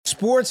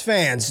Sports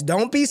fans,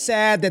 don't be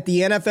sad that the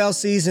NFL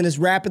season is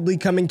rapidly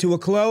coming to a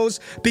close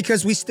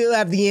because we still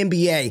have the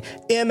NBA,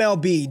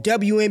 MLB,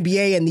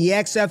 WNBA, and the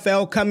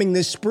XFL coming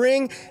this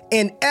spring,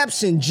 and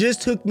Epson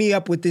just hooked me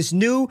up with this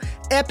new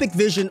Epic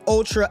Vision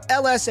Ultra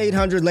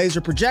LS800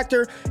 laser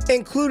projector,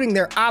 including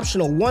their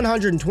optional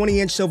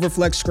 120-inch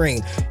Silverflex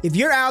screen. If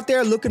you're out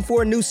there looking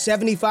for a new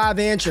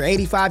 75-inch or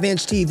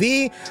 85-inch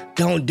TV,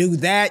 don't do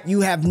that.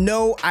 You have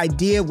no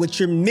idea what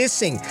you're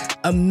missing.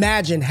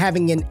 Imagine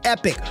having an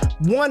epic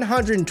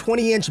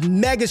 120-inch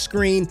mega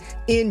screen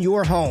in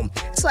your home.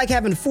 It's like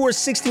having 4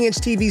 60-inch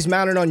TVs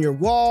mounted on your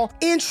wall.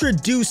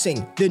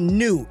 Introducing the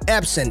new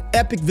Epson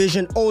Epic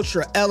Vision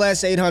Ultra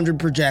LS800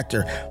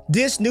 projector.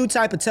 This new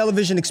type of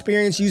television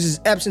experience uses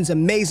Epson's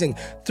amazing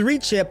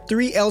 3-chip,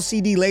 3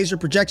 LCD laser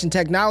projection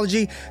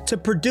technology to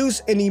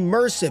produce an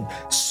immersive,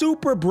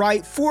 super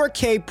bright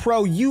 4K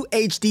Pro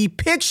UHD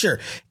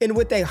picture. And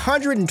with a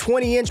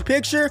 120-inch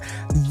picture,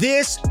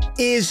 this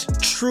is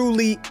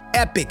truly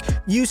epic.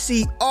 You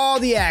see all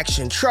the action.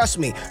 Trust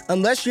me,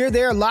 unless you're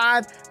there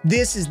live,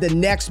 this is the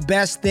next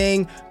best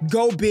thing.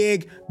 Go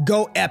big,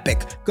 go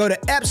epic. Go to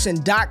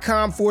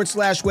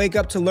Epson.com/wake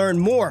up to learn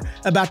more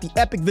about the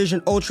Epic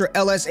Vision Ultra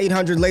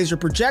LS800 laser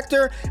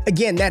projector.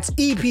 Again, that's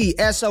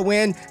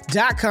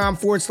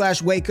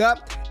EPSON.com/wake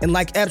up. And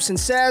like Epson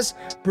says,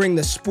 bring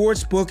the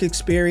sportsbook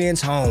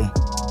experience home.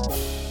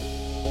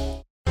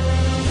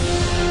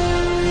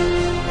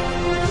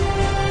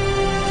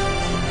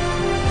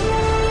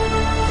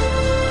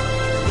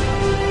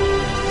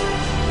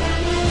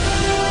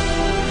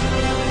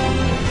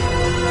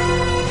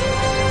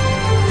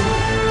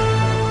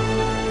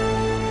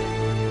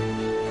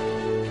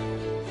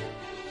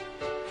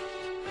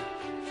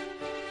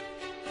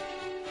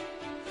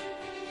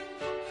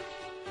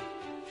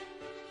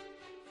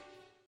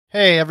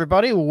 Hey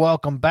everybody,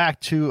 welcome back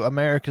to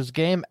America's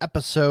Game,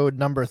 episode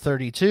number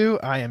 32.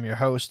 I am your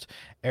host,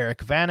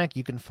 Eric Vanek.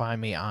 You can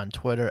find me on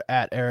Twitter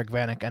at Eric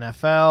Vanek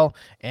NFL,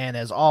 and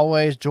as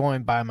always,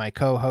 joined by my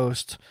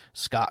co-host,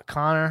 Scott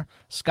Connor.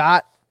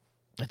 Scott,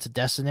 it's a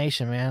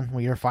destination, man.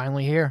 We are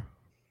finally here.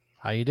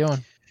 How you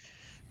doing?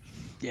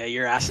 Yeah,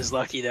 your ass is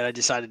lucky that I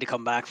decided to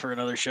come back for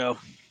another show.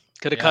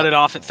 Could have cut it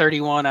off at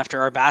 31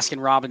 after our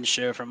Baskin Robbins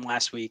show from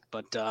last week,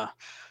 but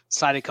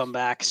decided to come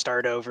back,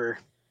 start over.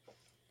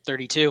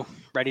 32,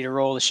 ready to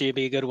roll. This should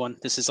be a good one.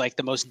 This is like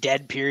the most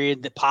dead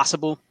period that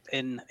possible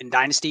in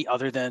Dynasty,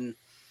 other than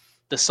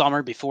the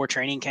summer before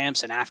training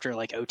camps and after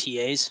like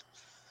OTAs.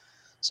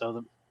 So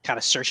I'm kind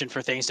of searching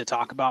for things to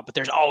talk about, but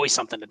there's always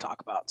something to talk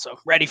about. So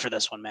ready for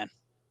this one, man.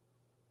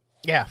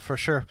 Yeah, for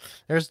sure.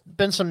 There's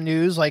been some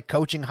news like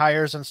coaching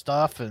hires and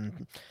stuff,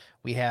 and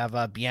we have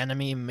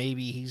Bieniemy.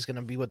 Maybe he's going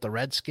to be with the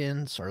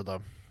Redskins or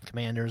the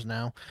Commanders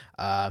now.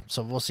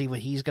 So we'll see what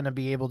he's going to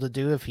be able to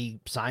do if he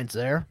signs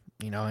there,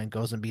 and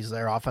goes and be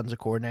their offensive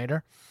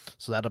coordinator.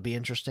 So that'll be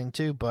interesting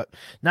too. But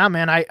now,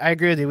 man, I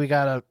agree with you. We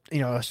got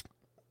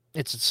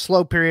it's a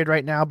slow period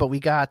right now, but we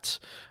got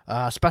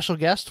a special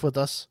guest with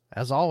us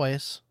as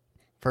always.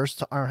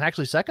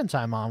 Second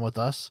time on with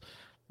us,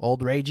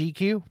 old Ray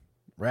GQ.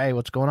 Ray,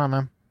 what's going on,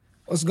 man?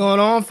 What's going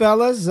on,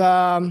 fellas?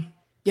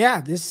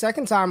 This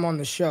second time on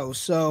the show.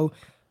 So,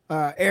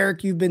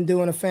 Eric, you've been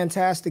doing a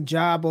fantastic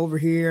job over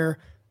here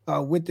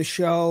with the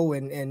show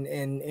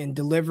and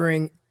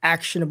delivering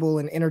actionable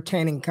and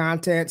entertaining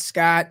content.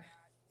 Scott,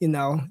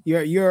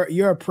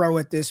 you're a pro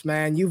at this,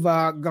 man. You've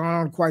gone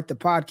on quite the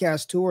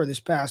podcast tour this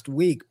past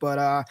week,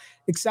 but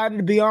excited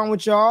to be on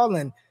with y'all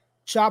and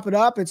chop it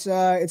up. It's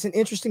an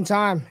interesting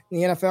time in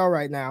the NFL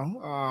right now.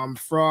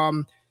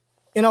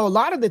 A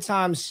lot of the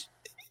times,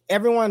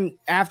 everyone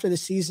after the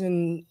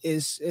season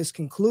is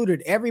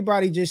concluded,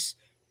 everybody just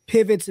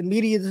pivots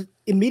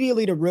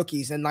immediately to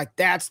rookies, and like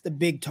that's the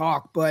big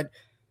talk. But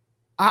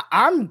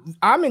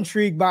I'm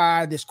intrigued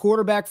by this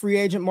quarterback free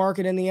agent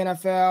market in the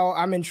NFL.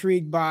 I'm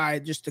intrigued by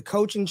just the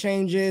coaching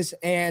changes,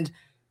 and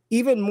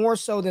even more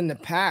so than the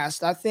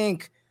past, I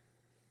think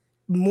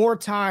more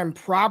time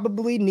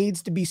probably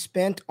needs to be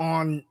spent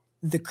on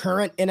the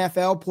current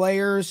NFL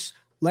players,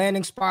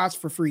 landing spots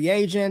for free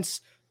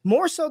agents,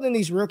 more so than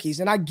these rookies.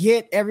 And I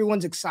get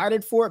everyone's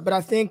excited for it, but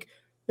I think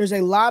there's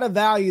a lot of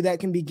value that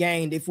can be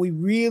gained if we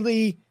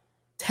really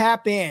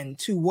tap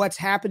into what's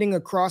happening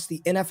across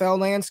the NFL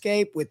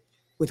landscape with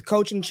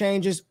coaching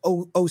changes,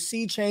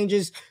 OC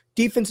changes,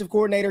 defensive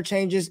coordinator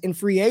changes, and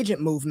free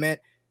agent movement.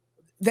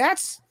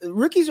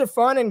 Rookies are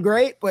fun and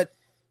great, but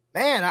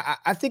man,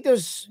 I think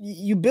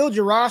you build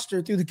your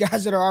roster through the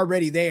guys that are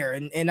already there.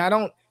 And I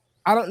don't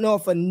know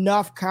if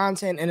enough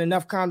content and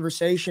enough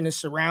conversation is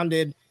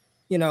surrounding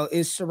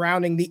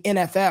the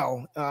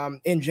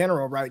NFL in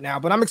general right now.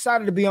 But I'm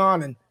excited to be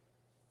on and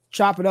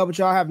chop it up with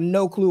y'all. I have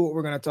no clue what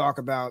we're going to talk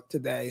about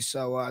today.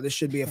 So this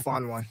should be a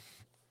fun one.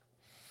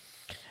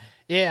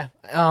 Yeah.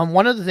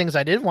 One of the things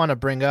I did want to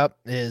bring up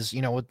is,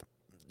 with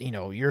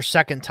your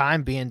second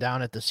time being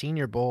down at the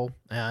Senior Bowl,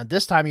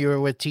 this time you were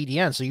with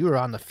TDN. So you were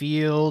on the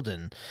field,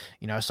 and,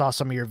 I saw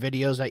some of your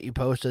videos that you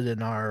posted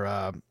in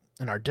our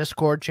in our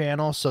Discord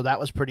channel, so that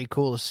was pretty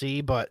cool to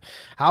see. But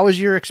how was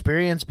your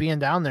experience being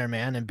down there,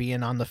 man, and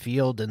being on the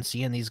field and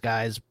seeing these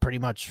guys pretty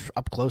much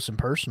up close and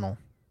personal?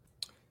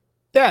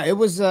 Yeah, it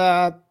was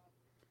a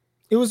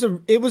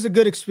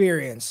good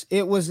experience.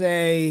 It was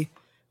a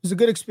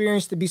good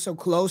experience to be so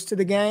close to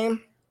the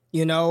game.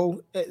 You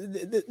know,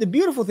 the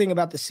beautiful thing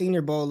about the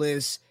Senior Bowl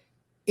is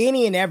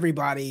any and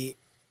everybody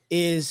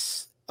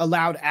is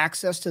allowed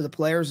access to the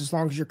players as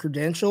long as you're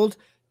credentialed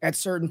at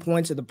certain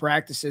points of the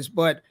practices.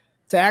 But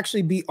to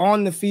actually be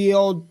on the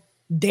field,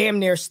 damn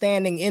near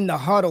standing in the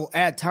huddle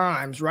at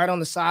times, right on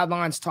the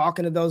sidelines,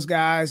 talking to those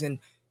guys, and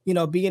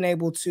being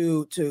able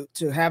to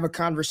have a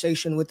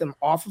conversation with them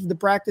off of the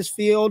practice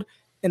field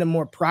in a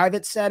more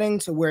private setting,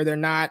 to where they're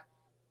not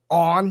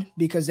on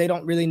because they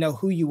don't really know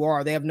who you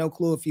are. They have no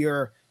clue if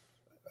you're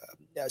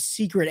a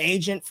secret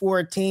agent for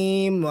a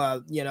team,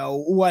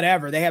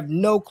 whatever. They have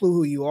no clue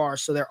who you are,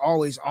 so they're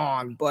always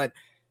on. But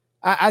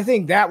I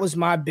think that was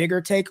my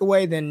bigger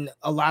takeaway than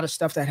a lot of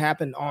stuff that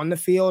happened on the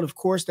field. Of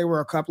course, there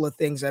were a couple of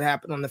things that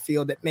happened on the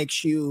field that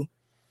makes you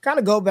kind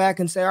of go back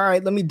and say, all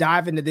right, let me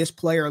dive into this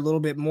player a little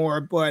bit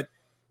more. But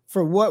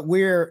for what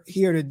we're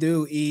here to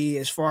do,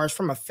 as far as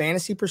from a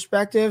fantasy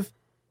perspective,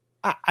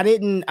 I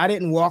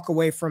didn't walk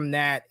away from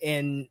that.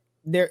 And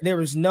there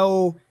was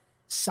no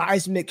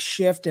seismic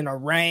shift in a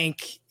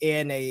rank,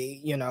 in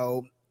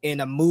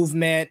a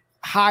movement,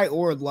 high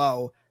or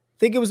low. I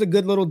think it was a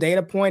good little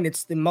data point.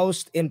 It's the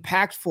most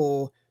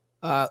impactful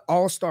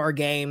all-star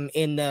game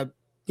in the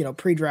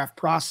pre-draft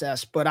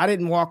process, but I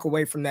didn't walk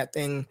away from that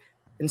thing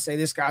and say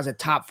this guy's a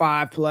top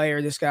 5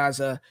 player. This guy's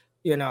that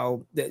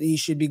he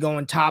should be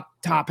going top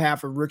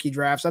half of rookie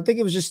drafts. I think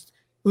it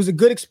was a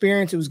good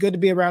experience. It was good to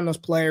be around those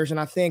players, and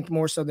I think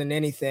more so than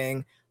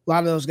anything, a lot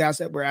of those guys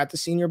that were at the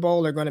Senior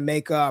Bowl are going to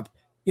make up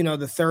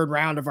the third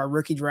round of our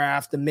rookie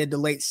draft, the mid to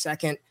late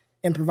second,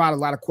 and provide a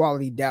lot of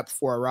quality depth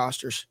for our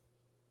rosters.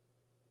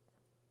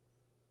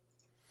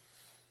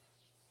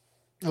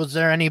 Was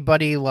there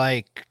anybody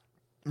like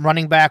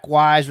running back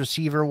wise,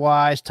 receiver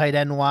wise, tight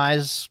end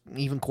wise,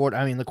 even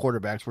the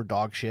quarterbacks were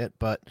dog shit,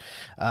 but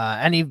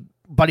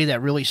anybody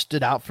that really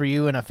stood out for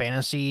you in a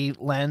fantasy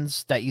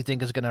lens that you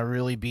think is going to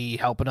really be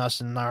helping us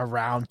in our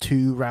round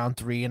 2, round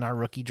 3 in our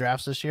rookie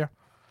drafts this year?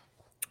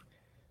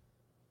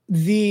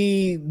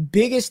 The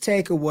biggest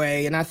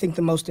takeaway, and I think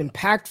the most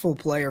impactful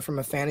player from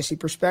a fantasy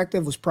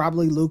perspective, was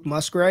probably Luke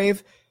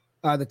Musgrave,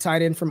 the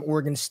tight end from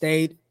Oregon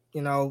State.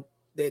 We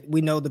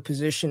know the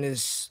position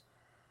is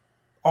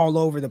all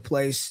over the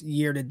place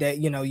year to day,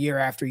 year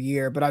after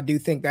year. But I do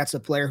think that's a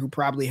player who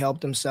probably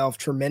helped himself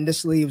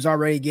tremendously. He was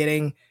already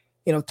getting,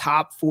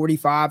 top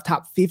 45,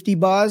 top 50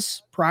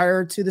 buzz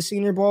prior to the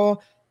Senior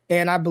Bowl.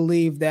 And I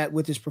believe that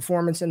with his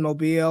performance in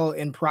Mobile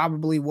and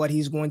probably what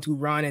he's going to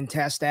run and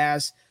test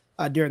as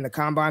during the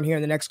combine here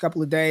in the next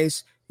couple of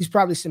days, he's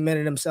probably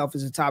cemented himself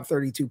as a top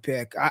 32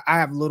 pick. I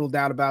have little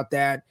doubt about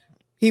that.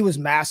 He was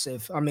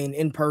massive. I mean,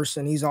 in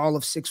person, he's all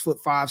of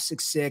 6'5",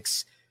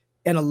 6'6".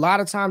 And a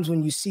lot of times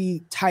when you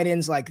see tight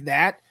ends like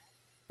that,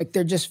 like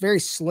they're just very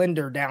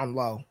slender down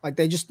low. Like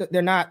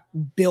they're not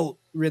built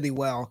really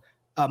well.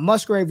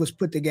 Musgrave was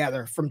put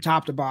together from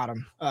top to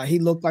bottom. He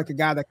looked like a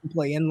guy that can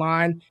play in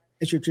line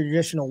as your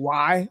traditional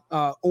Y,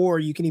 or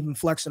you can even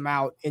flex him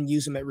out and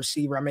use him at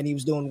receiver. I mean, he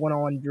was doing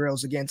one-on-one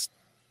drills against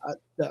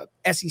the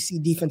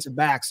SEC defensive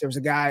backs. There was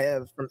a guy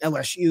from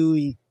LSU.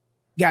 He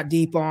got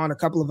deep on a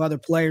couple of other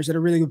players that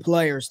are really good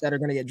players that are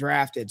going to get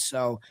drafted.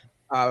 So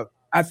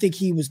I think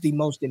he was the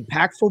most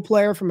impactful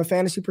player from a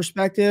fantasy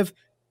perspective.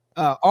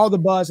 All the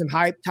buzz and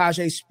hype,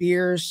 Tyjae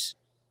Spears,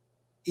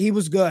 he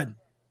was good.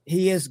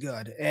 He is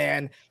good.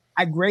 And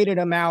I graded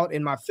him out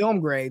in my film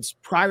grades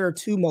prior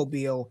to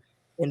Mobile.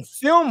 And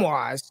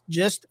film-wise,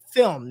 just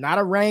film, not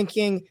a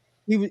ranking,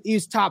 he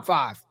was top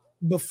 5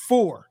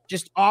 before.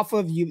 Just off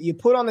of you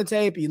put on the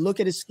tape, you look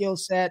at his skill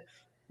set,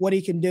 what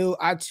he can do.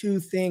 I, too,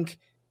 think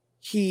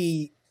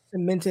he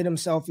cemented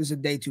himself as a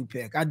day 2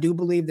 pick. I do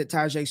believe that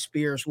Tyjae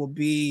Spears will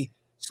be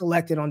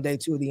selected on day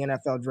 2 of the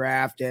NFL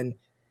draft. And,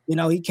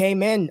 he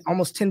came in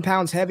almost 10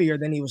 pounds heavier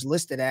than he was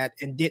listed at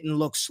and didn't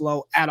look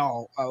slow at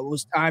all. It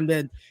was time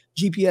to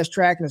GPS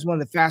track and is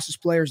one of the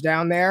fastest players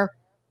down there.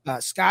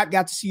 Scott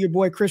got to see your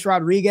boy Chris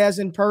Rodriguez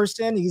in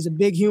person. He's a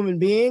big human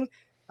being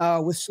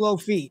with slow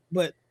feet.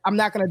 But I'm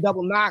not going to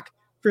double knock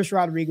Chris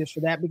Rodriguez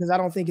for that because I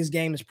don't think his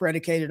game is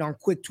predicated on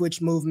quick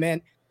twitch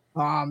movement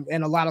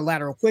and a lot of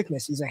lateral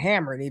quickness. He's a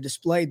hammer, and he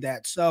displayed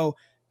that. So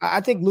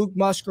I think Luke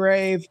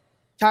Musgrave,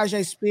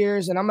 Tyjae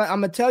Spears, and I'm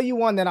going to tell you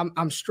one that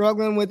I'm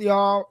struggling with,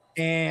 y'all,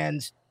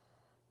 and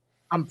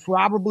I'm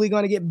probably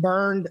going to get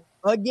burned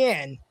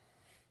again.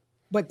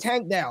 But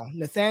Tank Dell,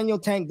 Nathaniel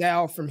Tank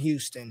Dell from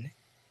Houston,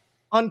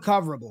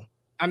 uncoverable.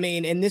 I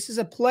mean, and this is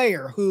a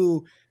player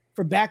who,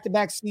 for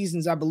back-to-back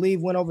seasons, I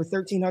believe, went over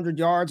 1,300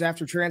 yards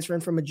after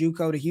transferring from a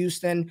JUCO to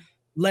Houston,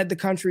 led the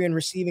country in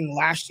receiving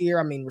last year.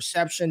 I mean,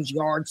 receptions,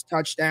 yards,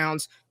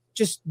 touchdowns,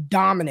 just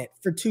dominant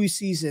for 2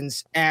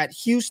 seasons at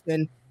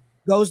Houston,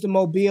 goes to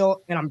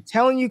Mobile. And I'm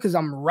telling you, because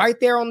I'm right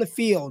there on the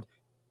field,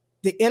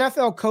 the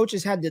NFL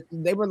coaches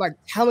they were like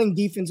telling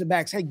defensive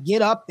backs, hey,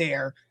 get up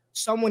there.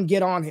 someone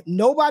get on him.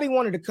 Nobody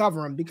wanted to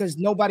cover him because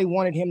nobody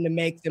wanted him to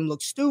make them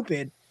look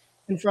stupid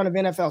in front of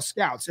NFL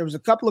scouts. There was a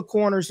couple of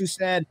corners who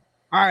said,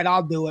 all right,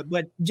 I'll do it.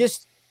 But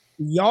just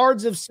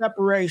yards of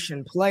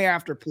separation, play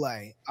after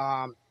play.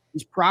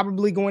 He's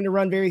probably going to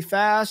run very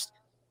fast.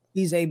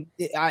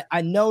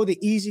 I know the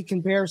easy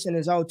comparison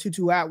is,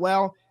 Tutu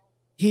Atwell.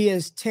 He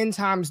is 10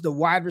 times the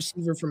wide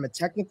receiver from a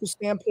technical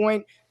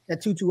standpoint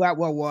that Tutu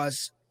Atwell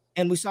was.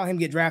 And we saw him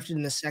get drafted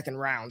in the second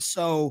round.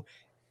 So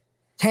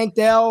Tank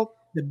Dell,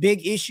 the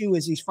big issue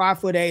is he's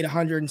 5'8",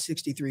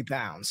 163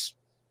 pounds.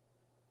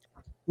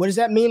 What does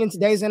that mean in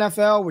today's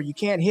NFL where you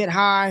can't hit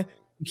high,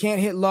 you can't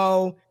hit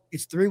low?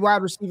 It's 3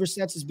 wide receiver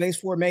sets as base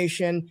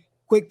formation,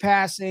 quick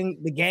passing.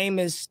 The game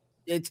is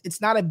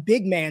it's not a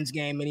big man's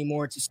game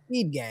anymore. It's a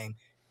speed game.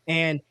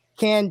 And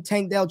can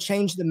Tank Dell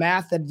change the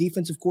math that a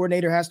defensive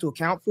coordinator has to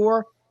account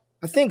for?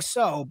 I think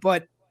so.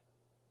 But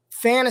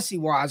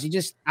fantasy-wise,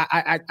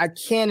 I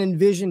can't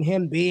envision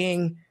him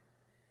being,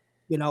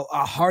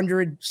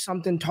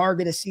 100-something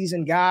target a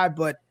season guy.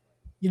 But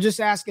you're just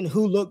asking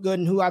who looked good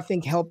and who I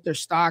think helped their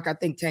stock. I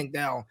think Tank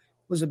Dell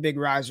was a big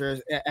riser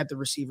at the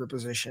receiver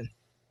position.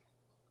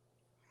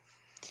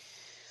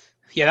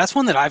 Yeah, that's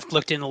one that I've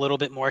looked in a little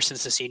bit more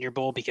since the Senior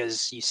Bowl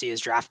because you see his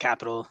draft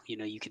capital.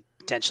 You could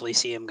potentially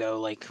see him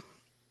go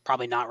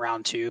probably not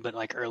round 2, but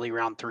early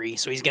round 3.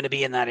 So he's going to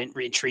be in that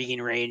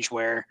intriguing range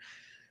where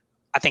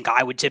I think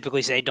I would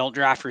typically say don't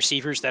draft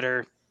receivers that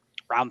are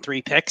round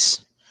 3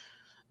 picks.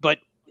 But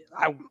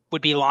I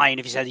would be lying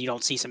if you said you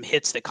don't see some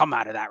hits that come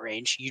out of that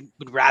range. You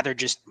would rather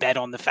just bet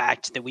on the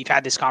fact that we've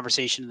had this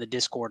conversation in the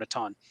Discord a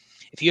ton.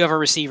 If you have a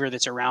receiver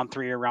that's a round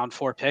 3 or round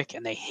 4 pick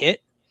and they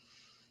hit,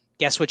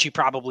 guess what you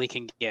probably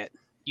can get?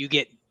 You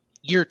get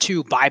year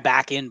 2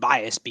 buyback in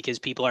bias because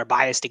people are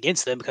biased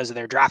against them because of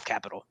their draft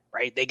capital,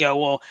 right? They go,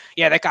 well,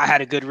 yeah, that guy had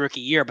a good rookie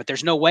year, but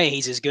there's no way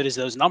he's as good as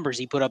those numbers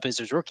he put up as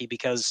his rookie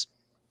because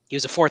he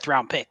was a 4th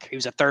round pick. He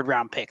was a 3rd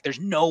round pick. There's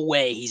no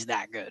way he's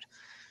that good.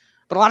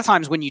 But a lot of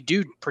times when you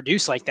do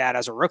produce like that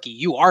as a rookie,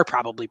 you are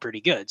probably pretty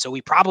good. So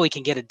we probably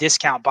can get a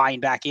discount buying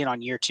back in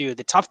on year 2.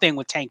 The tough thing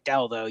with Tank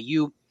Dell, though,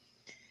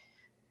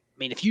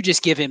 if you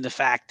just give him the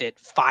fact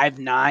that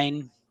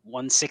 5'9",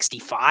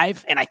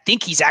 165, and I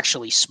think he's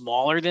actually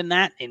smaller than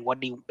that in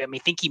I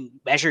think he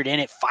measured in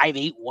at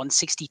 5'8",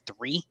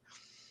 163.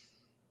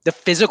 The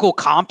physical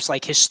comps,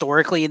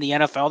 historically in the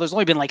NFL, there's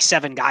only been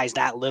 7 guys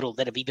that little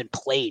that have even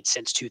played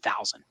since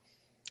 2000.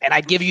 And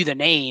I'd give you the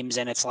names,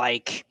 and it's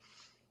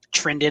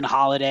Trendon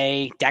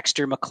Holiday,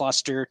 Dexter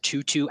McCluster,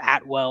 Tutu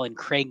Atwell, and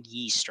Craig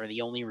Yeast are the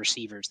only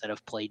receivers that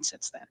have played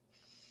since then.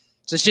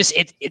 So it's just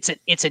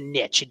it's a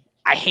niche.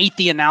 I hate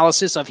the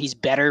analysis of he's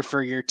better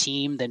for your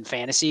team than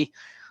fantasy,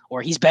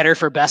 or he's better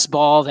for best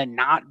ball than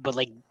not. But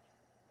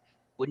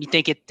wouldn't you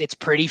think it's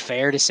pretty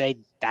fair to say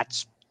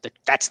that's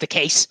the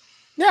case?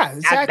 Yeah,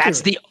 exactly.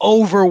 That's the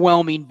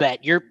overwhelming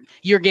bet. You're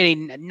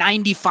getting a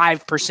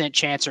 95%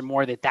 chance or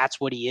more that that's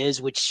what he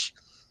is, which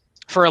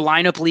for a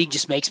lineup league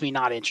just makes me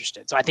not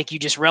interested. So I think you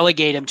just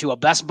relegate him to a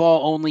best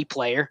ball only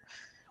player,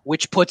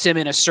 which puts him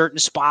in a certain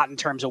spot in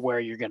terms of where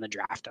you're going to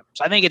draft him.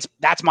 So I think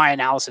that's my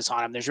analysis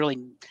on him. There's really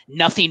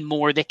nothing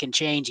more that can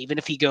change. Even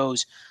if he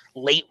goes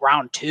late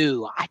round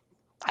 2,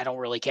 I don't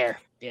really care.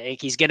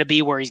 He's going to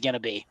be where he's going to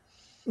be.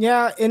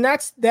 Yeah. And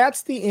that's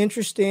the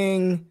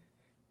interesting,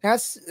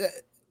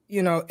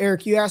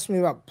 Eric, you asked me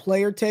about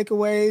player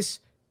takeaways.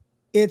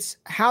 It's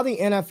how the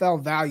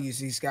NFL values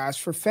these guys.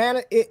 For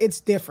it's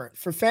different.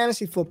 For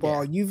fantasy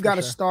football, you've got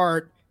to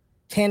start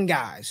 10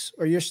 guys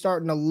or you're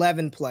starting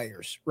 11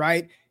 players,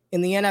 right?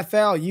 In the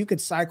NFL, you could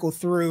cycle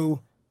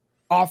through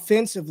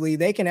offensively.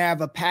 They can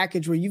have a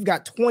package where you've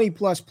got 20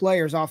 plus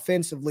players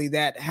offensively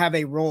that have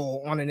a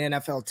role on an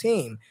NFL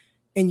team.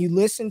 And you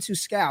listen to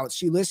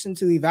scouts, you listen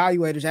to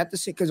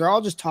evaluators because they're all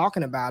just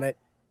talking about it.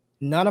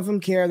 None of them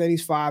care that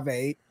he's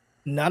 5'8".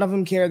 None of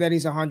them care that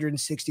he's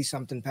 160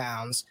 something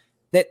pounds.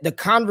 That the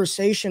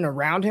conversation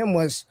around him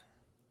was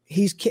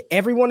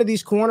every one of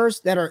these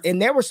corners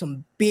and there were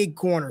some big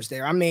corners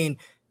there. I mean,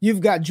 you've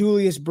got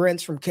Julius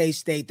Brents from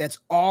K-State. That's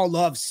all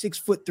of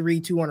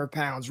 6'3", 200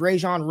 pounds.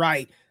 Rajon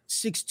Wright,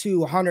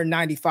 6'2",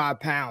 195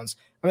 pounds.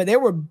 I mean, there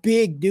were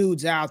big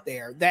dudes out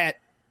there that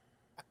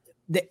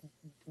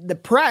the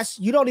press,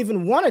 you don't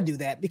even want to do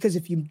that because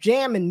if you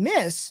jam and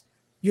miss,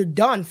 you're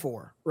done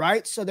for,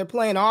 right? So they're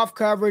playing off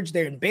coverage.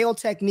 They're in bail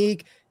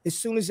technique as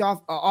soon as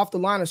off the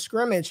line of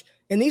scrimmage.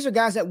 And these are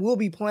guys that will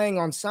be playing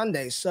on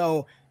Sundays.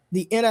 So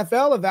the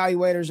NFL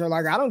evaluators are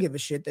I don't give a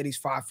shit that he's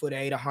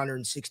 5'8",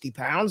 160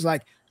 pounds.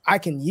 I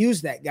can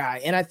use that guy.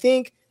 And I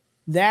think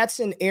that's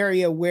an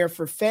area where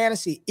for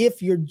fantasy,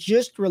 if you're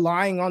just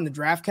relying on the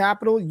draft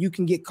capital, you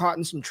can get caught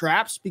in some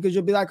traps because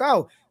you'll be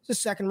oh,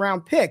 it's a 2nd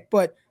round pick.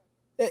 But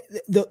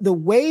the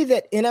way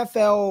that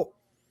NFL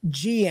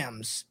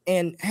GMs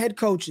and head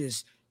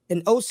coaches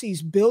and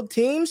OCs build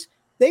teams,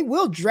 they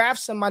will draft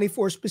somebody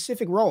for a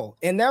specific role.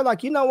 And they're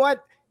you know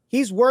what?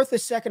 He's worth a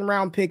 2nd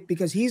round pick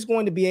because he's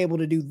going to be able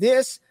to do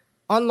this,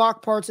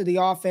 unlock parts of the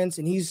offense,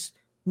 and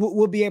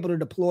we'll be able to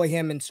deploy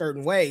him in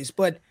certain ways.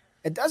 But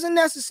it doesn't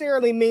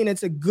necessarily mean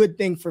it's a good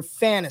thing for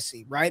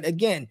fantasy, right?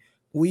 Again,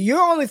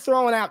 you're only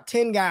throwing out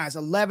 10 guys,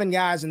 11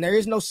 guys, and there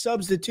is no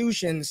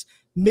substitutions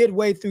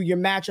midway through your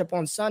matchup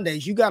on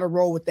Sundays. You got to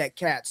roll with that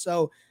cat.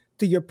 So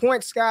to your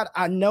point, Scott,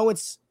 I know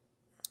it's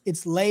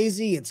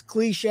lazy, it's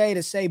cliche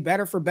to say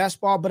better for best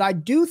ball, but I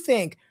do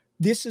think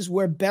this is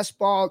where best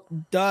ball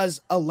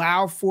does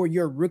allow for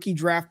your rookie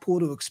draft pool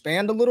to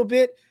expand a little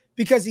bit,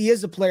 because he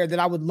is a player that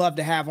I would love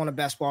to have on a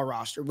best ball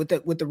roster with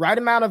the right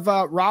amount of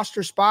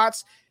roster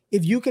spots.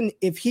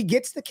 If he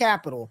gets the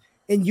capital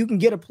and you can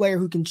get a player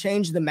who can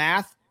change the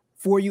math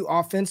for you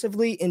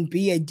offensively and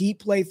be a deep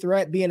play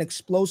threat, be an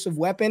explosive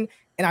weapon,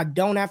 and I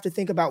don't have to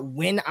think about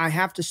when I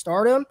have to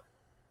start him,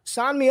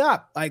 sign me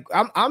up. Like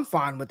I'm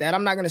fine with that.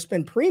 I'm not going to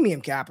spend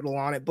premium capital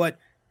on it, but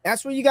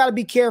that's where you got to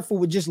be careful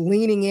with just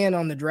leaning in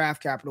on the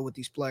draft capital with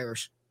these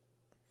players.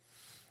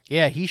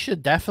 Yeah, he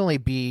should definitely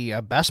be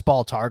a best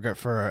ball target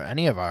for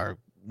any of our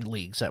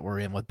leagues that we're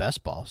in with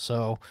best ball.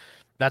 So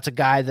that's a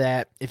guy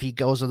that if he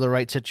goes to the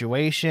right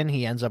situation,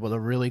 he ends up with a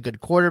really good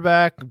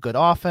quarterback, good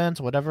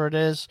offense, whatever it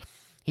is.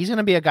 He's going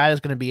to be a guy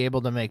that's going to be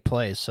able to make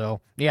plays.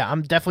 So, yeah,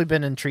 I'm definitely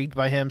been intrigued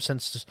by him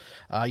since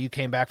you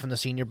came back from the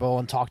Senior Bowl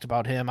and talked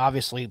about him.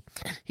 Obviously,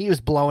 he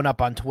was blowing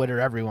up on Twitter.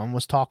 Everyone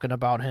was talking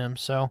about him.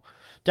 So,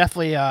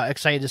 definitely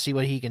excited to see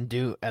what he can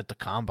do at the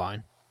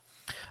Combine.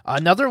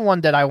 Another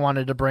one that I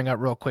wanted to bring up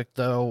real quick,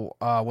 though,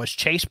 was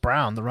Chase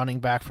Brown, the running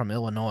back from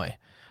Illinois.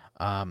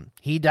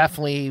 He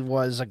definitely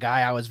was a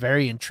guy I was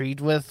very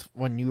intrigued with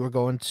when you were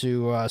going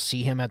to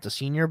see him at the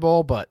Senior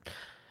Bowl, but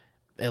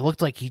it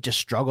looked like he just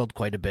struggled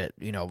quite a bit.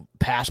 You know,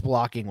 pass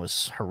blocking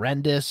was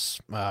horrendous,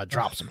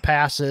 dropped some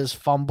passes,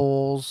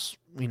 fumbles,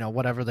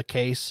 whatever the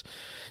case.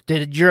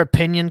 Did your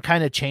opinion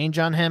kind of change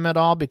on him at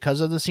all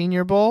because of the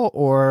Senior Bowl,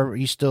 or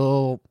you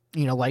still,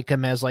 like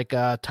him as like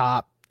a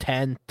top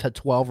 10 to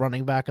 12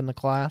 running back in the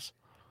class?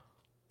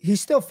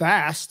 He's still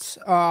fast,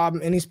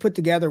 and he's put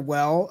together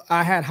well.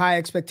 I had high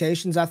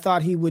expectations. I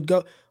thought he would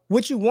go.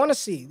 What you want to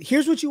see,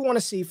 here's what you want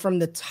to see from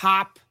the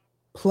top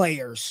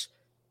players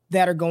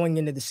that are going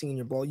into the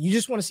Senior Bowl. You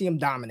just want to see them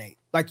dominate.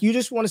 Like, you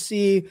just want to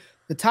see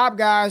the top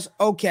guys.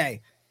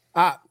 Okay,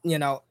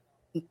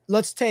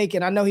 let's take,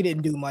 and I know he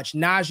didn't do much,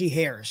 Najee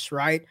Harris,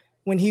 right?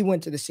 When he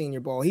went to the Senior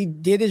Bowl, he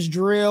did his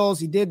drills,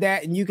 he did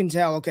that, and you can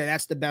tell, okay,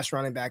 that's the best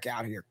running back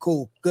out here.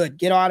 Cool, good,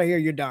 get out of here,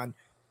 you're done.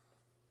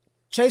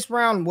 Chase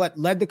Brown,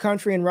 led the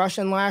country in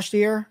rushing last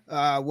year,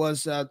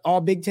 was an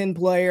all Big Ten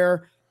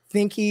player.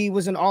 Think he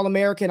was an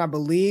All-American, I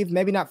believe.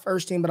 Maybe not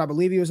first team, but I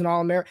believe he was an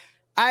All-American.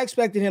 I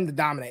expected him to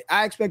dominate.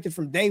 I expected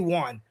from day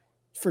one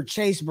for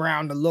Chase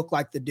Brown to look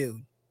like the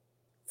dude.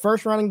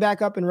 First running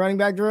back up in running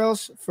back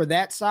drills for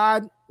that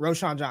side,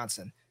 Roschon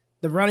Johnson.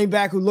 The running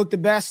back who looked the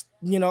best,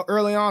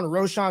 early on,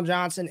 Roschon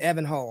Johnson,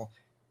 Evan Hull.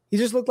 He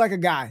just looked like a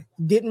guy.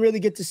 Didn't really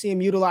get to see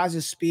him utilize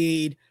his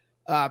speed.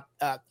 Got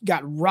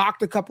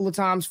rocked a couple of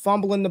times,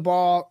 fumbling the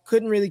ball,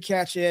 couldn't really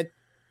catch it.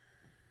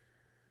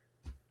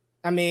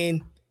 I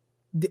mean,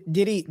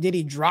 did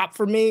he drop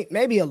for me?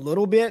 Maybe a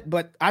little bit,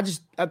 but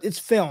it's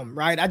film,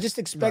 right? I just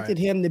expected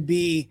him to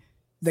be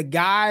the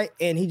guy,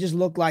 and he just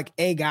looked like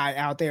a guy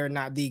out there,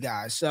 not the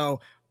guy.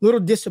 So a little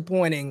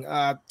disappointing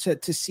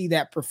to see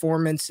that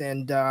performance.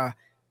 And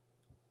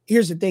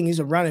here's the thing, he's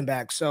a running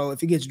back. So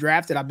if he gets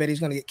drafted, I bet he's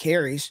going to get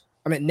carries.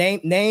 I mean,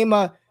 name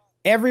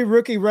every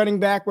rookie running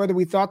back, whether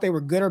we thought they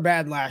were good or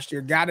bad last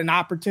year, got an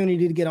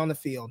opportunity to get on the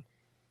field.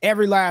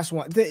 Every last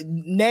one.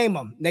 Name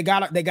them. They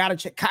got to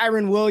check.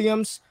 Kyron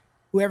Williams,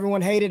 who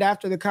everyone hated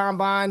after the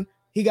Combine,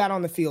 he got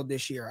on the field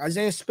this year.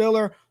 Isaiah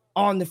Spiller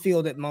on the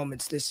field at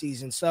moments this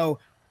season. So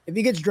if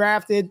he gets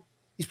drafted,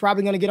 he's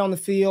probably going to get on the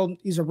field.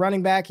 He's a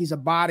running back, he's a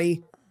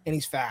body, and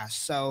he's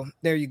fast. So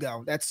there you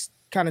go. That's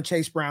kind of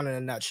Chase Brown in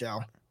a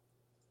nutshell.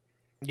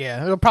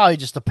 Yeah, it'll probably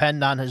just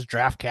depend on his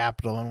draft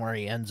capital and where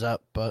he ends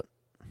up, but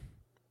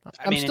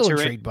I'm still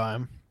intrigued by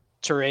him.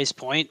 To Ray's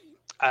point,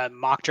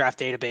 Mock Draft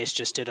Database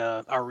just did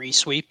a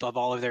resweep of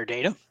all of their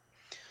data.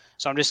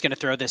 So I'm just going to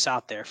throw this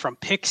out there. From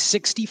pick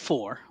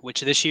 64,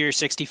 which this year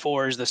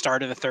 64 is the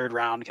start of the third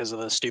round because of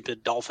the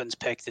stupid Dolphins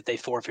pick that they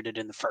forfeited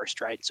in the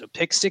first, right? So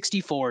pick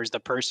 64 is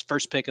the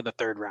first pick of the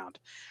third round.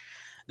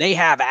 They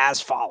have as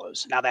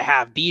follows. Now they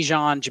have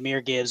Bijan,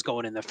 Jahmyr Gibbs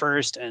going in the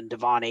first and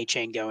Devon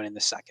Achane going in the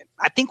second.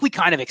 I think we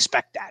kind of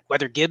expect that.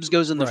 Whether Gibbs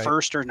goes in the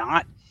first or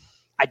not,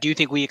 I do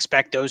think we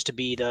expect those to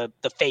be the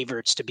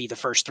favorites to be the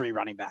first three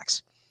running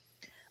backs.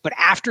 But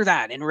after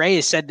that, and Ray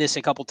has said this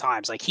a couple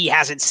times, like he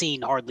hasn't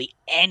seen hardly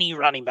any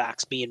running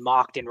backs being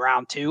mocked in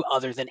round two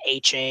other than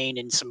Achane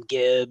and some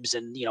Gibbs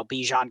and,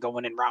 Bijan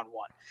going in round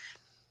one.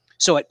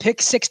 So at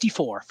pick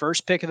 64,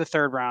 first pick of the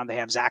third round, they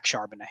have Zach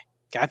Charbonnet.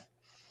 Okay.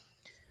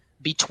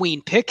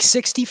 Between pick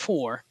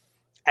 64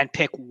 and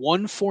pick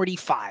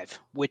 145,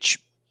 which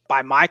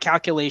by my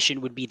calculation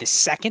would be the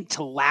second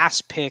to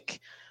last pick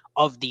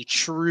of the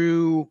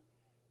true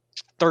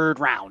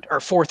third round or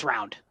fourth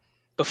round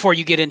before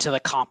you get into the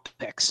comp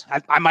picks.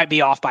 I might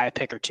be off by a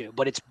pick or two,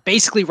 but it's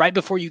basically right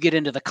before you get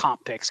into the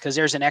comp picks because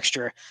there's an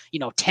extra,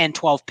 10,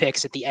 12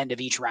 picks at the end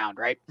of each round,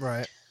 right?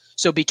 Right.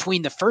 So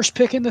between the first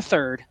pick and the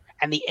third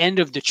and the end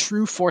of the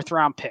true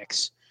 4th-round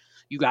picks,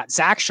 you got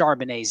Zach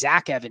Charbonnet,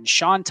 Zach Evans,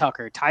 Sean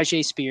Tucker,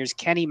 Tyjae Spears,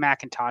 Kenny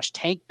McIntosh,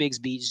 Tank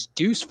Bigsby,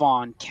 Deuce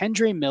Vaughn,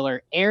 Kendre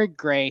Miller, Eric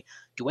Gray,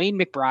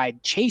 Dwayne McBride,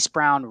 Chase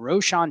Brown,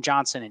 Roshan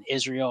Johnson, and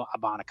Israel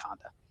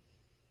Abanikanda.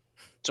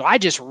 So I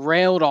just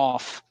railed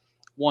off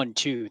 1,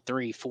 2,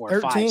 3, 4,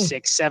 13. 5,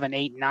 6, 7,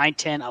 8, 9,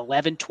 10,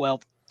 11,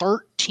 12,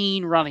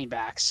 13 running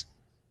backs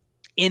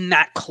in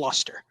that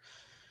cluster.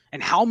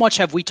 And how much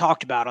have we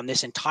talked about on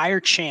this entire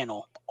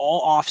channel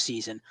all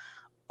offseason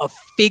of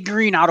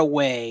figuring out a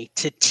way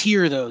to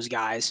tier those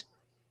guys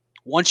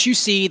once you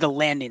see the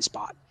landing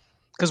spot?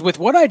 Because with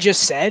what I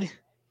just said,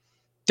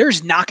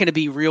 there's not going to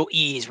be real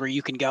ease where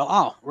you can go,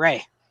 oh,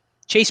 Ray,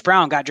 Chase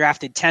Brown got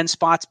drafted 10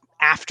 spots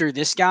after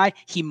this guy.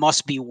 He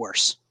must be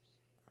worse.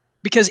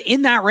 Because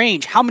in that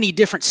range, how many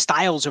different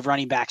styles of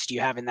running backs do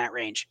you have in that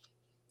range?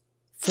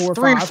 4 or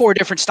 3 or 5. 4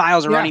 different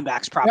styles of running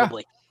backs,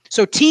 probably. Yeah.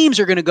 So teams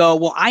are going to go,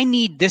 well, I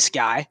need this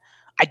guy.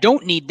 I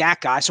don't need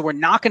that guy. So we're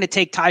not going to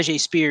take Tyjae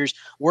Spears.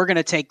 We're going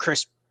to take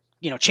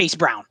Chase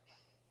Brown,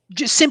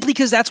 just simply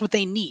because that's what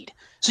they need.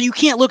 So you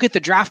can't look at the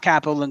draft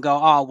capital and go,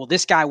 oh, well,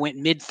 this guy went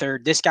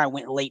mid-third. This guy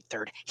went late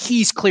third.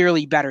 He's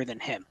clearly better than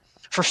him.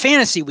 For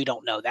fantasy, we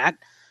don't know that.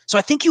 So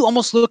I think you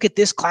almost look at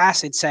this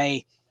class and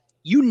say,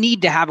 you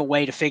need to have a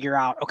way to figure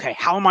out, okay,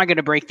 how am I going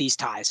to break these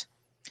ties?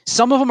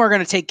 Some of them are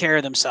going to take care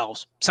of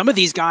themselves. Some of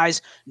these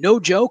guys, no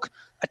joke,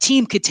 a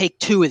team could take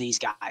 2 of these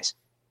guys.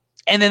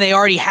 And then they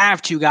already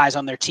have 2 guys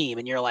on their team.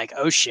 And you're like,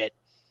 oh, shit.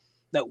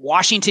 The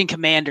Washington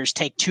Commanders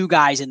take 2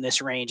 guys in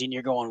this range. And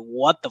you're going,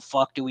 what the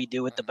fuck do we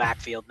do with the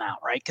backfield now,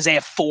 right? Because they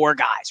have 4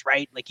 guys,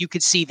 right? Like, you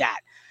could see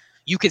that.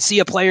 You could see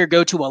a player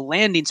go to a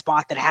landing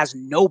spot that has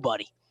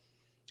nobody.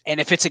 And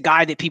if it's a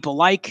guy that people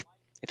like,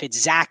 if it's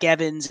Zach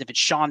Evans, if it's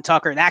Sean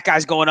Tucker, that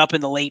guy's going up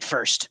in the late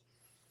first.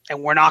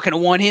 And we're not going to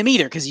want him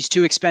either because he's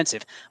too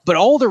expensive. But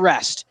all the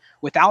rest,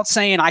 without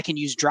saying I can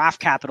use draft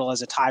capital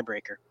as a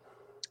tiebreaker,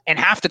 and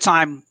half the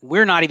time,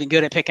 we're not even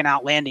good at picking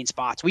out landing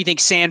spots. We think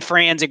San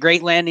Fran's a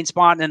great landing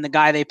spot, and then the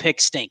guy they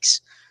pick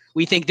stinks.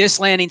 We think this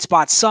landing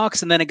spot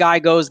sucks, and then a guy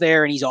goes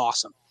there, and he's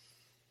awesome.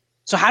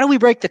 So how do we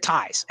break the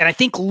ties? And I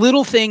think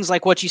little things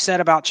like what you said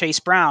about Chase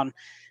Brown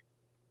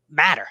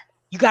matter.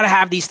 You got to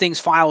have these things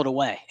filed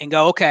away and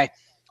go, okay,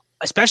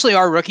 especially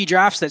our rookie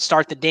drafts that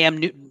start the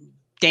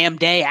damn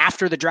day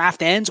after the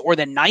draft ends or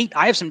the night.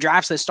 I have some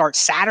drafts that start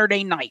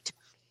Saturday night.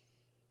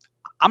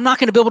 I'm not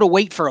going to be able to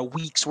wait for a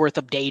week's worth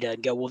of data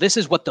and go, well, this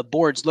is what the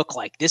boards look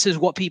like. This is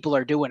what people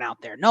are doing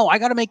out there. No, I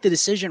got to make the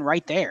decision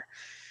right there.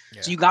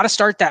 Yeah. So you got to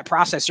start that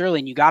process early,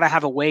 and you got to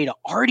have a way to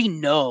already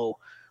know.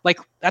 Like,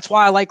 that's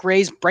why I like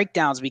Ray's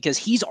breakdowns,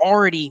 because you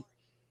already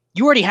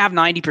have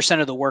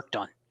 90% of the work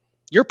done.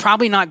 You're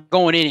probably not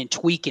going in and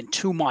tweaking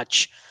too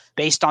much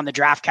based on the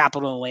draft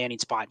capital and landing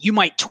spot. You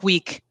might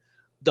tweak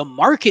the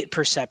market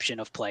perception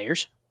of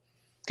players,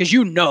 because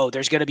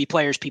there's going to be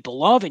players people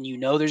love, and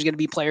there's going to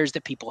be players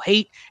that people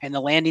hate, and the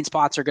landing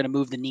spots are going to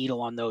move the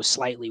needle on those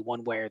slightly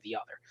one way or the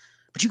other.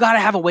 But you got to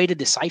have a way to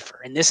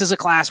decipher. And this is a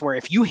class where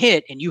if you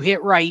hit and you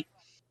hit right,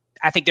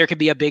 I think there could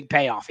be a big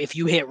payoff. If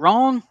you hit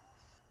wrong,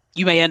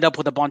 you may end up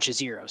with a bunch of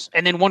zeros.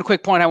 And then one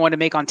quick point I want to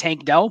make on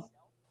Tank Dell.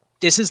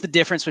 This is the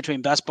difference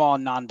between best ball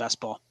and non-best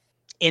ball.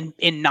 In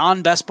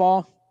non-best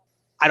ball,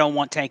 I don't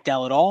want Tank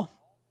Dell at all.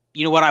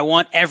 You know what I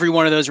want? Every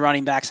one of those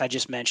running backs I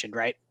just mentioned,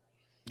 right?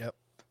 Yep.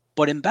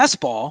 But in best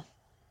ball,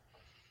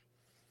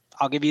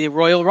 I'll give you the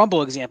Royal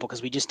Rumble example,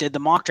 because we just did the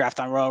mock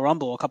draft on Royal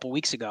Rumble a couple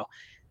weeks ago.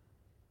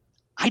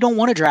 I don't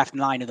want to draft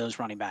 9 of those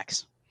running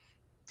backs,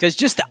 because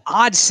just the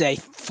odds say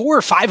 4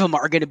 or 5 of them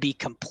are going to be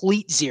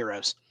complete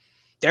zeros.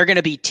 They're going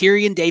to be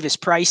Tyrion Davis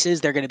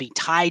Prices. They're going to be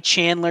Ty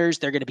Chandlers.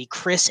 They're going to be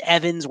Chris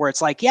Evans, where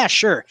it's like, yeah,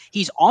 sure,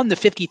 he's on the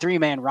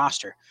 53-man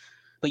roster.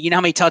 But you know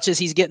how many touches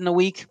he's getting a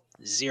week?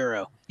 0. You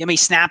know how many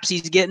snaps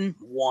he's getting?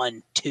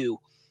 1, 2.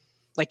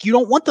 Like, you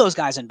don't want those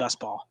guys in best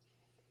ball.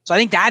 So I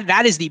think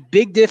that is the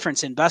big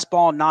difference in best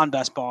ball and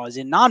non-best ball. Is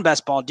in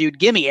non-best ball, dude,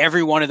 give me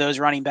every one of those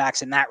running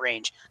backs in that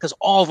range, because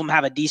all of them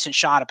have a decent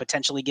shot of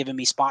potentially giving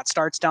me spot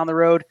starts down the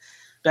road.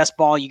 Best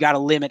ball, you got to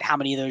limit how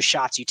many of those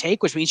shots you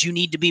take, which means you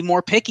need to be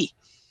more picky.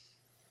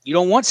 You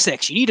don't want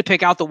 6. You need to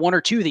pick out the 1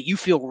 or 2 that you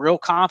feel real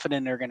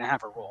confident they're going to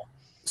have a role.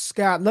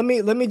 Scott, let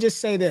me just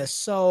say this.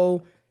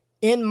 So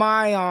in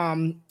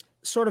my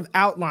sort of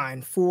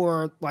outline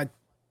for like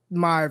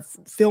my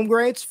film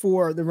grades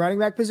for the running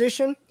back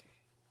position,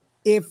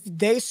 if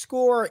they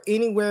score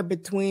anywhere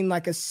between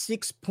like a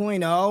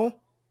 6.0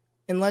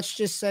 and let's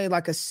just say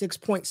like a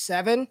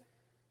 6.7,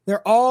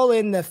 they're all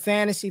in the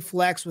fantasy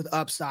flex with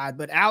upside.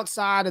 But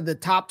outside of the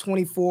top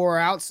 24,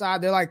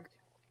 outside, they're like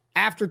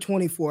after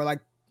 24, like,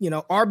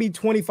 RB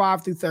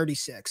 25 through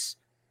 36.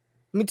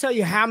 Let me tell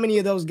you how many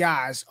of those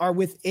guys are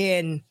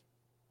within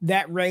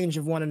that range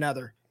of one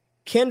another.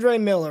 Kendre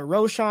Miller,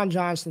 Roshan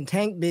Johnson,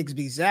 Tank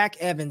Bigsby, Zach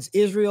Evans,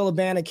 Israel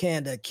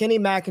Abanikanda, Kenny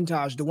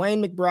McIntosh,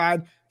 Dwayne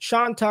McBride,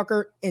 Sean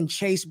Tucker, and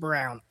Chase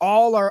Brown.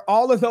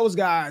 All of those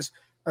guys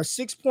are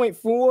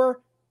 6.4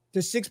 to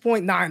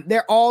 6.9.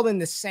 They're all in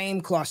the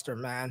same cluster,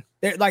 man.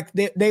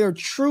 They are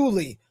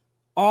truly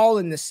all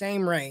in the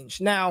same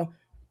range. Now,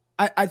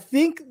 I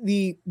think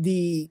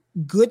the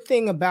good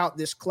thing about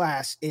this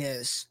class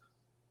is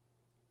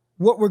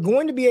what we're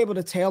going to be able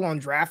to tell on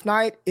draft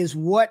night is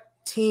what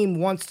team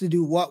wants to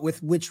do what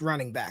with which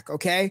running back,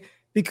 okay?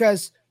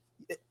 Because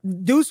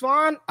Deuce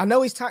Vaughn, I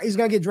know he's going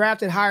to get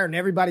drafted higher than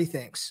everybody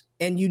thinks,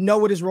 and you know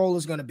what his role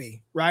is going to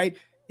be, right?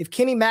 If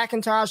Kenny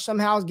McIntosh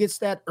somehow gets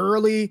that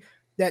early,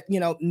 that, you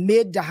know,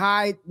 mid to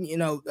high,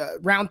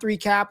 round 3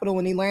 capital,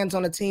 and he lands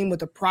on a team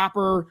with a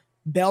proper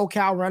bell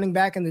cow running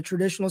back in the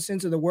traditional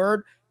sense of the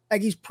word,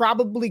 like he's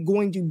probably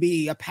going to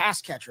be a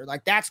pass catcher.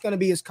 Like that's going to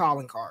be his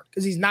calling card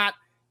because he's not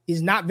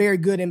very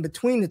good in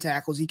between the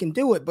tackles. He can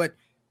do it, but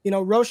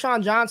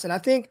Roschon Johnson, I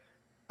think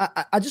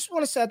I just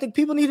want to say, I think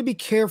people need to be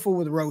careful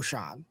with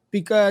Roschon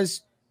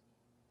because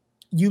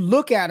you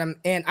look at him,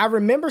 and I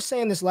remember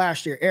saying this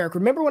last year, Eric,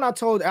 remember when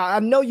I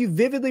know you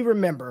vividly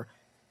remember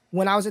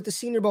when I was at the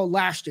Senior Bowl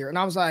last year, and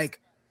I was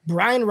like,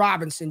 Brian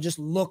Robinson just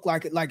looked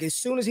like it. Like as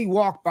soon as he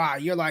walked by,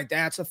 you're like,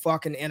 that's a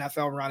fucking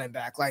NFL running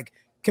back. Like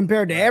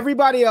compared to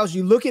everybody else,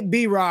 you look at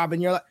B-Rob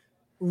and you're like,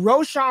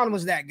 Roschon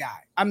was that guy.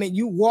 I mean,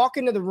 you walk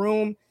into the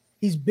room,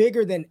 he's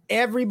bigger than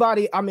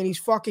everybody. I mean, he's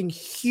fucking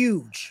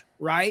huge,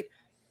 right?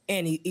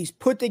 And he's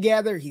put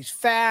together. He's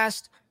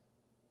fast.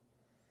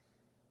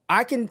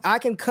 I can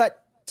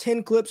cut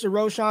 10 clips of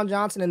Roschon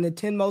Johnson, and the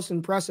 10 most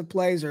impressive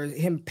plays are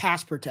him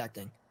pass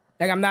protecting.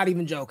 Like, I'm not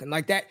even joking.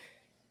 Like that,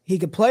 he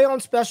could play on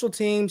special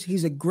teams.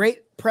 He's a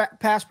great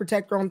pass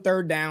protector on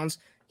third downs.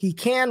 He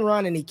can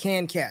run and he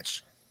can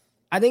catch.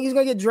 I think he's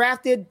going to get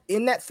drafted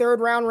in that 3rd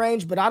round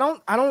range, but I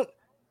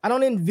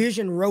don't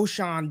envision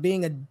Roschon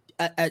being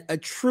a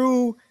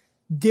true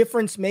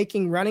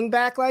difference-making running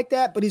back like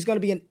that, but he's going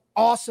to be an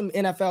awesome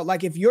NFL.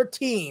 Like if your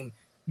team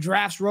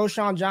drafts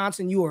Roschon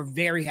Johnson, you are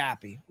very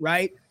happy,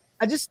 right?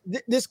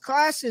 This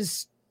class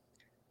is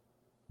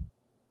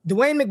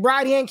Dwayne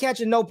McBride. He ain't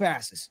catching no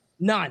passes,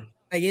 none.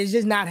 Like it's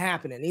just not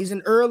happening. He's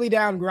an early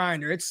down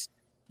grinder.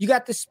 You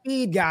got the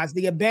speed guys,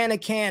 the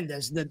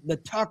Abanacandas, the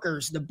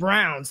Tuckers, the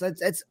Browns.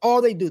 That's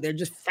all they do. They're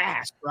just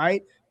fast,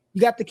 right?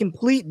 You got the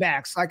complete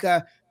backs like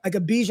a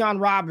Bijan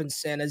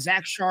Robinson, a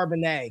Zach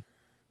Charbonnet.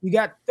 You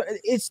got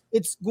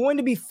it's going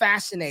to be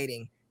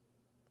fascinating.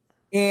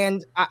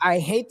 And I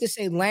hate to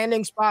say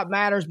landing spot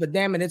matters, but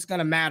damn it, it's going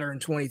to matter in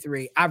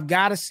 23. I've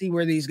got to see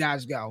where these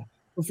guys go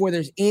before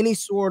there's any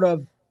sort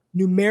of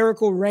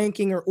numerical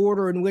ranking or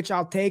order in which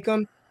I'll take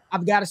them.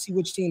 I've got to see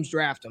which teams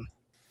draft them.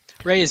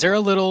 Ray, is there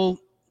a little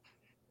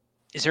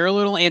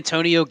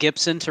Antonio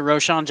Gibson to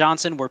Roschon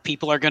Johnson where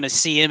people are going to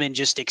see him and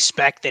just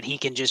expect that he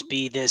can just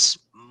be this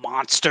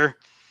monster?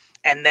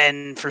 And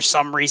then for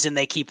some reason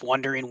they keep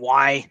wondering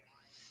why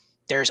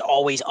there's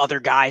always other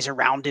guys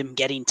around him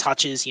getting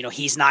touches.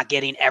 He's not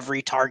getting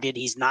every target.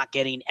 He's not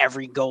getting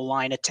every goal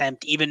line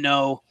attempt, even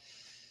though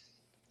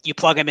you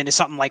plug him into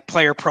something like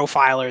Player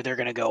Profiler, they're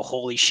going to go,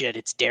 holy shit,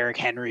 it's Derrick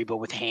Henry, but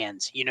with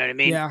hands. You know what I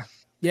mean?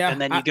 Yeah.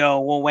 And then you go,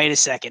 well, wait a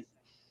second.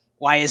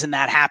 Why isn't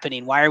that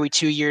happening? Why are we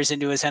 2 years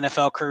into his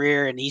NFL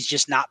career and he's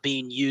just not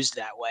being used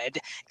that way? It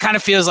kind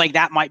of feels like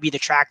that might be the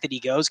track that he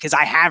goes, because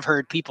I have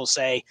heard people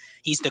say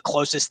he's the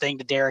closest thing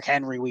to Derrick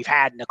Henry we've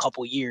had in a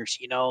couple years,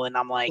 and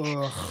I'm like,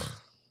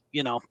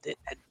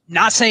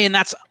 not saying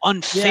that's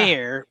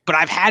unfair, but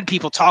I've had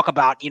people talk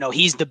about,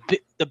 he's the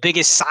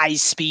biggest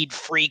size speed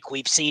freak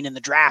we've seen in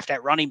the draft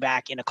at running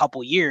back in a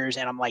couple years.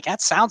 And I'm like,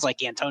 that sounds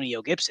like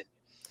Antonio Gibson.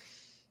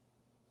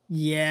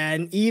 Yeah,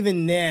 and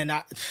even then,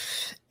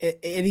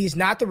 he's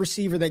not the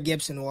receiver that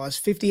Gibson was.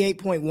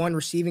 58.1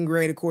 receiving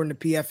grade according to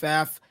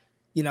PFF.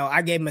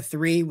 I gave him a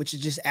 3, which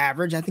is just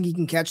average. I think he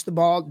can catch the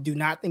ball. Do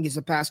not think he's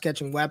a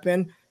pass-catching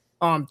weapon.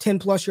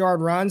 10-plus yard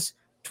runs,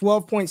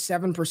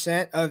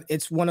 12.7% of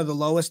it's one of the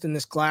lowest in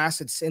this class.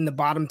 It's in the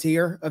bottom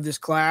tier of this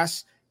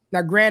class.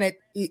 Now, granted,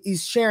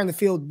 he's sharing the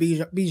field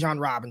with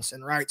Bijan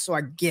Robinson, right? So I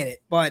get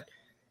it, but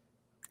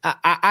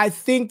I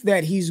think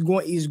that he's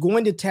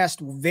going to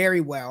test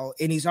very well,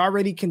 and he's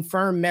already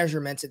confirmed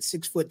measurements at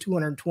 6 foot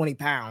 220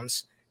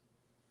 pounds.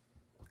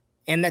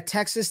 And the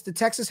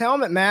Texas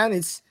helmet, man,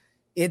 it's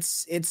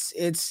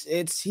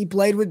he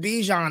played with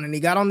Bijan and he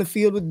got on the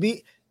field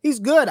with he's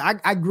good.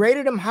 I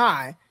graded him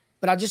high,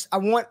 but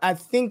I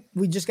think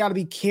we just got to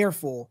be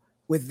careful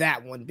with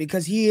that one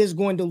because he is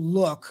going to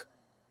look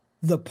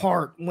the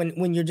part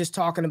when you're just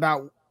talking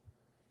about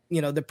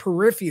the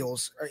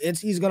peripherals.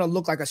 He's going to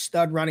look like a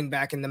stud running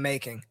back in the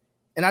making.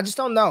 And I just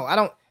don't know. I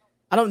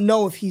don't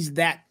know if he's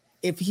that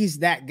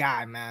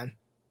guy, man.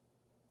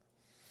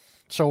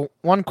 So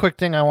one quick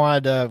thing I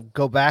wanted to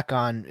go back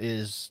on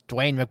is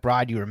Dwayne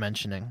McBride you were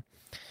mentioning.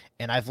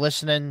 And I've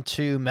listened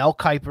to Mel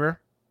Kiper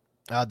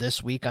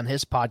this week on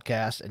his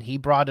podcast, and he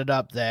brought it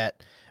up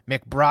that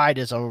McBride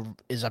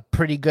is a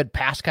pretty good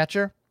pass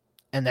catcher,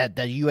 and that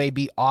the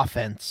UAB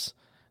offense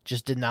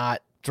just did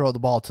not throw the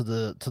ball to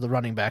the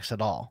running backs at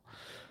all.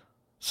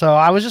 So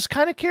I was just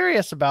kind of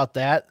curious about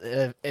that.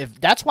 If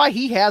that's why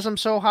he has him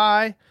so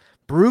high,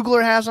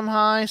 Brugler has him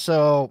high.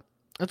 So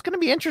it's going to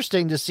be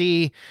interesting to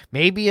see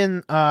maybe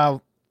in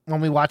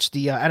when we watch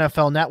the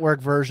NFL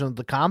Network version of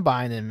the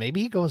Combine, and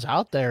maybe he goes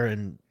out there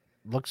and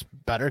looks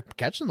better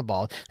catching the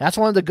ball. That's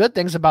one of the good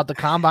things about the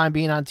combine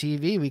being on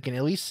TV. We can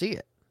at least see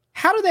it.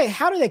 How do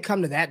they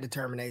come to that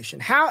determination?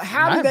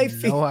 How do they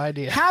feel? No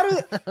idea. How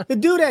do the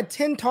dude had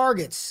 10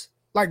 targets?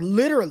 Like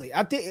literally,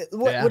 I think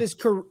what is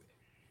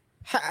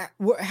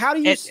how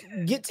do you get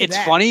to it's that? It's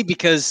funny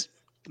because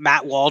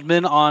Matt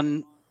Waldman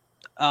on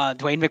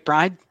Dwayne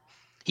McBride,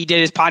 he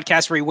did his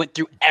podcast where he went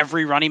through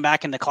every running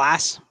back in the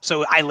class.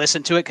 So I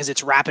listened to it because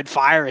it's rapid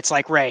fire. It's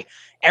like, Ray,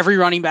 every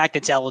running back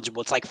that's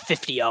eligible, it's like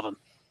 50 of them.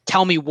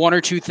 Tell me one or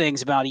two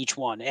things about each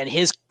one. And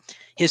his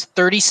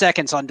 30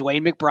 seconds on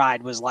Dwayne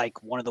McBride was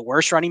like one of the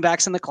worst running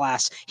backs in the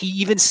class. He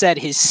even said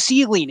his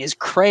ceiling is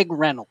Craig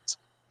Reynolds.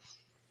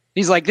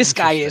 He's like, this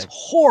guy is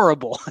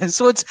horrible. And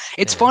so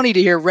it's funny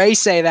to hear Ray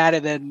say that,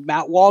 and then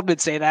Matt Waldman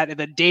say that, and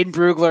then Dane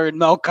Brugler and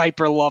Mel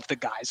Kiper love the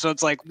guy. So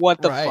it's like,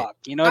 what the fuck?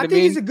 You know what I mean? I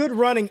think he's a good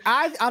running.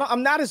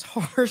 I'm not as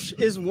harsh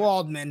as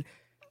Waldman.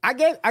 I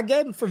gave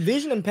him for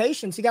vision and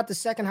patience. He got the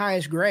second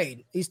highest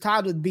grade. He's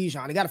tied with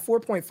Bijan. He got a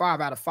 4.5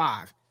 out of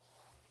 5.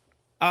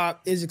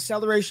 His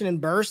acceleration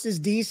and burst is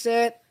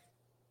decent.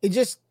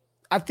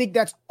 I think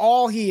that's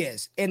all he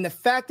is. And the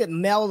fact that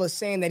Mel is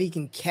saying that he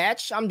can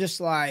catch, I'm just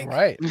like,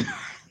 right.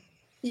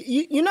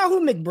 You know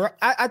who McBride?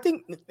 I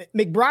think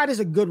McBride is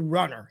a good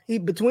runner. He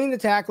between the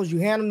tackles, you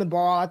hand him the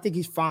ball, I think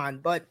he's fine.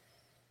 But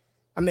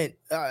I mean,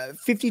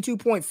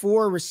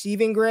 52.4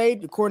 receiving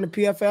grade according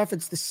to PFF.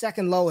 It's the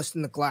second lowest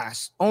in the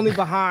class, only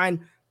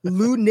behind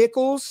Lou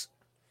Nichols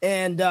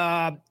and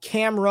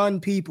Cameron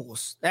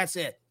Peoples. That's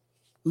it.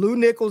 Lou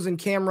Nichols and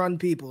Cameron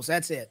Peoples.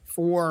 That's it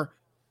for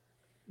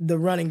the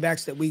running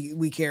backs that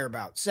we care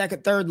about.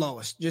 Second, third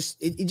lowest.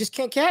 He just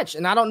can't catch,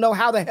 and I don't know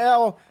how the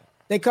hell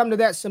they come to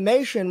that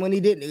summation when he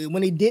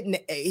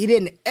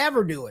didn't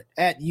ever do it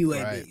at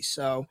UAB. Right.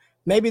 So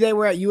maybe they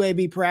were at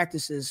UAB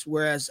practices,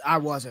 whereas I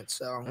wasn't.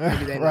 So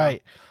maybe they know.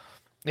 Right.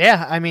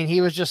 Yeah, I mean, he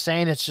was just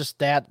saying it's just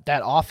that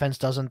offense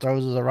doesn't throw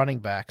to the running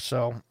back.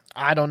 So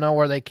I don't know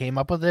where they came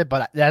up with it,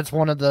 but that's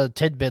one of the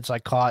tidbits I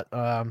caught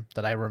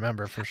that I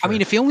remember for sure. I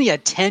mean, if he only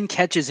had 10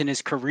 catches in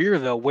his career,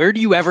 though, where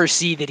do you ever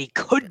see that he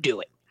could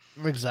do it?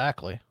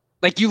 Exactly.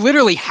 Like, you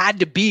literally had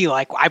to be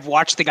like, I've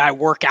watched the guy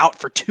work out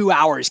for 2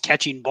 hours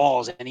catching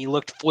balls, and he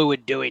looked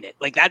fluid doing it.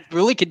 Like, that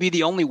really could be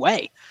the only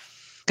way.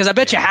 Because I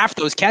bet you half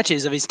those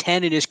catches of his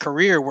 10 in his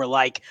career were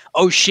like,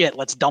 oh, shit,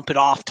 let's dump it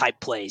off type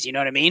plays. You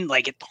know what I mean?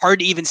 Like, it's hard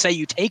to even say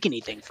you take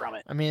anything from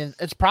it. I mean,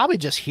 it's probably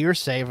just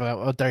hearsay of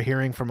what they're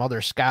hearing from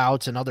other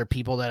scouts and other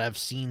people that have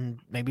seen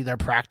maybe their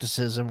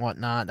practices and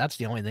whatnot. That's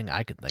the only thing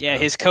I could think of. Yeah,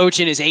 his coach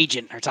and his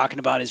agent are talking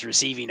about his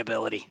receiving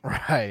ability.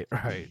 Right.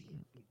 I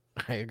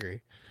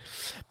agree.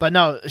 But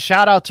no,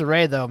 shout out to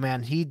Ray, though,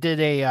 man. He did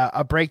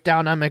a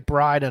breakdown on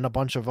McBride and a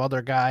bunch of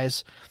other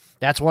guys.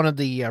 That's one of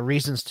the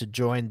reasons to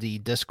join the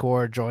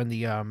Discord, join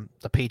the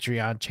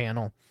Patreon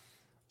channel,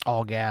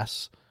 All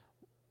Gas.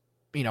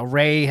 You know,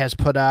 Ray has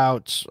put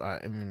out,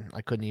 I mean,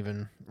 I couldn't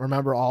even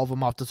remember all of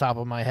them off the top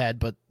of my head,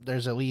 but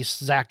there's at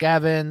least Zach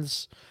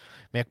Evans,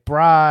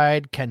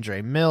 McBride,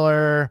 Kendre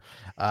Miller,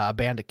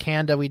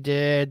 Bandakanda we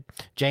did.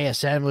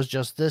 JSN was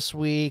just this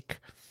week.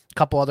 A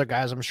couple other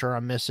guys I'm sure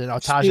I'm missing.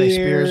 Tajay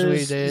Spears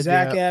we did.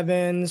 Zach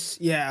Evans.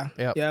 Yeah.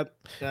 Yep.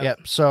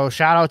 So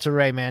shout out to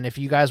Ray, man. If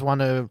you guys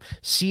want to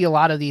see a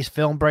lot of these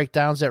film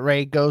breakdowns that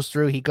Ray goes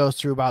through, he goes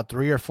through about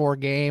 3 or 4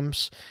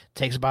 games.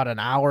 Takes about an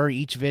hour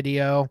each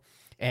video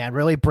and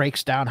really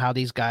breaks down how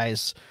these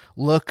guys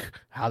look,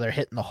 how they're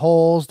hitting the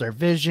holes, their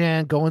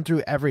vision, going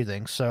through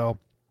everything. So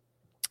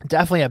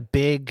definitely a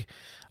big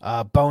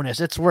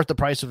bonus. It's worth the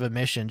price of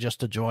admission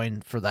just to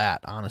join for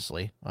that,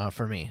 honestly,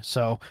 for me.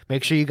 So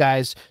make sure you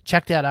guys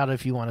check that out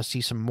if you want to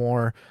see some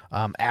more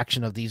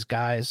action of these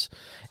guys.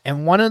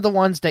 And one of the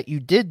ones that you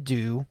did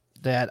do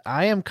that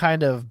I am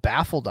kind of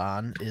baffled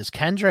on is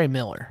Kendre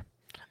Miller.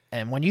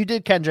 And when you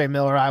did Kendre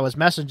Miller, I was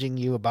messaging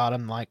you about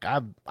him like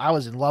I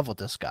was in love with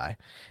this guy.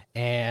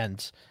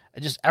 And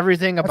just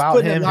everything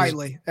about him.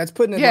 That's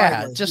putting it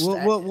lightly. Just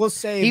we'll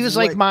say he was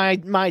like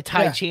my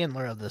Ty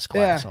Chandler of this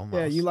class. Almost.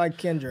 Yeah, you like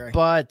Kendre.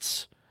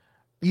 But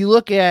you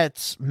look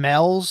at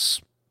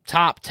Mel's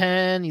top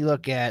 10, you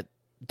look at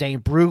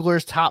Dane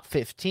Brugler's top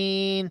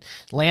 15,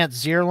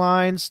 Lance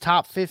Zierlein's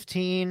top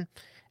 15,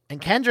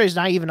 and Kendre's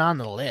not even on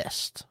the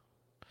list.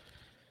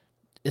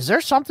 Is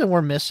there something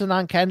we're missing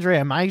on Kendre?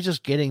 Am I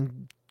just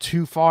getting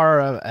too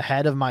far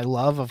ahead of my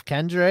love of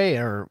Kendre,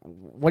 or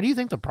what do you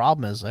think the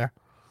problem is there?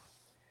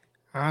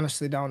 I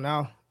honestly don't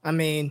know. I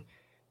mean,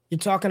 you're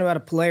talking about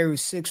a player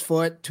who's 6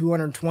 foot,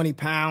 220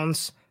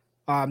 pounds.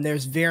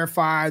 There's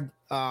verified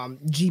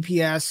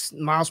GPS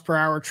miles per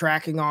hour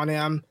tracking on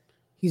him.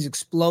 He's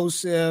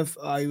explosive.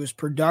 He was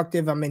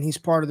productive. I mean, he's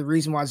part of the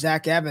reason why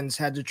Zach Evans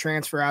had to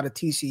transfer out of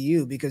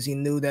TCU, because he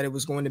knew that it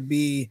was going to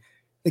be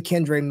the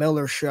Kendre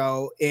Miller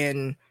show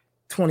in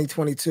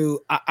 2022.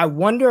 I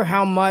wonder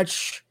how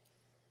much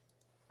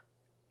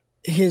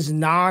his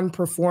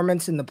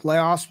non-performance in the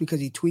playoffs, because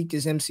he tweaked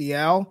his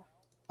MCL,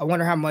 I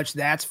wonder how much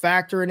that's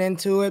factoring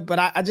into it. But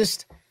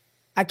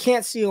I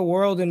can't see a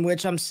world in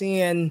which I'm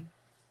seeing,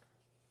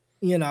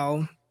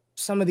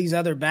 some of these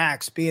other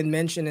backs being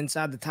mentioned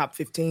inside the top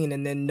 15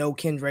 and then no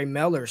Kendre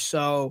Miller.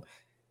 So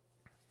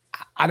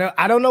I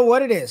don't know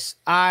what it is.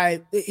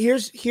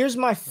 Here's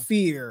my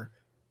fear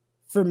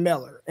for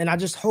Miller, and I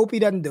just hope he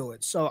doesn't do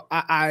it. So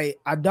I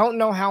don't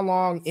know how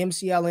long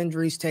MCL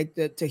injuries take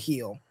to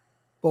heal.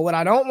 But what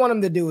I don't want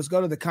him to do is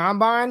go to the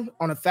combine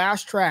on a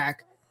fast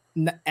track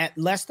at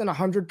less than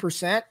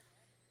 100%,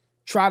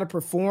 try to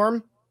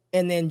perform,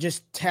 and then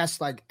just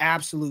test like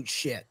absolute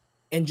shit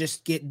and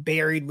just get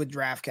buried with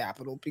draft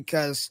capital.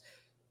 Because,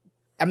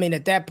 I mean,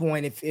 at that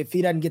point, if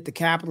he doesn't get the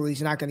capital,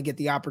 he's not going to get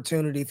the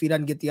opportunity. If he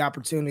doesn't get the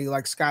opportunity,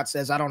 like Scott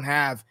says, I don't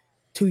have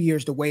 2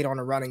 years to wait on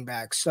a running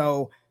back.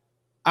 So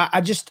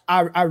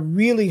I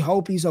really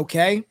hope he's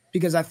okay,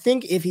 because I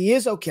think if he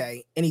is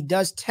okay and he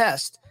does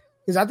test,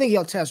 because I think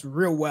he'll test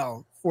real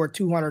well for a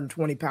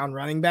 220-pound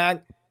running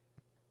back,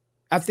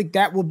 I think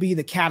that will be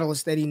the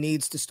catalyst that he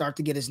needs to start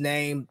to get his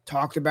name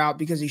talked about,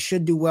 because he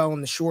should do well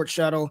in the short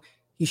shuttle.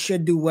 He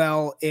should do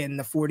well in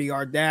the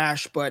 40-yard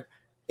dash. But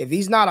if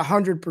he's not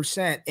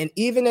 100%, and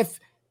even if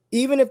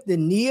the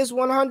knee is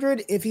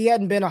 100, if he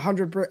hadn't been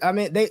 100%, I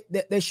mean,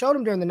 they showed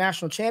him during the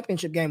national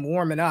championship game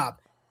warming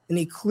up, and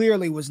he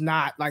clearly was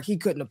not, like, he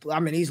couldn't have, I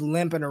mean, he's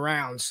limping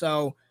around.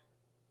 So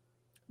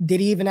did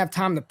he even have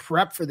time to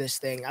prep for this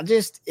thing?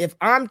 If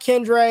I'm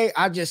Kendre,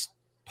 I just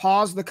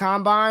pause the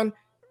combine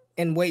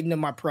and wait until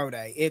my pro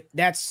day.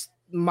 That's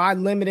my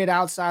limited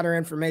outsider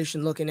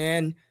information looking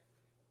in.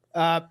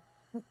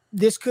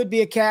 This could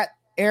be a cat,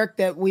 Eric,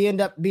 that we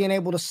end up being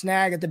able to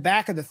snag at the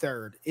back of the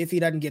third if he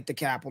doesn't get the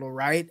capital,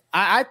 right?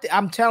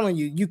 I'm telling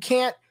you, you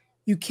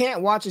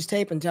can't watch his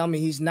tape and tell me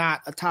he's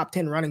not a top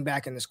 10 running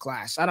back in this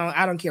class.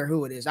 I don't care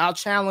who it is. I'll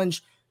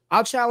challenge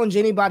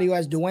anybody who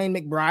has Dwayne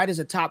McBride as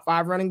a top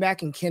 5 running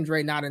back and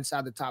Kendre not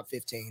inside the top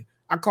 15.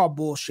 I call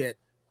bullshit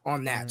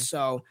on that.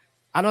 So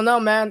I don't know,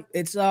 man.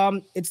 It's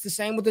the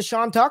same with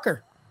Deshaun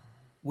Tucker.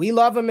 We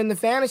love him in the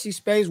fantasy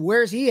space.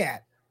 Where's he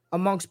at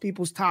amongst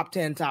people's top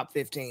 10, top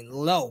 15?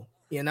 Low,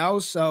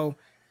 So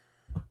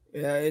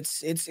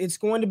it's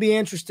going to be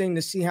interesting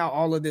to see how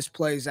all of this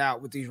plays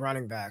out with these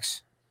running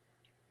backs.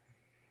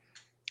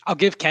 I'll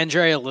give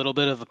Kendre a little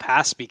bit of a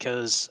pass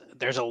because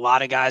there's a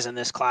lot of guys in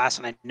this class,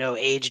 and I know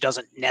age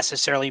doesn't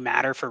necessarily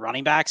matter for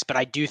running backs, but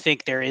I do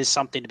think there is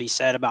something to be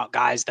said about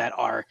guys that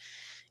are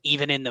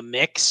even in the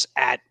mix.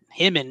 At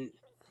him and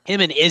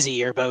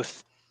Izzy are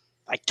both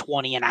like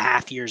 20 and a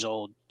half years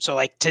old.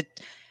 So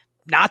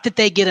not that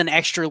they get an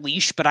extra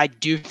leash, but I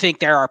do think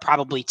there are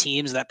probably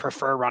teams that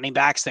prefer running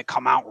backs that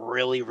come out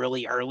really,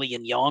 really early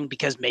and young,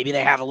 because maybe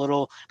they have a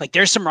little, like,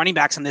 there's some running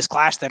backs in this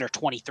class that are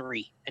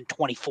 23 and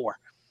 24.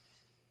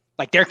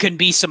 Like, there can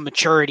be some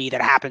maturity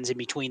that happens in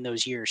between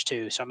those years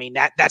too. So, I mean,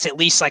 that's at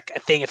least like a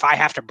thing. If I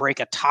have to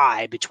break a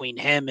tie between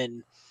him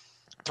and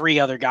 3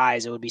 other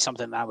guys, it would be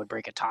something that I would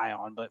break a tie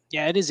on. But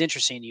yeah, it is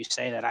interesting you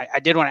say that. I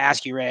did want to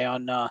ask you, Ray,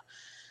 on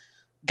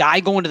guy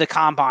going to the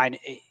combine.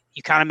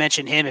 You kind of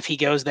mentioned him. If he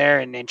goes there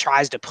and then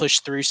tries to push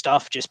through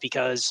stuff just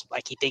because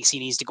like he thinks he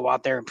needs to go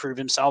out there and prove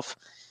himself,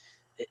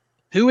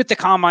 who at the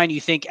combine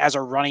you think as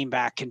a running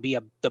back can be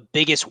the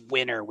biggest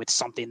winner with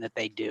something that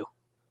they do?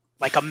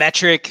 Like a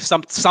metric,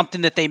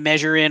 something that they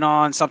measure in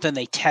on, something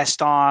they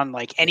test on,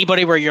 like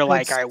anybody where you're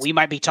like, all right, we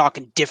might be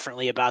talking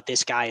differently about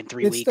this guy in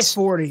 3 weeks. It's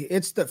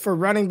the 40. For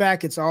running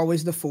back, it's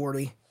always the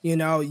 40.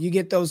 You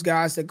get those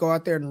guys that go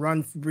out there and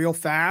run real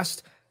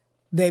fast.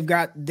 They've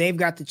got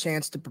the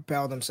chance to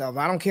propel themselves.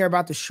 I don't care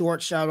about the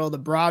short shuttle, the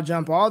broad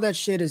jump. All that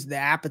shit is the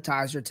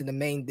appetizer to the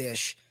main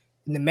dish.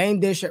 And the main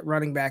dish at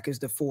running back is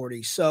the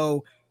 40.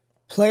 So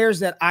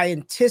players that I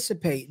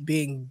anticipate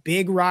being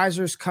big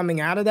risers coming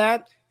out of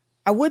that,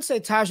 I would say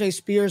Tyjae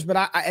Spears, but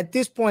I at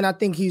this point, I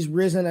think he's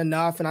risen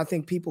enough, and I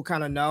think people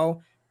kind of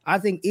know. I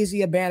think Izzy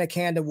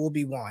Abanikanda will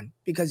be one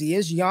because he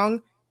is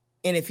young,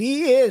 and if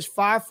he is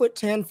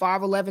 5'10",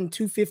 5'11",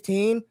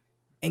 215,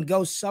 and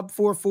goes sub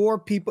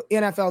 4.4,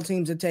 NFL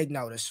teams would take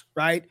notice,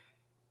 right?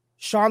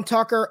 Sean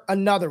Tucker,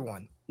 another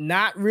one,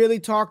 not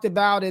really talked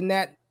about in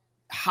that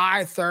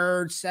high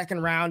third,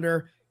 second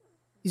rounder.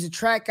 He's a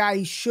track guy.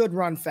 He should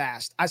run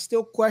fast. I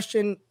still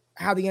question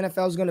how the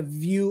NFL is going to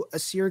view a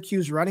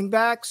Syracuse running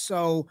back.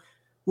 So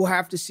we'll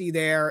have to see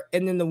there.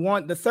 And then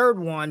the third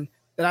one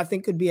that I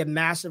think could be a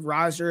massive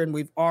riser, and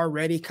we've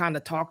already kind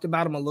of talked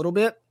about him a little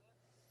bit,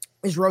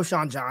 is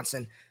Roschon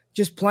Johnson.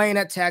 Just playing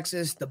at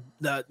Texas,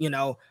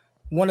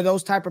 one of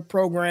those type of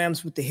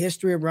programs with the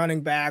history of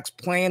running backs,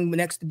 playing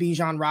next to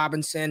Bijan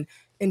Robinson.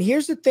 And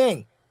here's the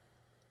thing.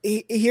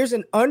 Here's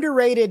an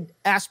underrated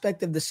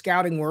aspect of the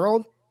scouting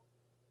world.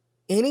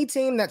 Any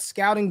team that's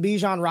scouting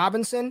Bijan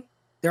Robinson,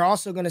 they're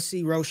also going to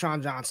see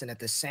Roschon Johnson at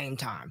the same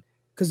time,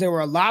 because there were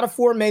a lot of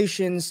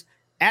formations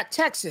at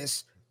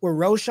Texas where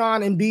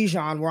Roschon and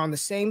Bijan were on the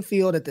same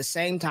field at the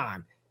same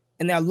time.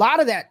 And a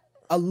lot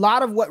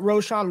of what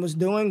Roschon was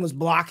doing was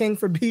blocking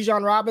for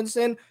Bijan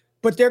Robinson,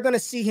 but they're going to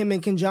see him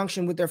in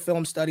conjunction with their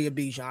film study of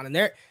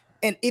Bijan.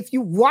 And if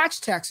you watch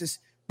Texas,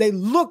 they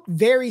look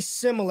very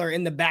similar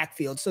in the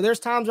backfield. So there's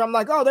times where I'm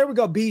like, oh, there we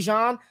go,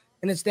 Bijan,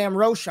 and it's damn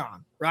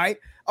Roschon, right?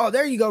 Oh,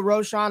 there you go,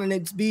 Roschon, and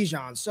it's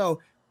Bijan.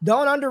 So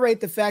don't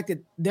underrate the fact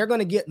that they're going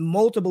to get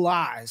multiple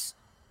eyes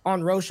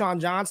on Roschon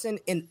Johnson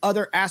in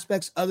other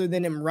aspects other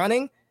than him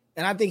running.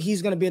 And I think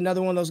he's going to be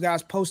another one of those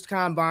guys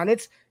post-combine.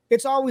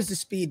 It's always the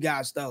speed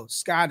guys, though.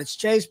 Scott, it's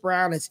Chase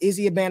Brown, it's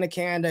Izzy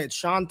Abanikanda, it's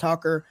Sean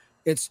Tucker,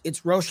 it's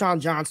Roschon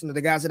Johnson, are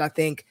the guys that I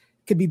think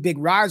could be big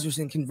risers.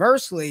 And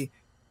conversely,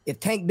 if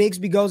Tank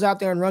Bigsby goes out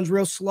there and runs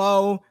real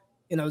slow,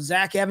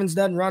 Zach Evans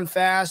doesn't run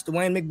fast,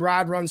 DeWayne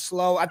McBride runs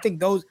slow, I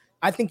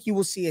think you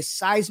will see a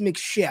seismic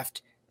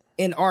shift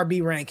in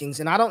RB rankings.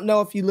 And I don't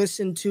know if you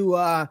listened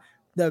to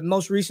the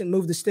most recent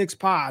Move the Sticks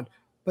pod,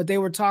 but they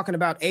were talking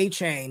about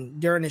A-Chain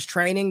during his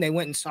training. They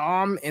went and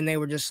saw him, and they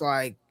were just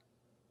like,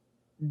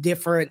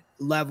 different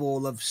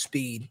level of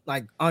speed,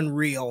 like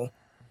unreal,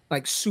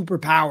 like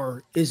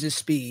superpower is his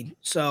speed.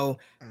 So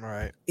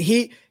right,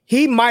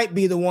 he might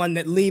be the one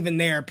that leaving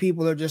there,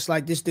 people are just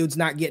like, this dude's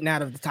not getting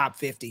out of the top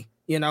 50.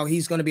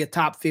 He's going to be a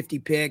top 50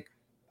 pick.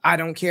 I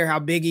don't care how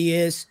big he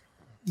is.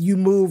 You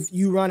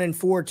run in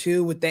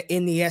 4.2 with that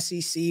in the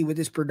SEC with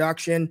his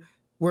production.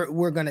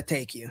 We're going to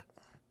take you.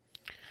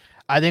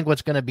 I think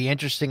what's going to be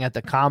interesting at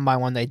the combine,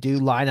 when they do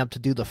line up to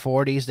do the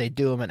 40s, they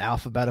do them in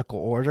alphabetical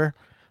order.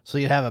 So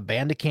you have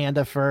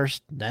Abanikanda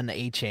first, then the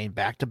A-Chain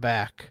back to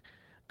back.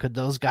 Could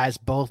those guys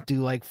both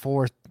do like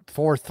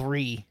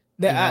 4.3,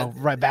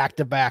 right back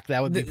to back?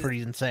 That would be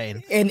pretty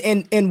insane.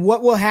 And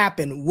what will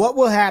happen? What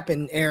will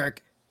happen,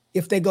 Eric,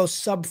 if they go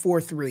sub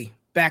 4.3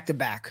 back to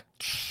back?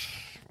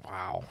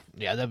 Wow.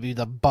 Yeah, that'd be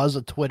the buzz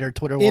of Twitter.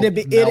 Twitter will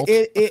melt.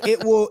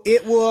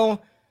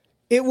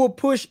 It will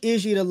push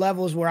Izzy to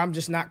levels where I'm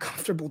just not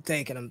comfortable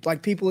taking him.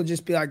 Like, people would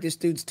just be like, this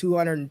dude's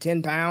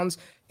 210 pounds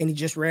and he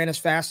just ran as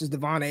fast as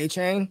Devon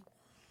A-Chain.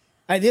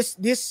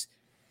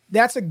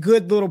 That's a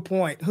good little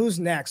point. Who's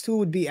next? Who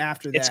would be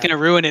after that? It's going to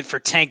ruin it for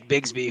Tank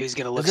Bigsby, who's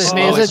going to look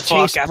slow as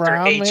fuck after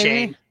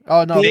A-Chain.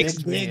 Oh, no,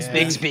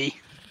 Bigsby.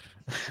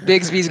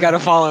 Bigsby's got to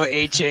follow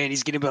A-Chain.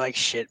 He's going to be like,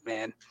 shit,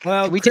 man.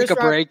 Well, can we take a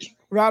break?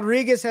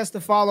 Rodriguez has to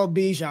follow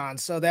Bijan,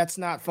 so that's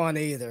not fun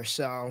either.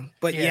 So,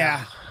 but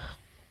yeah.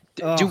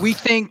 Do we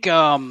think,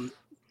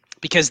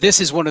 because this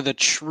is one of the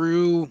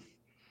true,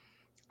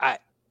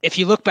 if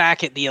you look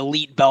back at the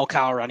elite bell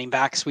cow running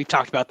backs, we've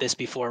talked about this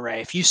before, Ray.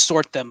 If you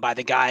sort them by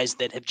the guys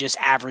that have just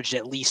averaged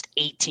at least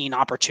 18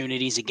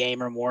 opportunities a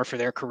game or more for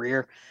their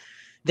career,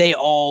 they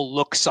all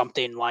look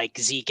something like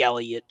Zeke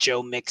Elliott,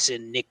 Joe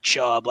Mixon, Nick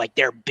Chubb. Like,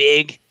 they're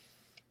big,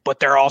 but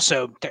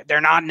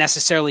they're not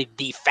necessarily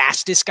the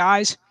fastest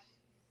guys,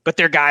 but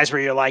they're guys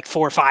where you're like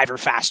 4.5 or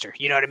faster.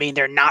 You know what I mean?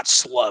 They're not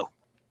slow.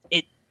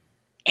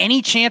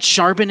 Any chance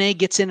Charbonnet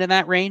gets into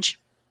that range?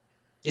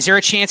 Is there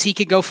a chance he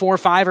could go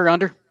 4.5 or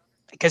under?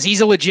 Because he's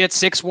a legit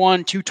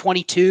 6'1",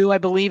 222, I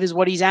believe, is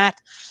what he's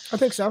at. I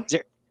think so.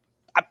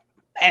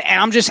 And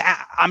I'm just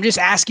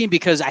asking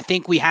because I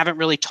think we haven't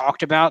really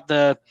talked about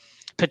the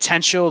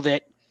potential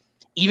that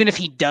even if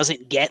he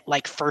doesn't get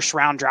like first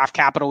round draft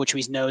capital, which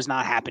we know is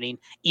not happening,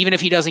 even if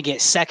he doesn't get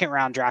second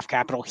round draft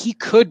capital, he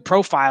could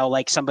profile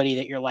like somebody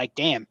that you're like,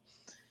 damn,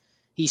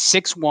 he's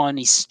 6'1",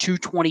 he's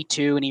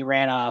 222, and he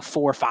ran a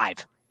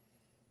 4.5.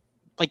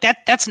 Like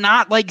that's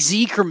not like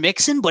Zeke or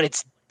Mixon, but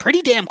it's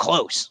pretty damn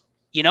close.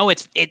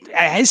 It's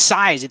at his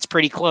size, it's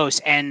pretty close.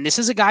 And this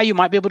is a guy you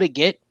might be able to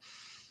get.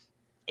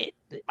 It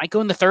might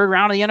go in the third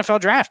round of the NFL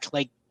draft.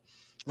 Like,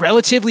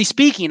 relatively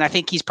speaking, I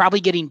think he's probably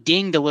getting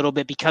dinged a little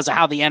bit because of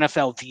how the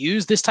NFL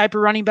views this type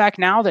of running back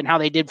now than how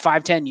they did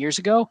 5-10 years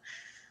ago.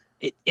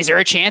 Is there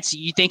a chance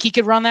you think he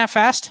could run that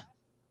fast?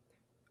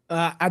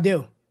 I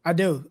do. I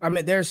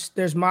mean,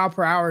 there's mile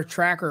per hour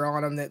tracker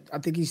on him that I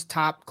think he's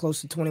top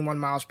close to 21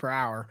 miles per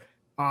hour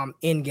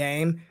in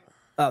game.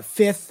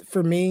 Fifth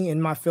for me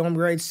in my film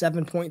grade,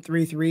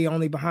 7.33,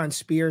 only behind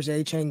Spears,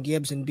 A-Chain,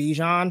 Gibbs, and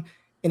Bijan.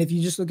 And if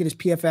you just look at his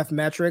PFF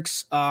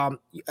metrics,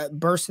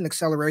 burst and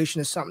acceleration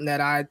is something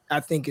that I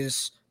think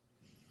is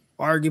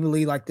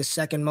arguably like the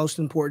second most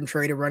important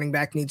trait a running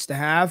back needs to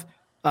have.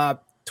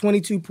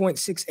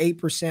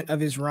 22.68%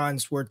 of his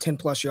runs were 10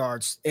 plus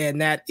yards.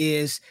 And that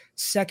is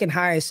second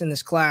highest in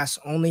this class,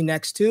 only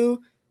next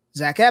to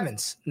Zach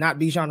Evans, not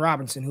Bijan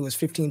Robinson, who was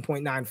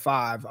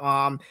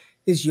 15.95.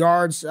 His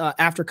yards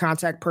after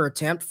contact per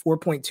attempt,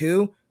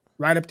 4.2,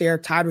 right up there,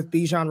 tied with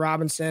Bijan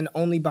Robinson,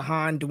 only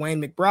behind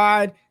DeWayne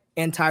McBride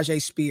and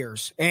Tyjae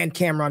Spears and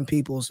Cameron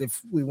Peoples,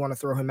 if we want to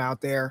throw him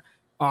out there.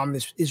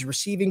 His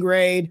receiving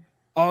grade,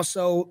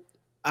 also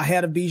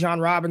ahead of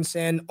Bijan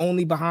Robinson,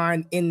 only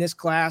behind in this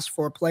class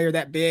for a player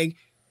that big.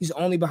 He's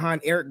only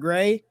behind Eric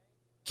Gray,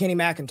 Kenny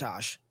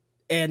McIntosh,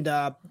 and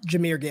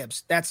Jahmyr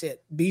Gibbs. That's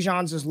it.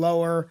 Bijan's is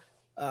lower.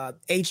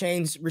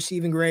 A-Chain's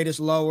receiving grade is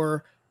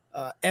lower.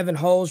 Evan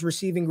Hull's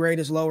receiving grade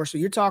is lower. So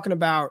you're talking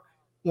about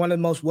one of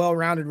the most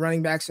well-rounded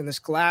running backs in this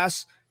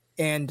class.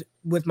 And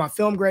with my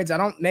film grades, I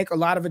don't make a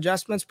lot of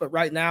adjustments, but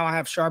right now I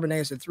have Charbonnet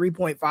as a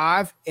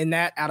 3.5 in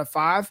that out of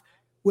 5,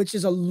 which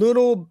is a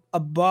little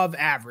above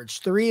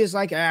average. 3 is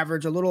like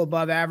average, a little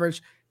above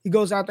average. He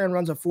goes out there and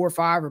runs a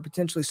 4.5 or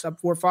potentially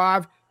sub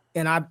 4.5,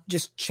 and I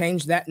just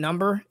changed that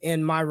number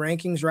in my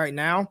rankings right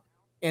now,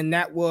 and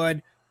that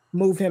would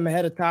move him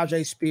ahead of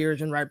Tyjae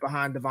Spears and right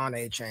behind Devon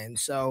A-Chain.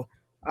 So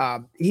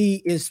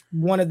He is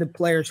one of the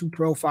players who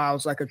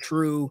profiles like a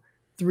true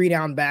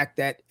 3-down back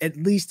that at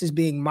least is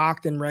being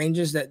mocked in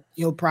ranges that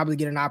he'll probably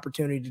get an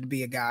opportunity to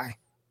be a guy.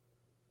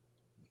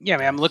 Yeah,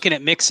 man, I'm looking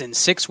at Mixon,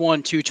 6'1",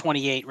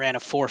 228, ran a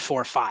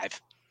 4.45.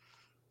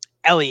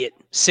 Elliott,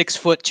 6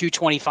 foot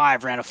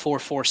 225, ran a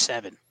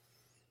 4.47.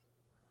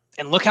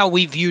 And look how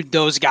we viewed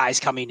those guys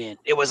coming in.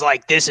 It was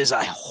like, this is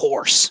a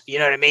horse. You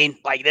know what I mean?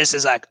 Like, this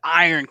is an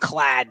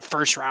ironclad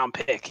first round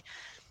pick.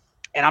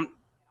 And I'm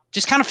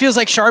just kind of feels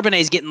like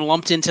Charbonnet's getting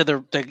lumped into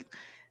the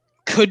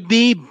could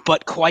be,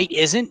 but quite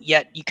isn't.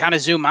 Yet you kind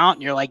of zoom out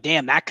and you're like,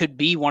 damn, that could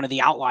be one of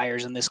the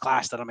outliers in this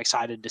class that I'm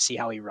excited to see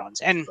how he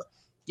runs. And,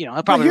 you know,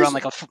 he'll probably run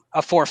like a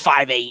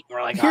 4.58.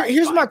 We're like,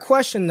 here's my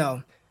question,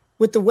 though.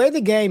 With the way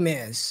the game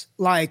is,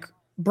 like,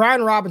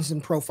 Brian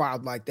Robinson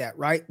profiled like that,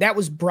 right? That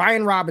was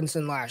Brian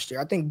Robinson last year.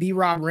 I think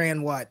B-Rob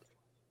ran what?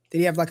 Did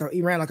he have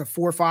he ran like a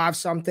 4.5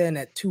 something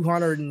at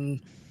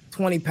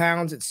 220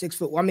 pounds at 6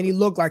 foot? I mean, he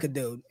looked like a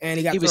dude, and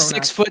he was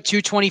 6 foot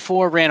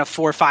 224, ran a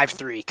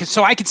 4.53.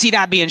 So I could see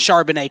that being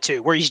Charbonnet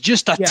too, where he's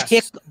just a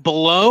tick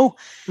below,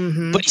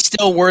 but he's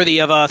still worthy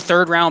of a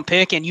 3rd round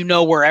pick. And you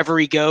know, wherever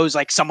he goes,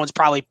 like someone's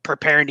probably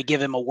preparing to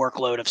give him a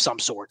workload of some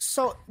sort.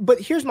 So, but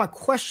here's my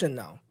question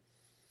though.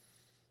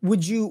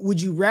 Would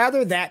you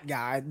rather that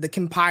guy, the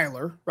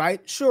compiler,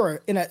 right?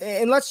 Sure.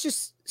 And let's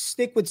just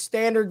stick with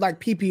standard like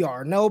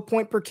PPR, no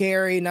point per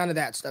carry, none of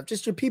that stuff.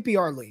 Just your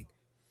PPR league.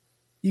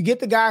 You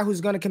get the guy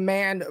who's going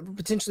to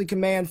potentially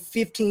command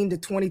 15 to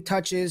 20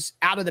 touches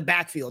out of the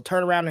backfield,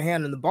 turn around and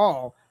hand him the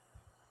ball.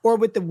 Or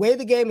with the way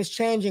the game is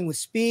changing with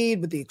speed,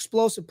 with the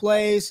explosive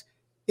plays,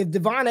 if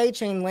Devon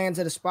Achane lands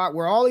at a spot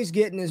where all he's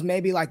getting is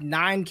maybe like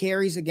 9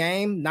 carries a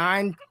game,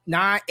 8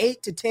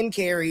 to 10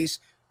 carries,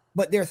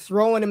 but they're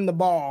throwing him the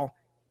ball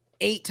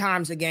 8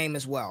 times a game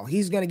as well.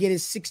 He's going to get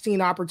his 16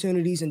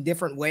 opportunities in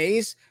different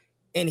ways,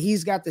 and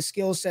he's got the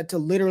skill set to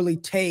literally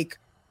take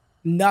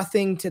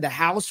nothing to the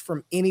house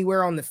from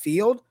anywhere on the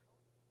field.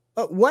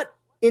 But what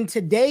in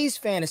today's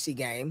fantasy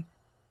game,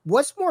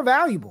 what's more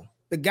valuable?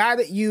 The guy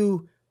that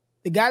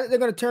they're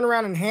going to turn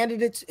around and hand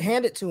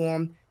it to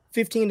him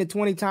 15 to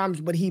 20 times,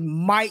 but he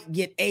might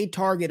get a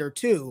target or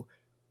 2,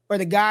 or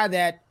the guy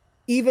that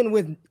even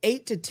with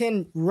 8 to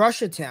 10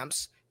 rush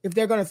attempts, if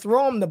they're going to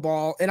throw him the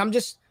ball, and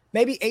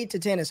maybe 8 to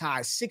 10 is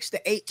high, 6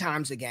 to 8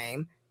 times a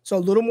game. So a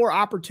little more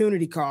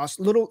opportunity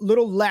cost,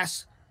 little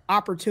less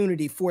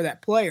opportunity for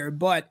that player.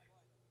 But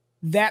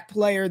that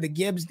player, the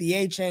Gibbs, the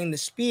Achane, the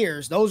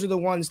Spears, those are the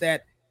ones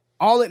that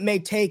all it may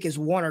take is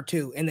 1 or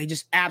 2, and they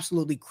just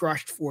absolutely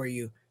crushed for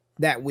you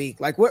that week.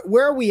 Like,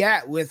 where are we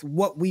at with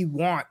what we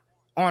want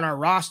on our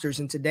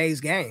rosters in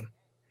today's game?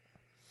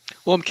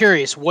 Well, I'm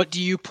curious, what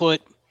do you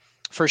put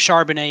for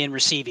Charbonnet in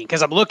receiving?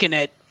 Because I'm looking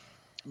at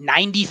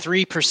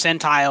 93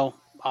 percentile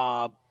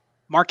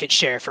market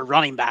share for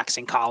running backs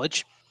in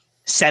college,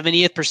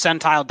 70th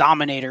percentile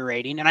dominator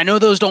rating. And I know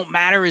those don't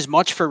matter as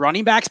much for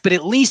running backs, but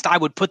at least I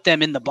would put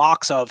them in the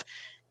box of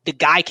the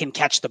guy can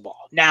catch the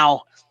ball.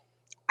 Now,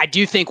 I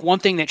do think one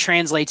thing that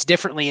translates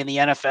differently in the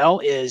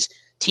NFL is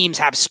teams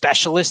have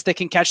specialists that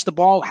can catch the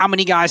ball. How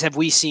many guys have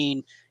we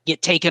seen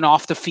get taken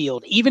off the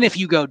field? Even if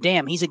you go,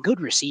 damn, he's a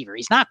good receiver.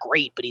 He's not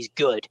great, but he's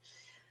good.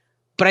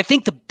 But I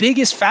think the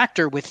biggest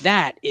factor with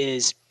that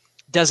is,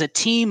 does a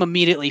team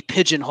immediately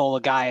pigeonhole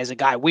a guy as a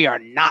guy we are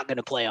not going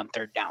to play on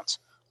 3rd downs?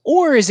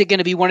 Or is it going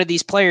to be one of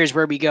these players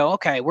where we go,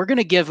 okay, we're going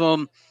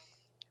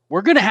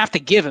to have to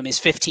give him his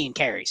 15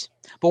 carries,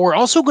 but we're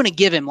also going to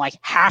give him like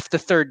half the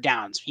 3rd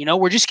downs. You know,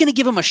 we're just going to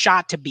give him a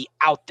shot to be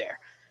out there.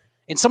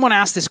 And someone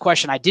asked this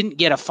question. I didn't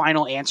get a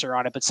final answer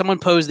on it, but someone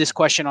posed this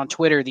question on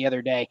Twitter the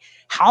other day.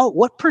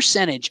 What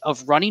percentage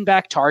of running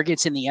back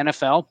targets in the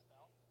NFL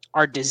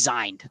are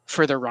designed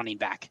for their running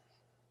back?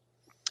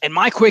 And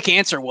my quick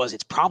answer was,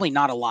 it's probably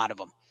not a lot of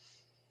them.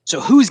 So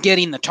who's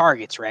getting the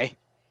targets, Ray?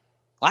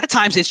 A lot of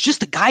times it's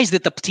just the guys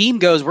that the team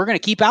goes, we're going to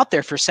keep out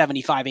there for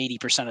 75,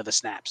 80% of the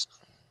snaps.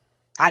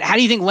 How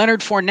do you think Leonard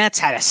Fournette's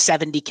had a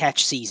 70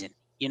 catch season?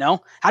 You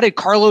know, how did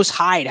Carlos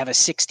Hyde have a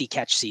 60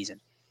 catch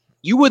season?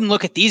 You wouldn't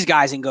look at these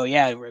guys and go,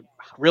 yeah,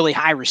 really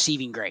high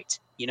receiving grades,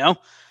 you know,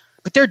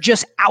 but they're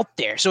just out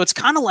there. So it's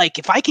kind of like,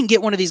 if I can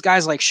get one of these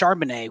guys like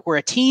Charbonnet, where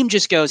a team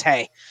just goes,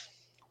 hey,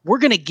 we're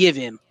going to give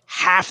him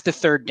half the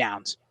 3rd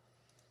downs.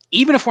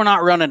 Even if we're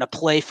not running a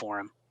play for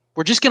him,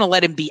 we're just going to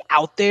let him be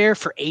out there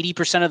for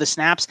 80% of the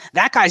snaps.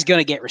 That guy's going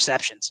to get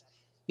receptions.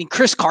 I mean,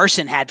 Chris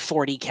Carson had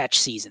 40 catch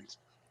seasons.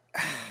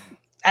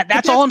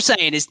 That's all I'm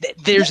saying is that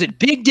there's a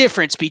big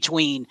difference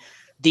between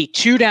the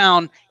 2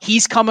 down,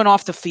 he's coming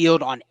off the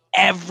field on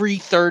every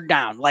 3rd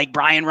down, like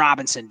Brian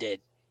Robinson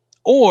did.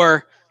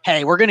 Or,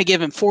 hey, we're going to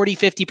give him 40,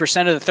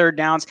 50% of the 3rd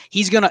downs.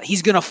 He's going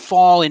to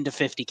fall into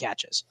 50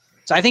 catches.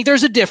 So I think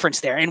there's a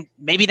difference there. And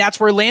maybe that's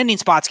where landing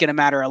spot's going to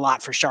matter a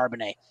lot for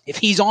Charbonnet. If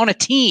he's on a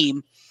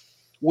team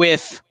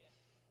with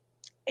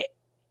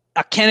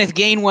a Kenneth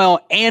Gainwell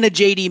and a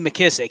J.D.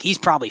 McKissick, he's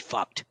probably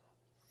fucked.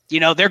 You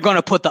know, they're going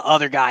to put the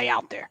other guy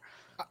out there.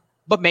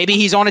 But maybe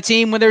he's on a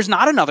team where there's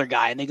not another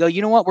guy, and they go,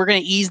 you know what, we're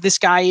going to ease this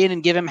guy in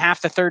and give him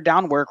half the 3rd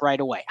down work right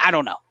away. I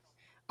don't know.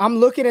 I'm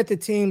looking at the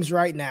teams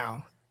right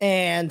now,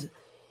 And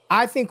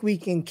I think we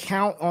can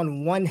count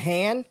on one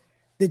hand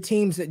the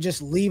teams that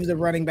just leave the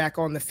running back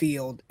on the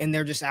field and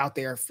they're just out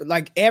there for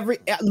like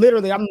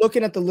literally, I'm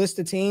looking at the list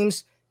of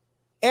teams,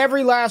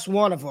 every last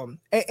one of them.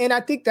 And I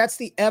think that's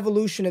the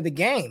evolution of the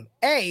game.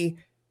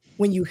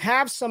 When you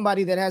have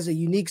somebody that has a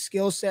unique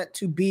skill set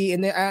to be,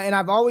 and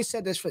I've always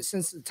said this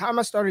since the time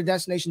I started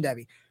Destination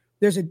Debbie,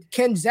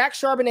 can Zach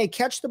Charbonnet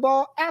catch the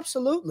ball?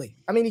 Absolutely.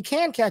 I mean, he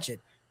can catch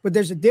it, but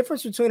there's a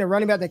difference between a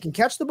running back that can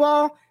catch the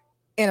ball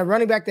and a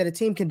running back that a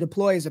team can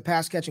deploy as a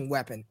pass catching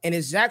weapon. And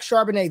is Zach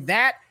Charbonnet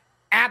that?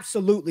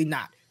 Absolutely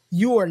not.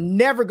 You are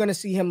never going to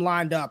see him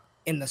lined up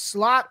in the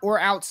slot or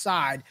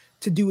outside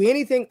to do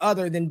anything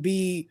other than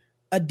be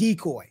a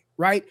decoy,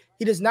 right?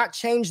 He does not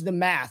change the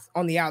math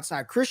on the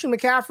outside. Christian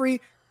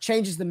McCaffrey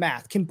changes the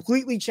math,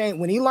 completely change.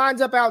 When he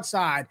lines up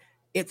outside,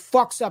 it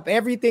fucks up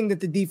everything that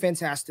the defense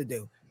has to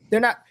do. They're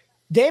not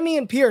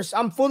Dameon Pierce.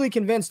 I'm fully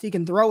convinced he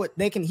can throw it.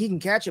 He can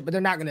catch it, but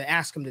they're not going to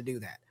ask him to do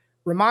that.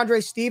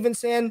 Ramondre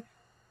Stevenson,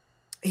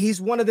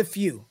 he's one of the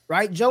few,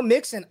 right? Joe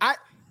Mixon,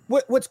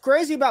 what's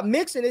crazy about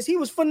Mixon is he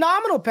was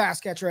phenomenal pass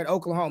catcher at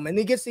Oklahoma, and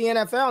he gets the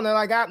NFL, and they're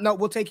like, no,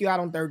 we'll take you out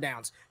on third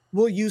downs.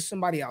 We'll use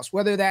somebody else,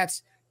 whether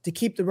that's to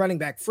keep the running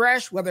back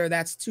fresh, whether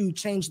that's to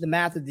change the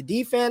math of the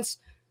defense.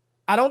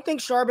 I don't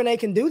think Charbonnet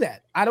can do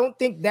that. I don't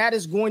think that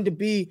is going to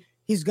be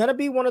 – he's going to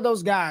be one of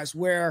those guys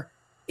where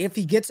if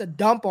he gets a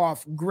dump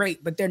off,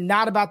 great, but they're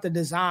not about the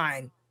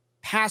design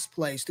pass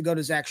plays to go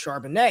to Zach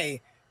Charbonnet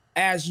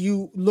as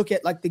you look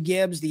at like the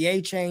Gibbs, the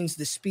A-Chains,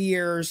 the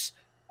Spears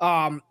 –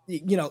 Kenny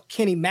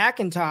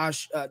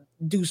McIntosh,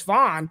 Deuce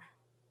Vaughn,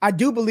 I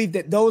do believe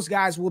that those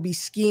guys will be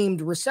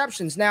schemed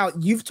receptions. Now,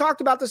 you've talked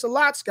about this a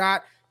lot,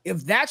 Scott.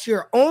 If that's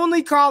your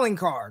only calling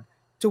card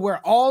to where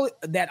all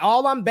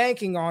I'm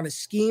banking on is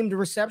schemed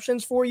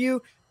receptions for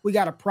you, we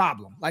got a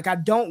problem. Like, I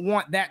don't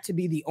want that to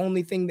be the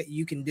only thing that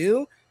you can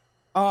do.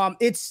 I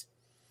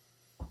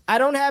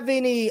don't have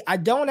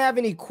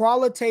any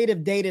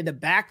qualitative data to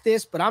back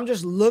this, but I'm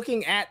just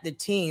looking at the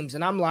teams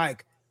and I'm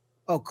like,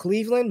 oh,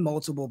 Cleveland,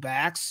 multiple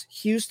backs.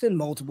 Houston,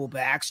 multiple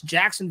backs.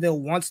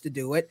 Jacksonville wants to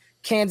do it.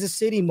 Kansas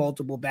City,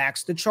 multiple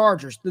backs. The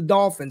Chargers, the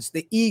Dolphins,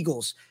 the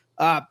Eagles,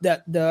 the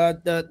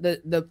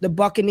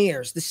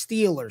Buccaneers, the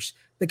Steelers,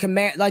 the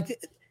Command.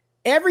 Like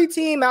every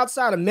team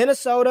outside of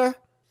Minnesota,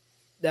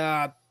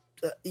 I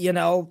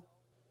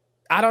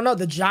don't know,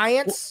 the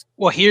Giants.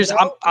 Well,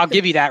 I'll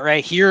give you that,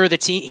 right? Here are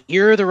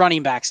the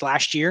running backs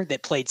last year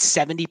that played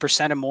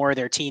 70% or more of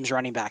their team's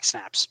running back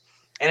snaps,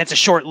 and it's a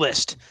short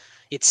list.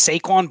 It's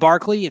Saquon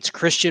Barkley, it's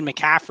Christian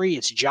McCaffrey,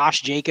 it's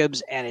Josh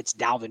Jacobs, and it's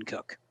Dalvin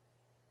Cook.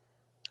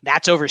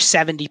 That's over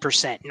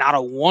 70%. Not a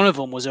one of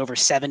them was over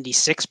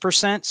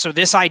 76%. So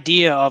this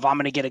idea of I'm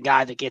going to get a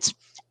guy that gets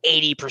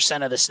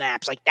 80% of the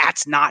snaps, like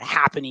that's not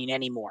happening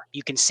anymore.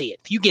 You can see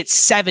it. If you get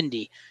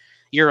 70,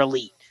 you're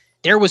elite.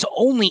 There was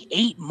only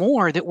 8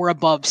 more that were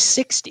above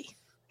 60.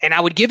 And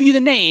I would give you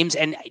the names,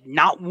 and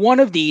not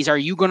one of these are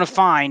you going to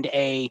find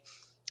a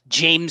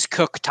James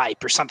Cook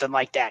type or something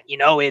like that.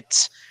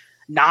 It's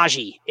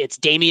Najee, it's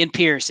Dameon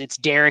Pierce, it's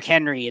Derrick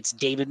Henry, it's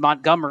David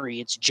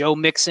Montgomery, it's Joe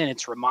Mixon,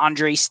 it's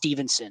Ramondre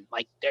Stevenson.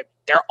 Like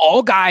they're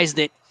all guys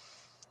that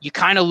you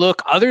kind of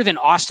look, other than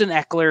Austin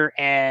Eckler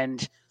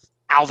and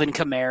Alvin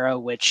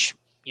Kamara, which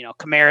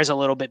Kamara's a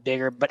little bit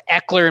bigger, but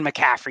Eckler and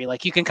McCaffrey,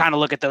 like you can kind of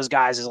look at those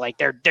guys as like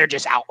they're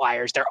just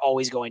outliers. They're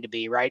always going to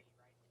be, right?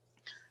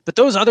 But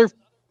those other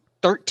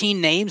 13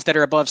 names that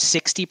are above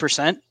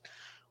 60%,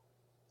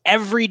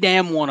 every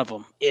damn one of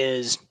them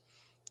is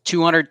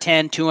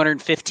 210,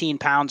 215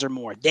 pounds or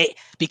more.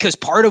 Because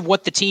part of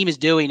what the team is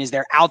doing is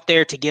they're out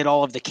there to get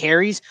all of the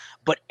carries,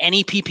 but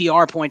any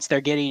PPR points they're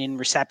getting in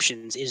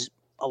receptions is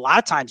a lot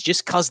of times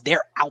just because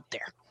they're out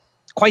there.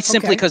 Quite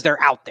simply because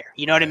they're out there.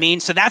 You know what I mean?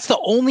 So that's the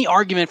only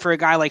argument for a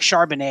guy like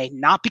Charbonnet,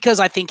 not because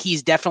I think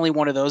he's definitely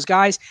one of those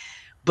guys,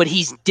 but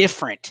he's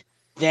different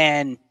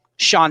than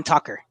Sean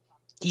Tucker.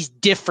 He's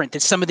different than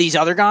some of these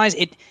other guys.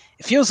 It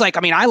feels like,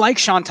 I like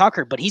Sean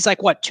Tucker, but he's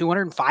like, what,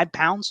 205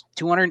 pounds,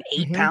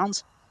 208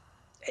 pounds?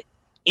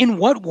 In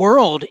what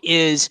world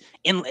is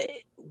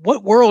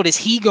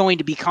he going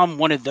to become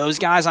one of those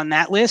guys on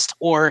that list?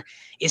 Or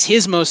is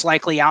his most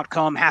likely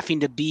outcome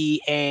having to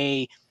be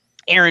a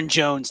Aaron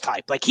Jones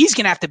type? Like he's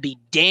going to have to be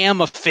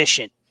damn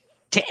efficient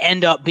to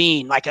end up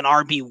being like an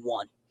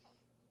RB1,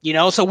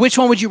 So which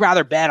one would you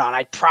rather bet on?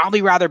 I'd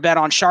probably rather bet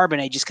on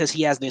Charbonnet just because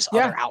he has this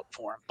other out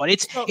for him. But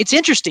it's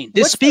interesting.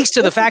 This speaks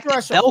to the fact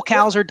that bell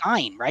cows are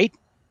dying, right?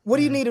 What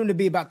do you need him to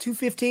be? About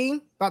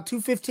 215? About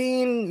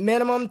 215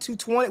 minimum,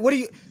 220? What do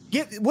you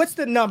get? What's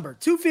the number?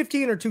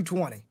 215 or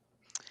 220?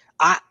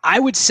 I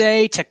would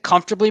say to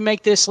comfortably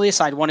make this list,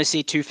 I'd want to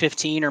see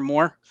 215 or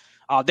more.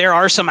 There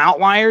are some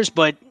outliers,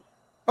 but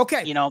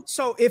okay.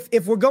 So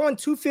if we're going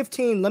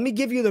 215, let me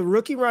give you the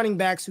rookie running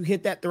backs who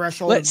hit that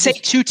threshold. Let's say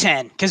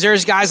 210, because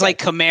there's guys like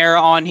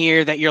Kamara on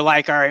here that you're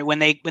like, all right, when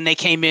they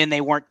came in,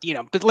 they weren't,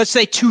 but let's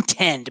say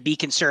 210 to be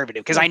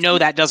conservative, because I know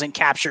that doesn't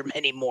capture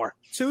many more.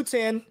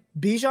 210,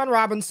 Bijan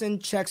Robinson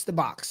checks the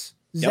box.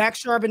 Yep. Zach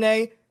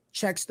Charbonnet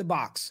checks the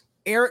box.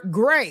 Eric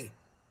Gray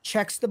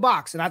checks the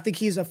box. And I think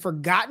he's a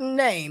forgotten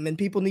name and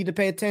people need to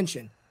pay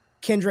attention.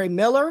 Kendre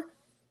Miller,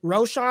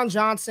 Roschon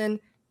Johnson,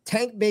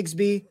 Tank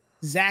Bigsby,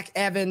 Zach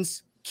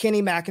Evans,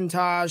 Kenny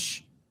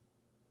McIntosh.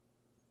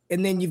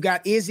 And then you've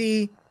got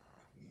Izzy,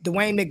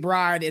 Dwayne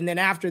McBride. And then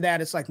after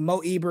that, it's like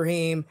Mo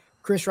Ibrahim,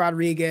 Chris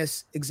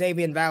Rodriguez,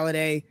 Xavier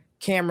Valade,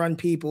 Cameron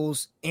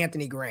Peoples,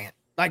 Anthony Grant.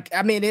 Like,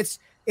 I mean, it's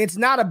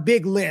not a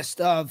big list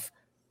of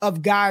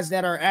guys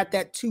that are at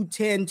that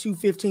 210,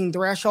 215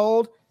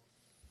 threshold.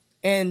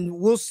 And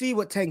we'll see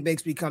what Tank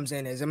Bigsby comes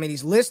in as. I mean,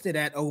 he's listed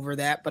at over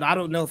that, but I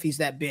don't know if he's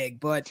that big.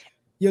 But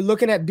you're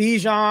looking at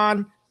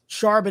Bijan,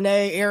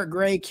 Charbonnet, Eric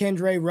Gray,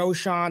 Kendre,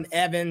 Roschon,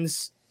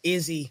 Evans,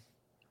 Izzy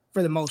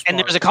for the most part. And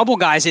there's a couple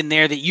guys in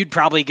there that you'd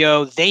probably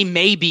go, they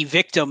may be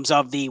victims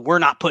of we're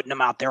not putting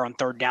them out there on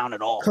third down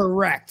at all.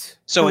 Correct.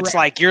 So It's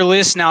like your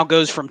list now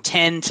goes from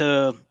 10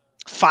 to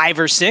 5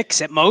 or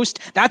 6 at most.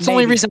 That's the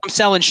only reason I'm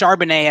selling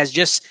Charbonnet as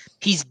just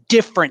he's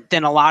different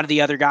than a lot of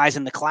the other guys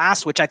in the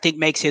class, which I think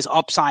makes his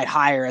upside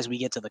higher as we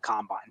get to the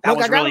combine. That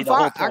was really the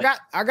whole point.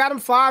 I got him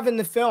 5 in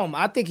the film.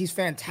 I think he's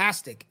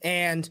fantastic.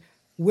 And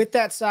with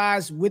that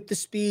size, with the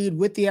speed,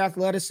 with the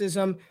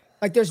athleticism,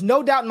 like there's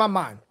no doubt in my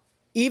mind.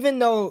 Even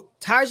though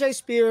Tyjae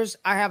Spears,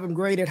 I have him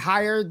graded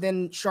higher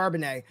than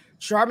Charbonnet.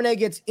 Charbonnet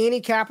gets any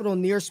capital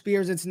near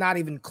Spears, it's not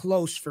even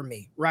close for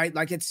me, right?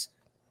 Like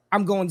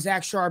I'm going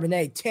Zach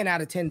Charbonnet 10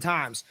 out of 10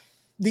 times.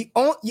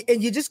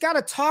 And you just got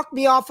to talk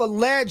me off a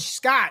ledge,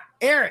 Scott.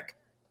 Eric,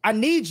 I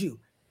need you.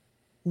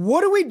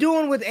 What are we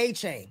doing with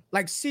A-Chain?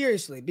 Like,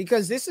 seriously,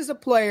 because this is a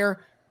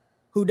player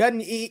who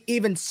doesn't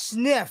even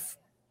sniff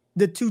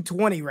the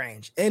 220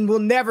 range and will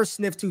never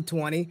sniff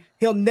 220.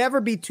 He'll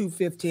never be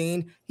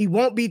 215. He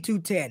won't be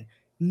 210.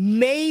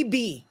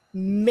 Maybe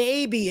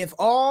if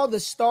all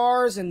the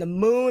stars and the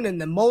moon and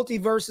the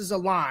multiverses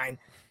align,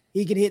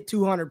 he could hit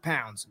 200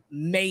 pounds.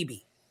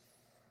 Maybe.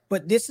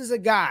 But this is a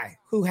guy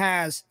who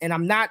has,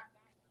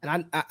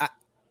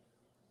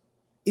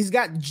 he's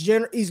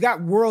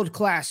got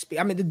world-class speed.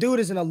 I mean, the dude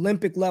is an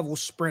Olympic level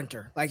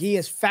sprinter. Like, he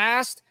is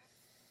fast.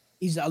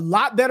 He's a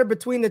lot better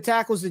between the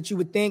tackles that you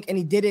would think, and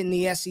he did it in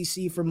the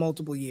SEC for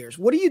multiple years.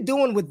 What are you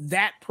doing with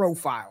that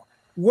profile?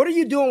 What are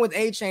you doing with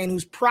A-Chain,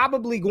 who's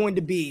probably going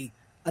to be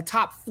a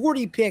top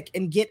 40 pick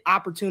and get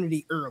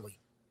opportunity early?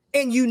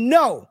 And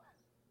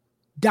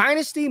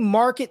dynasty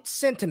market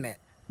sentiment,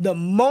 the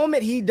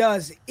moment he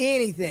does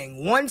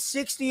anything,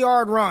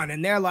 160-yard run,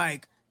 and they're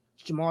like,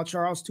 Jamal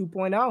Charles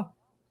 2.0,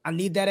 I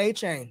need that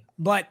A-Chain.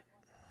 But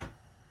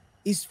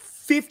he's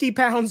 50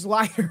 pounds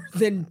lighter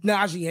than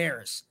Najee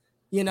Harris.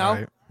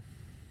 Right.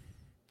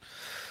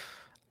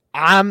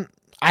 I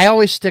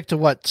always stick to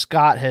what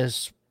Scott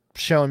has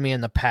shown me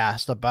in the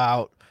past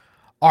about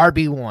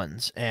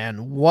RB1s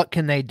and what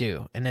can they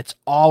do. And it's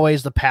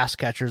always the pass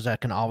catchers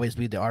that can always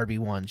be the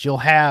RB1s. You'll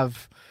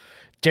have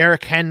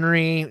Derrick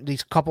Henry,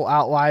 these couple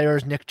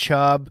outliers, Nick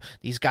Chubb,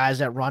 these guys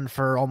that run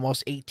for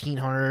almost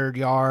 1,800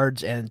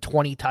 yards and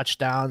 20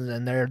 touchdowns,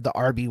 and they're the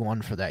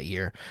RB1 for that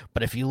year.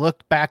 But if you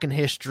look back in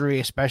history,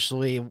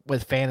 especially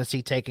with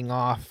fantasy taking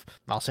off,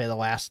 I'll say the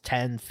last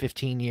 10,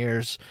 15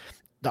 years,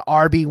 the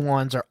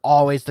RB1s are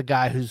always the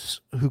guy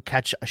who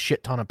catch a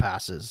shit ton of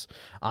passes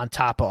on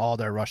top of all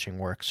their rushing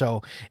work.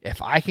 So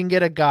if I can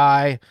get a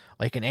guy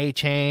like an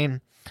A-Chain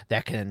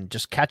that can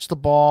just catch the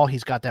ball,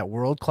 he's got that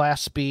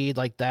world-class speed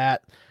like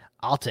that,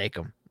 I'll take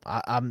him.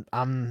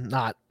 I'm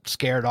not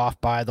scared off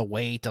by the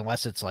weight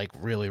unless it's like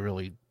really,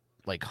 really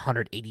like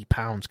 180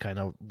 pounds kind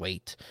of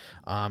weight.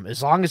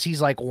 As long as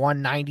he's like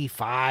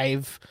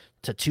 195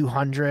 to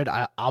 200,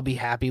 I'll be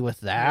happy with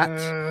that.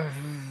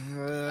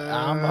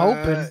 I'm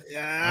hoping.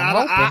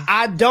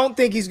 I don't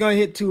think he's going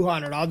to hit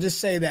 200. I'll just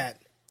say that.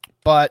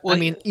 But, I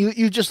mean,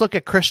 you just look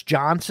at Chris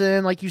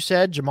Johnson, like you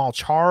said, Jamal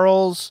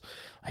Charles.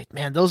 Like,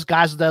 man, those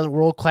guys with that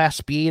world-class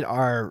speed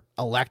are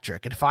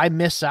electric. And if I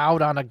miss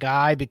out on a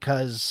guy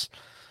because,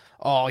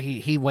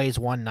 he weighs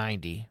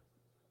 190,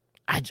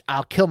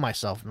 I'll kill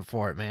myself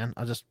for it, man.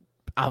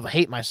 I'll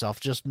hate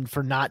myself just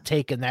for not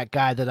taking that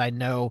guy that I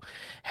know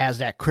has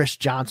that Chris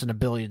Johnson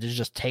ability to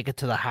just take it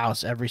to the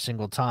house every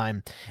single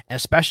time. And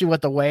especially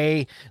with the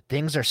way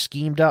things are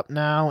schemed up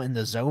now in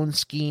the zone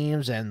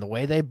schemes and the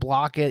way they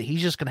block it,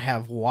 he's just going to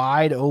have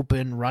wide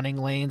open running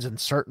lanes in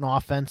certain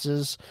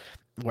offenses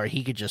where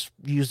he could just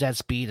use that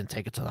speed and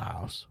take it to the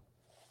house.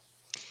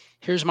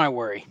 Here's my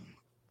worry,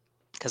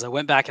 because I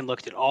went back and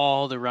looked at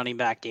all the running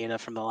back data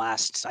from I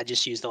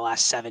just used the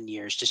last 7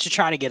 years just to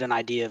try to get an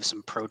idea of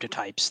some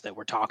prototypes that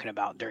we're talking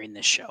about during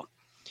this show.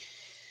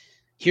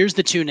 Here's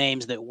the 2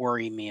 names that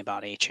worry me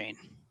about A-Chain,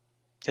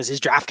 because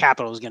his draft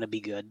capital is going to be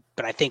good,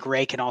 but I think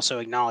Ray can also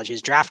acknowledge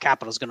his draft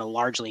capital is going to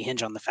largely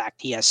hinge on the fact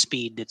he has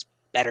speed that's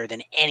better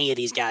than any of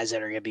these guys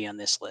that are going to be on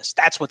this list.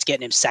 That's what's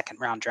getting him 2nd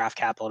round draft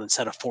capital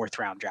instead of 4th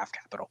round draft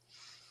capital.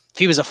 If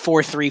he was a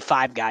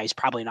 4.35 guy, he's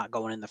probably not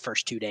going in the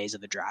first 2 days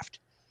of the draft,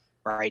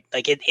 right?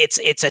 Like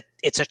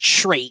it's a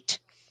trait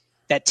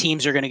that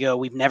teams are going to go,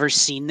 we've never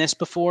seen this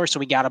before, so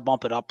we got to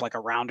bump it up like a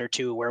round or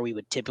 2 where we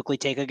would typically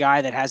take a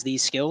guy that has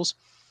these skills.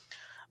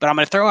 But I'm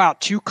going to throw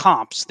out 2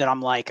 comps that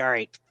I'm like, all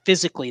right,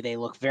 physically they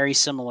look very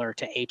similar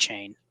to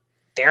A-Chain.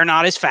 They're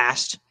not as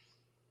fast.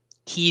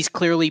 He's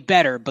clearly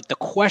better. But the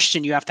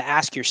question you have to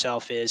ask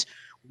yourself is,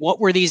 what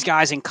were these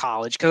guys in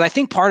college? Because I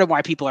think part of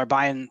why people are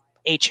buying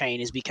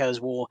Achane is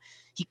because, well,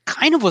 he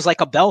kind of was like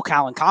a bell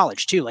cow in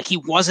college too. Like he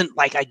wasn't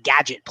like a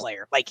gadget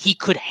player. Like he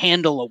could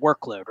handle a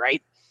workload,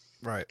 right?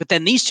 Right. But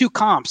then these two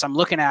comps, I'm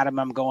looking at them,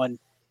 I'm going,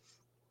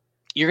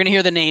 you're going to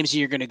hear the names and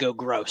you're going to go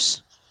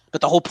gross.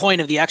 But the whole point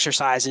of the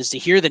exercise is to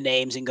hear the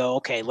names and go,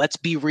 okay, let's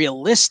be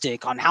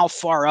realistic on how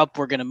far up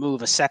we're going to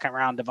move a second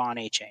round Devon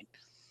Achane.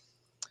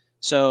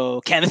 So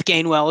Kenneth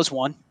Gainwell is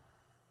one.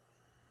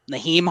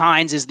 Nyheim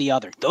Hines is the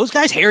other. Those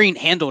guys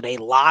handled a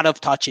lot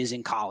of touches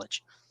in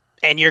college.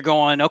 And you're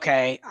going,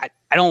 okay,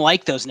 I don't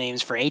like those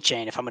names for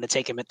Achane if I'm going to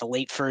take him at the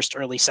late first,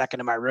 early second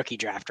of my rookie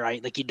draft,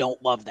 right? Like you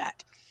don't love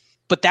that.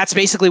 But that's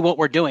basically what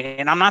we're doing.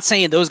 And I'm not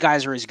saying those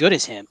guys are as good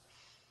as him,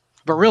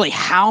 but really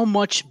how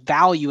much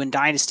value in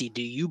Dynasty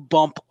do you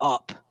bump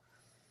up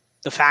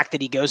the fact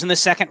that he goes in the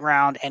second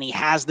round and he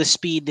has the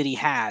speed that he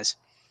has?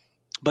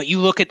 But you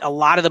look at a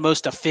lot of the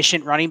most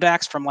efficient running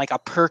backs from like a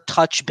per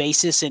touch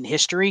basis in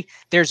history,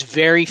 there's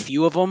very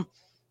few of them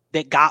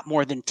that got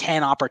more than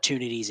 10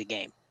 opportunities a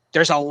game.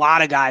 There's a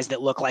lot of guys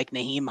that look like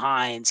Nyheim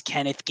Hines,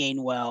 Kenneth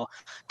Gainwell,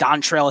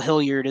 Dontrell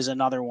Hilliard is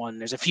another one.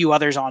 There's a few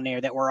others on there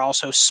that were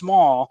also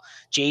small.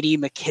 J.D.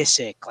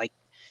 McKissick, like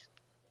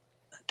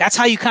that's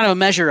how you kind of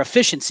measure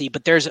efficiency.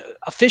 But there's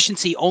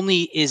efficiency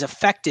only is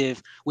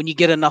effective when you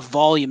get enough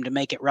volume to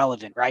make it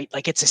relevant, right?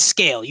 Like it's a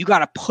scale. You got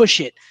to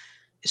push it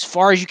as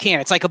far as you can.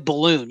 It's like a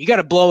balloon. You got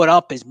to blow it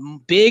up as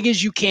big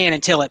as you can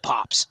until it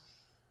pops.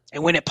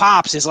 And when it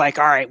pops, it's like,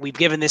 all right, we've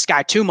given this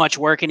guy too much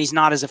work and he's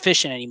not as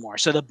efficient anymore.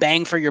 So the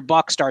bang for your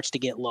buck starts to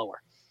get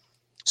lower.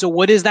 So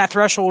what is that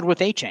threshold with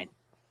Achane?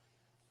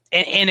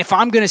 And if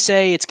I'm going to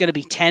say it's going to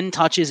be 10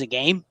 touches a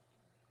game,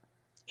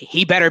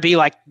 he better be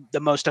like the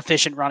most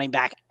efficient running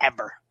back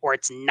ever, or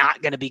it's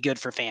not going to be good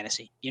for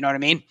fantasy. You know what I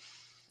mean?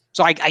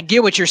 So I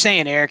get what you're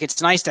saying, Eric.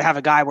 It's nice to have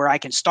a guy where I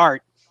can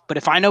start. But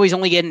if I know he's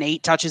only getting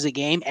 8 touches a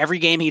game, every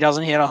game he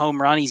doesn't hit a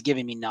home run, he's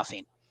giving me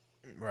nothing.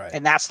 Right.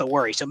 And that's the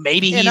worry. So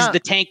maybe he's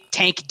the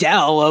Tank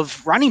Dell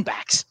of running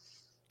backs.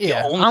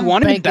 Yeah. Only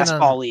one in best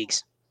ball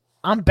leagues.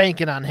 I'm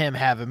banking on him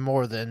having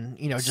more than,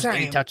 just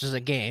 8 touches a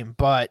game.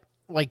 But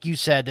like you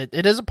said,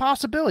 it is a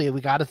possibility.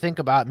 We got to think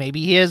about maybe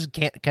he is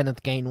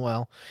Kenneth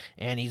Gainwell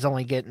and he's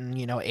only getting,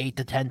 8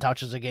 to 10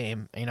 touches a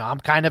game. I'm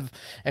kind of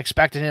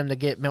expecting him to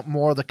get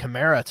more of the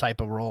Kamara type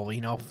of role.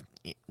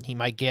 He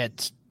might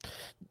get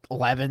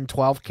 11,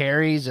 12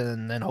 carries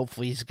and then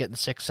hopefully he's getting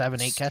 6, 7,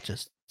 8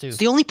 catches.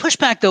 The only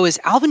pushback, though, is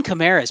Alvin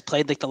Kamara has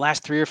played like the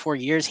last 3 or 4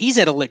 years. He's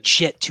at a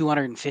legit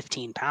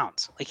 215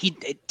 pounds. Like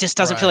it just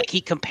doesn't feel like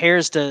he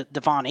compares to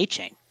Devon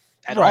Achane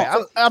at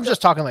all. I'm just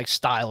talking like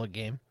style of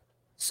game.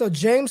 So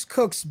James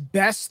Cook's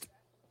best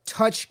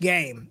touch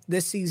game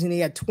this season, he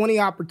had 20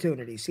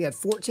 opportunities. He had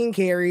 14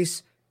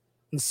 carries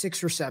and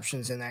 6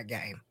 receptions in that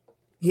game.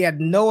 He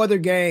had no other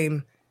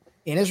game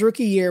in his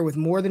rookie year with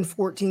more than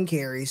 14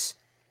 carries,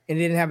 and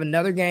he didn't have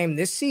another game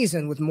this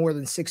season with more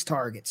than 6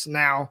 targets.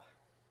 Now,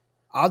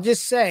 I'll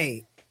just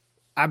say,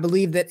 I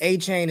believe that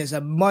Achane is a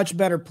much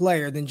better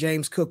player than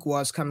James Cook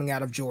was coming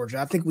out of Georgia.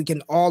 I think we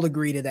can all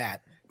agree to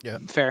that. Yeah,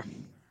 fair.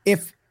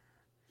 If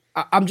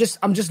I'm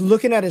just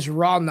looking at his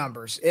raw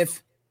numbers.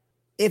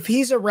 If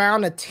he's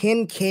around a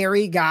 10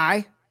 carry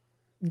guy,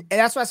 and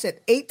that's why I said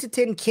 8 to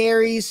 10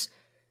 carries,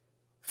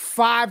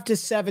 5 to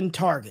 7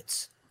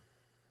 targets.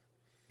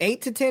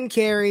 8 to 10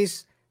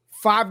 carries,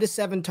 5 to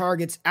 7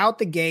 targets out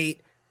the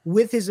gate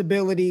with his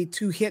ability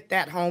to hit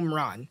that home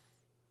run.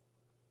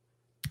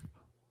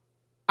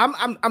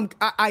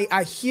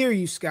 I hear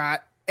you,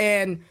 Scott,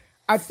 and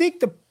I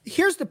think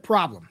here's the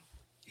problem.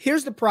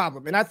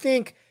 And I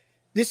think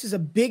this is a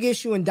big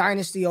issue in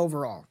Dynasty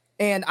overall.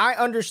 And I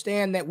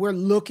understand that we're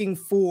looking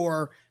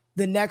for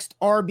the next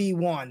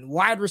RB1,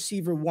 wide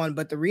receiver 1,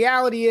 but the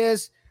reality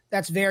is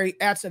that's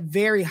a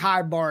very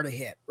high bar to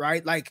hit,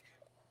 right? Like,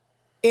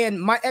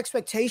 and my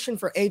expectation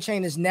for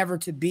Achane is never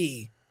to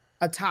be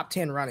a top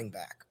 10 running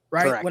back,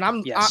 right?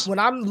 Correct. When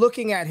I'm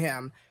looking at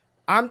him,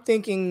 I'm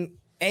thinking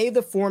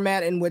the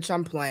format in which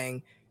I'm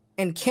playing,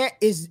 and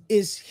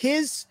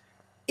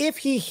if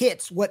he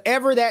hits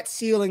whatever that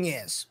ceiling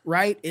is,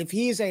 right? If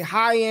he's a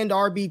high-end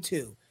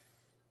RB2,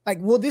 like,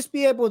 will this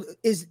be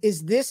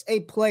is this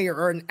a player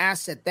or an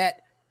asset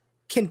that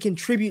can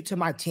contribute to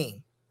my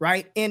team,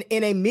 right? In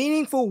a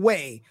meaningful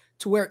way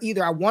to where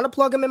either I want to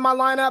plug him in my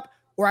lineup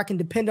or I can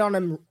depend on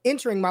him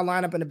entering my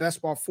lineup in the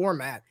best ball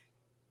format.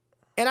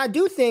 And I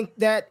do think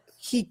that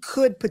he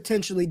could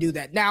potentially do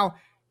that. Now,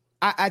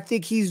 I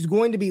think he's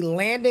going to be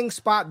landing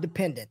spot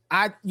dependent.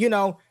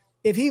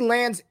 If he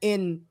lands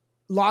in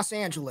Los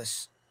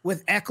Angeles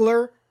with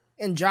Eckler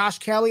and Josh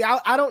Kelly,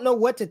 I don't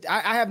know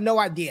I have no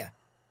idea.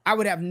 I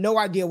would have no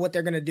idea what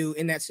they're going to do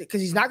in that,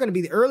 because he's not going to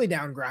be the early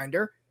down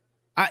grinder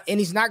and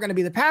he's not going to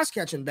be the pass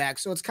catching back.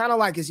 So it's kind of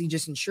like, is he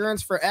just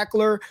insurance for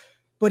Eckler?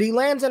 But he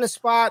lands in a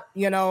spot,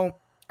 and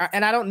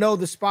I don't know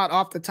the spot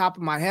off the top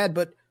of my head,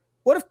 but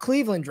what if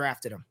Cleveland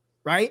drafted him,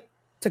 right?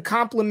 To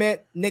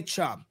complement Nick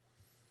Chubb?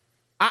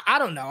 I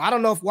don't know. I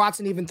don't know if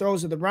Watson even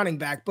throws to the running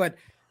back, but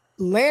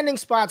landing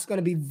spot's going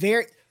to be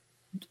very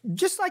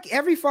just like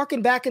every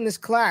fucking back in this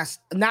class,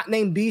 not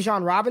named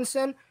Bijan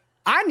Robinson.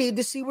 I need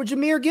to see where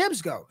Jahmyr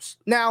Gibbs goes.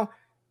 Now,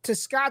 to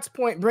Scott's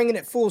point, bringing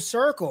it full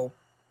circle,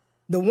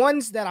 the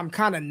ones that I'm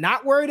kind of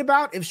not worried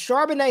about, if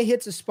Charbonnet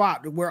hits a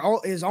spot where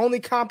his only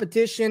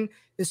competition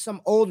is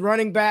some old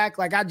running back,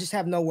 like I just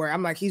have no worry.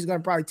 I'm like, he's going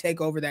to probably take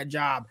over that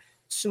job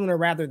sooner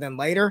rather than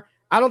later.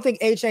 I don't think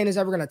A-Chain is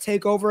ever going to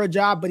take over a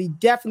job, but he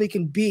definitely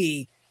can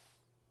be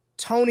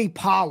Tony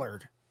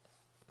Pollard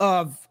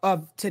of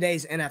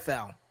today's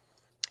NFL.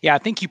 Yeah, I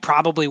think you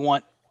probably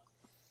want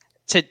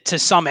to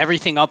sum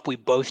everything up we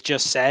both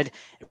just said,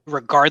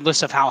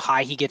 regardless of how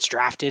high he gets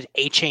drafted,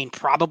 A-Chain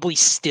probably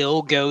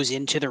still goes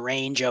into the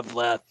range of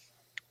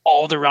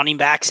all the running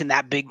backs in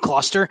that big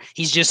cluster.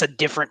 He's just a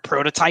different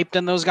prototype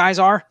than those guys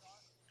are.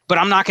 But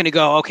I'm not going to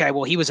go, okay,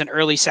 well, he was an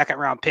early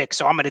second-round pick,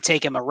 so I'm going to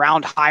take him a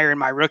round higher in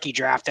my rookie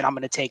draft, and I'm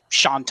going to take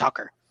Sean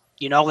Tucker.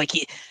 You know, like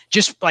he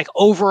just like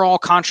overall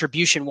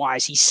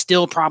contribution-wise, he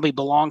still probably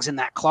belongs in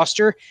that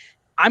cluster.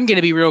 I'm going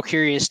to be real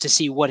curious to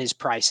see what his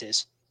price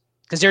is.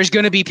 Because there's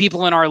going to be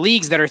people in our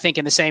leagues that are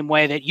thinking the same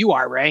way that you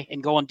are, Ray,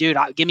 and going, dude,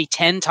 give me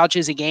 10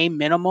 touches a game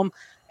minimum,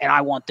 and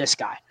I want this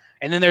guy.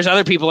 And then there's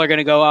other people that are going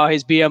to go, oh,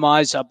 his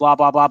BMI is blah,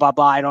 blah, blah, blah,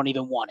 blah. I don't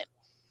even want him.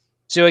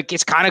 So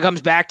it kind of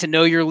comes back to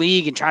know your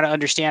league and try to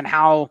understand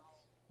how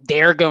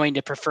they're going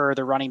to prefer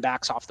the running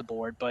backs off the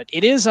board. But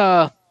it is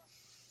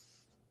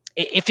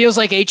it feels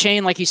like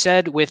A-Chain, like you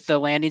said, with the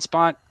landing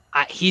spot.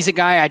 He's a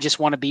guy I just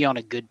want to be on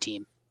a good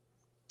team.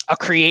 A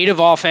creative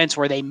offense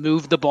where they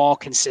move the ball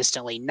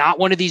consistently, not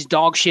one of these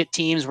dog shit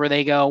teams where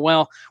they go,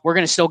 well, we're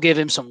going to still give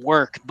him some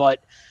work,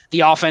 but the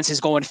offense is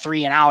going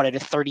 3 and out at a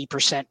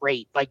 30%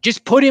 rate. Like,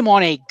 just put him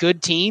on a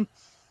good team.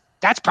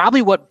 That's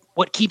probably what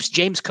keeps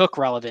James Cook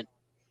relevant.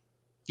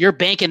 You're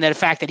banking the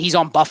fact that he's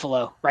on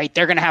Buffalo, right?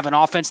 They're going to have an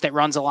offense that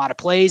runs a lot of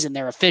plays and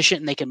they're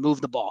efficient and they can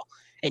move the ball.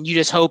 And you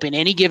just hope in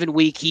any given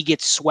week he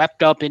gets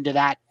swept up into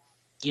that,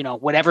 you know,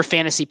 whatever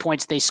fantasy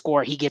points they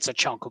score, he gets a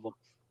chunk of them.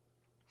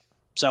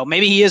 So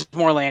maybe he is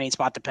more landing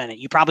spot dependent.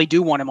 You probably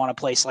do want him on a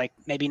place like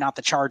maybe not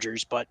the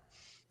Chargers, but,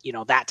 you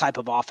know, that type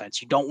of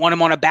offense. You don't want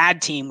him on a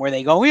bad team where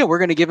they go, yeah, we're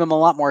going to give him a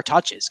lot more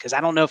touches, because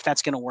I don't know if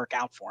that's going to work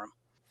out for him.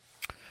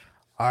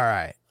 All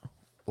right.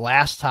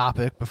 Last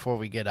topic before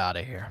we get out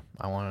of here.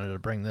 I wanted to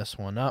bring this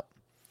one up.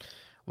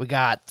 We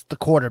got the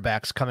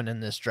quarterbacks coming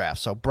in this draft.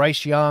 So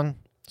Bryce Young,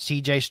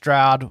 CJ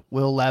Stroud,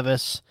 Will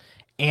Levis,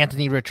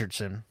 Anthony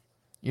Richardson.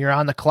 You're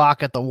on the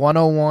clock at the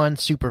 101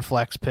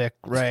 Superflex pick,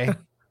 Ray.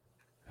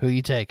 Who are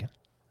you taking?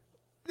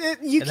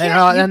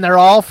 They're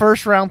all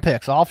first-round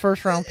picks. All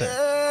first-round picks.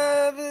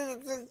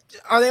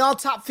 Are they all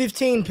top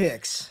 15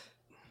 picks?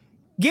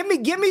 Give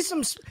me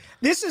some.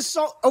 This is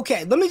so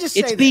okay. Let me just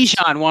say it's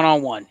Bijan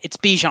 101. It's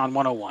Bijan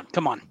 101.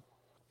 Come on.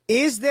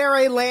 Is there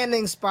a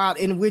landing spot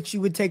in which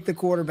you would take the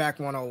quarterback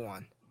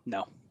 101?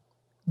 No.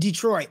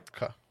 Detroit.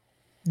 Okay.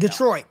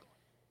 Detroit.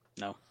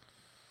 No.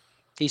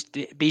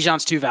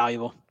 Bijan's too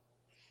valuable.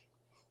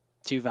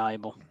 Too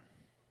valuable.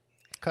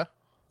 Okay.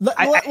 No,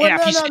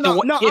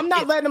 I'm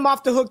not letting him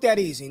off the hook that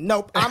easy.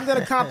 Nope. I'm going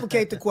to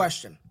complicate the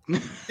question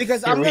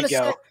because I'm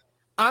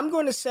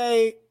going to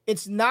say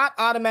it's not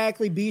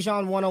automatically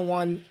Bijan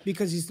 101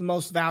 because he's the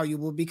most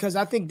valuable, because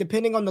I think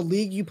depending on the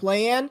league you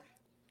play in,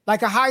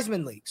 like a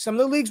Heisman league, some of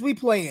the leagues we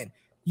play in,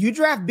 you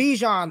draft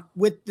Bijan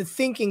with the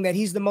thinking that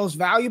he's the most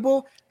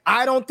valuable.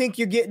 I don't think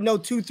you're getting no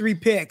 2-3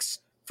 picks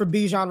for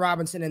Bijan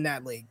Robinson in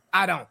that league.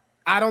 I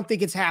don't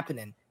think it's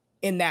happening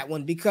in that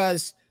one,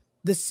 because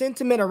the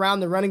sentiment around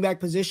the running back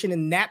position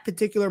in that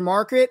particular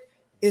market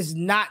is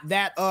not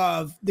that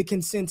of the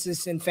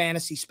consensus in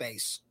fantasy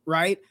space,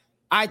 right?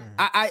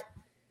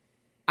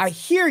 I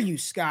hear you,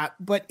 Scott,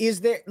 but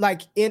is there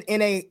like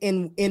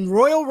in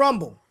Royal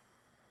Rumble,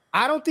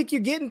 I don't think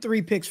you're getting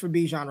 3 picks for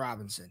Bijan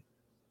Robinson.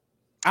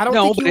 I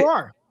don't think you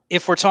are.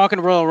 If we're talking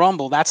Royal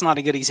Rumble, that's not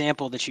a good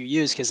example that you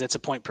use because it's a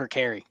point per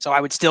carry. So I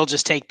would still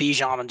just take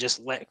Bijan and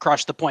just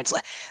crush the points.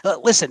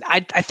 Listen, I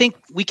think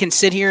we can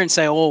sit here and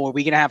say, oh, are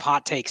we going to have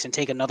hot takes and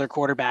take another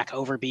quarterback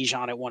over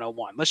Bijan at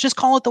 101? Let's just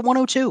call it the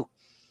 102.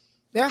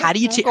 Yeah. How do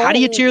you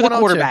tier the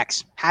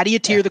quarterbacks? How do you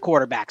tier the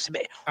quarterbacks?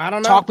 I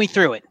don't know. Talk me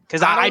through it,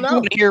 because I do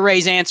want to hear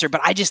Ray's answer,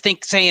 but I just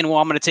think saying, well,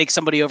 I'm going to take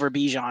somebody over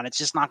Bijan, it's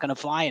just not going to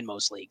fly in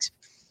most leagues.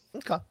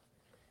 Okay.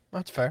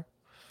 That's fair.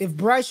 If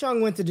Bryce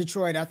Young went to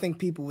Detroit, I think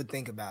people would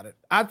think about it.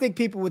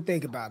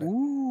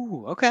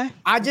 Ooh, okay.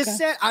 I just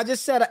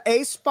said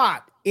a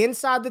spot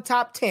inside the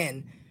top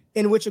 10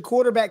 in which a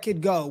quarterback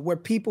could go where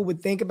people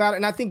would think about it.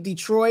 And I think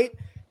Detroit,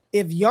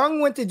 if Young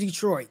went to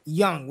Detroit,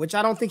 which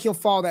I don't think he'll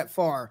fall that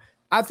far,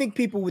 I think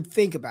people would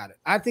think about it.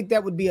 I think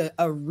that would be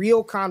a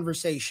real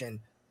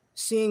conversation,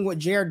 seeing what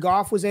Jared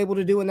Goff was able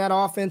to do in that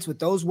offense with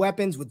those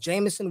weapons, with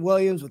Jameson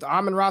Williams, with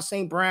Amon-Ra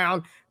St.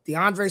 Brown,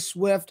 DeAndre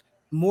Swift,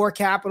 more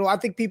capital. I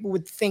think people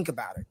would think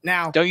about it.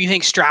 Now, don't you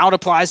think Stroud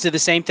applies to the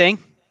same thing?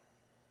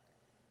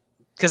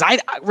 Because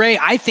Ray,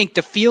 I think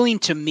the feeling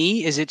to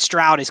me is that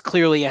Stroud is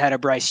clearly ahead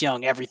of Bryce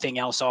Young, everything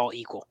else all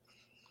equal.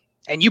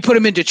 And you put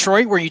him in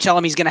Detroit where you tell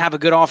him he's going to have a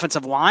good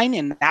offensive line,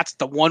 and that's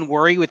the one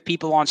worry with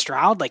people on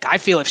Stroud. Like, I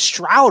feel if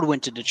Stroud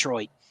went to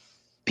Detroit,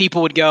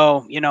 people would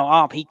go,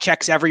 oh, he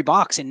checks every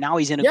box, and now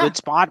he's in a good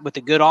spot with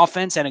a good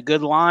offense and a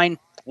good line.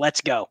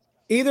 Let's go.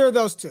 Either of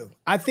those two.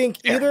 I think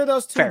either of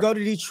those two go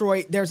to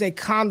Detroit. There's a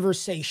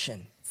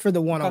conversation for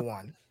the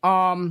 101.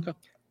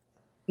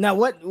 Now,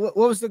 what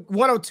was the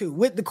 102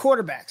 with the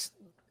quarterbacks?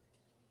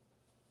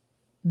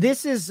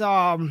 This is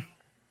going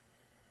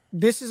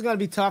to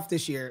be tough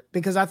this year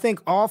because I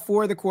think all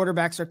four of the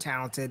quarterbacks are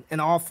talented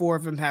and all four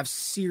of them have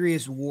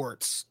serious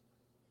warts.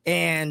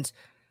 And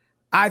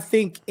I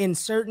think in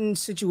certain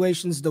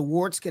situations, the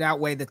warts could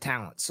outweigh the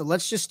talent. So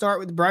let's just start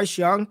with Bryce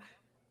Young.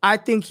 I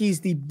think he's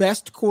the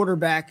best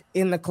quarterback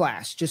in the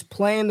class, just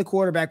playing the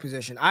quarterback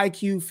position.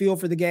 IQ, feel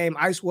for the game,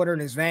 ice water in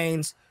his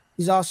veins.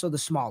 He's also the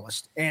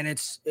smallest, and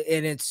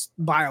it's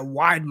by a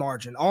wide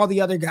margin. All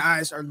the other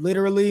guys are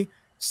literally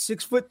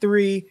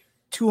 6'3",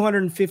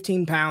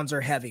 215 pounds or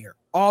heavier.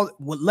 All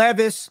with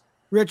Levis,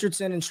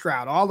 Richardson, and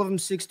Stroud, all of them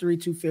 6'3",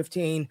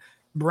 215.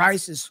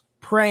 Bryce is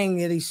praying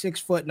that he's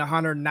 6 foot and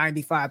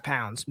 195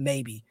 pounds,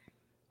 maybe.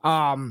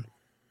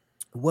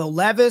 Will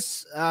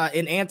Levis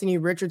and Anthony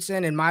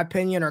Richardson, in my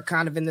opinion, are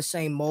kind of in the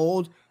same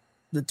mold.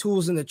 The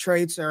tools and the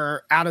traits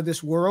are out of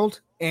this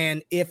world.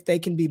 And if they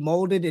can be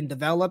molded and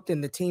developed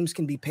and the teams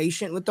can be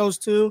patient with those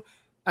two,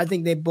 I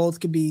think they both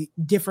could be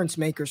difference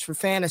makers for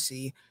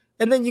fantasy.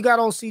 And then you got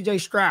old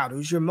CJ Stroud,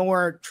 who's your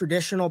more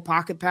traditional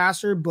pocket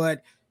passer,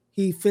 but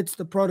he fits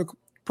the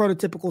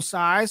prototypical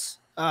size.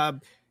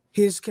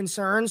 His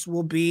concerns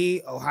will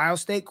be Ohio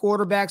State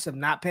quarterbacks have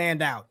not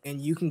panned out. And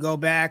you can go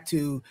back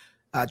to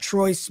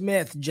Troy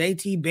Smith,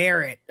 JT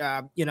Barrett,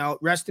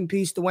 rest in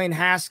peace, Dwayne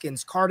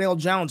Haskins, Cardale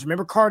Jones.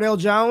 Remember Cardale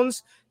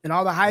Jones and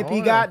all the hype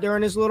he got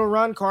during his little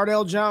run?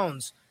 Cardale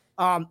Jones.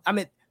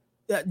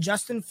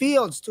 Justin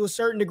Fields, to a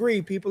certain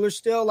degree, people are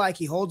still like,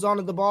 he holds on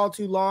to the ball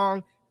too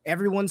long.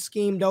 Everyone's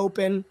schemed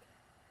open.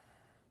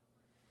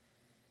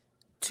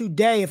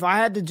 Today, if I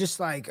had to just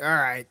all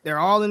right, they're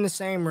all in the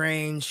same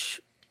range.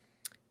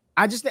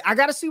 I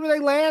got to see where they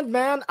land,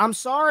 man. I'm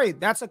sorry.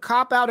 That's a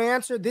cop-out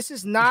answer. This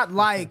is not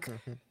like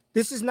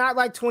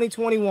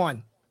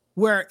 2021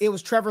 where it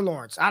was Trevor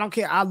Lawrence. I don't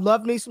care. I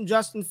love me some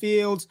Justin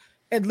Fields.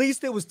 At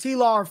least it was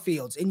T-Law or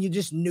Fields, and you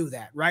just knew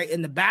that, right?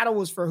 And the battle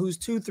was for who's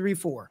 2, 3,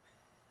 4.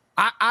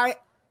 I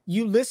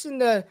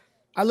listened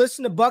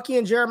to Bucky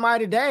and Jeremiah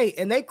today,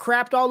 and they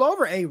crapped all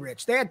over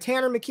A-Rich. They had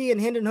Tanner McKee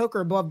and Hendon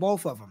Hooker above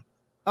both of them.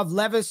 Of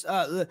Levis,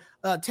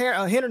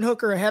 Hendon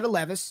Hooker ahead of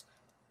Levis,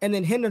 and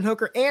then Hendon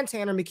Hooker and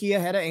Tanner McKee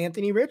ahead of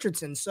Anthony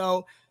Richardson.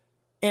 So,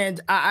 and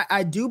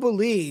I do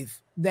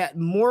believe that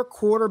more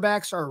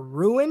quarterbacks are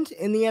ruined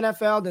in the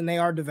NFL than they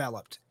are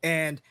developed.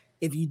 And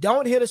if you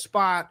don't hit a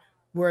spot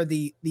where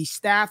the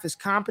staff is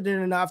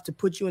competent enough to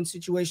put you in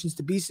situations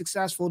to be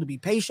successful, to be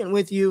patient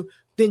with you,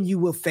 then you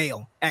will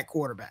fail at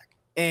quarterback.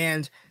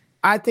 And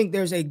I think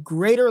there's a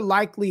greater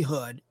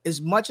likelihood,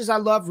 as much as I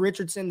love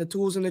Richardson, the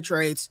tools and the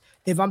traits,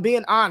 if I'm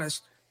being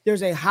honest,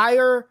 there's a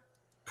higher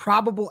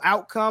probable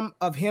outcome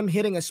of him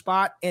hitting a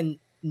spot and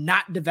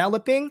not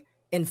developing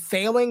and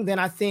failing than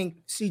I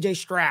think CJ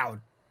Stroud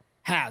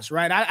has,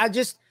 right? I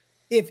just,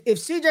 if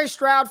CJ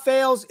Stroud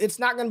fails, it's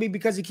not going to be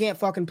because he can't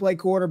fucking play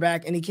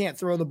quarterback and he can't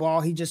throw the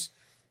ball.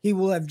 He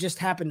will have just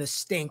happened to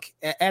stink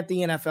at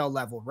the NFL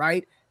level,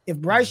 right? If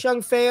Bryce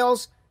Young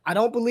fails, I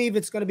don't believe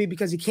it's going to be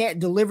because he can't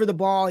deliver the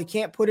ball. He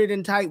can't put it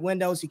in tight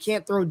windows. He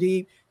can't throw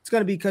deep. It's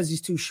going to be because he's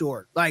too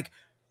short. Like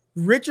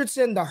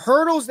Richardson, the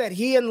hurdles that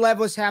he and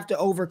Levis have to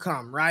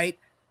overcome, right?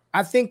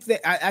 I think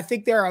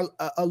they're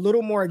a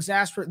little more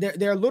exasperated.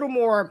 They're a little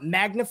more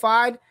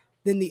magnified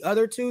than the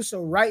other two.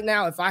 So right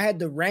now, if I had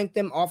to rank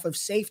them off of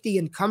safety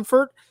and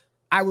comfort,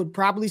 I would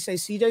probably say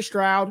CJ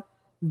Stroud,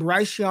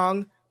 Bryce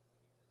Young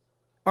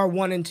are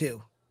 1 and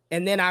 2.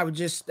 And then I would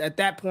just, at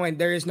that point,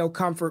 there is no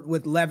comfort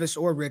with Levis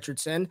or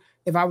Richardson.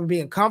 If I were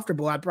being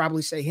comfortable, I'd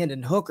probably say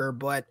Hendon Hooker,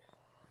 but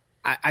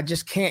I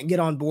just can't get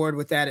on board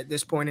with that at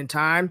this point in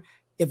time.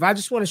 If I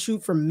just want to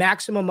shoot for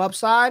maximum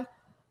upside,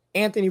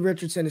 Anthony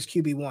Richardson is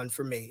QB1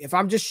 for me. If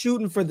I'm just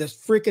shooting for the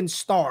freaking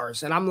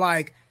stars and I'm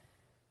like,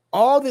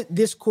 all that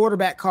this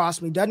quarterback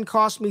cost me doesn't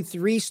cost me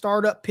 3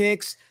 startup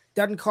picks,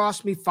 doesn't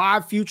cost me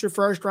 5 future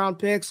first-round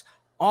picks.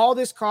 All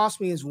this cost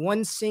me is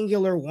one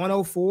singular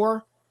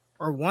 104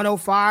 or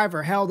 105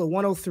 or hell, the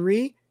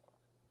 103.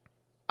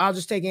 I'll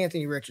just take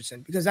Anthony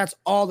Richardson because that's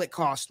all it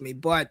cost me.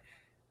 But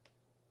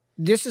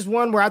this is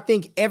one where I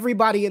think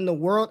everybody in the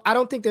world, I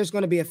don't think there's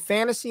going to be a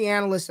fantasy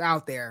analyst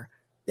out there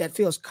that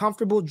feels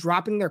comfortable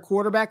dropping their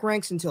quarterback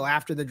ranks until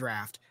after the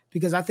draft,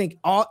 because I think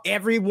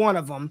every one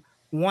of them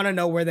want to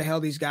know where the hell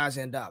these guys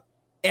end up.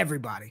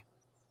 Everybody.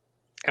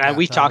 And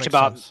we've talked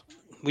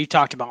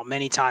about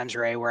many times,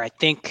 Ray, where I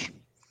think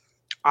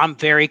I'm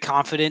very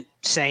confident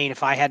saying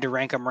if I had to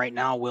rank them right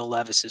now, Will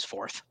Levis is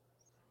 4th.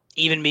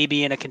 Even me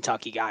being a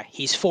Kentucky guy,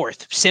 he's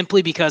 4th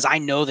simply because I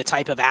know the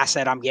type of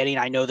asset I'm getting.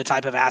 I know the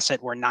type of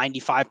asset where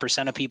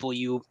 95% of people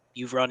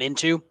you've run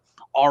into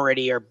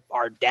already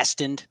are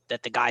destined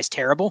that the guy's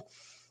terrible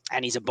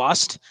and he's a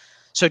bust.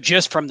 So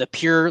just from the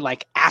pure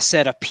like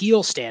asset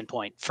appeal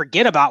standpoint,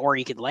 forget about where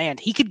he could land.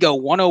 He could go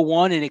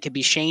 101 and it could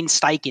be Shane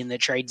Steichen that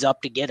trades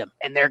up to get him.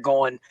 And they're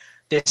going,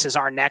 this is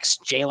our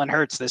next Jalen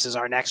Hurts. This is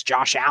our next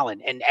Josh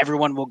Allen. And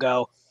everyone will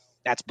go,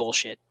 that's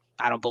bullshit.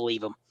 I don't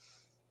believe him.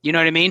 You know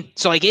what I mean?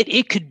 So like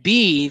it could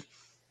be,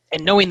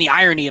 and knowing the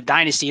irony of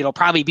Dynasty, it'll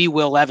probably be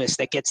Will Levis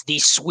that gets the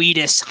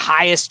sweetest,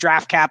 highest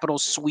draft capital,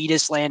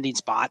 sweetest landing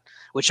spot,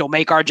 which will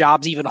make our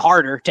jobs even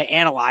harder to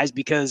analyze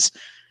because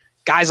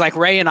guys like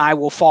Ray and I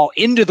will fall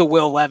into the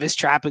Will Levis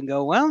trap and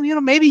go, well,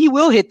 maybe he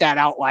will hit that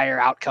outlier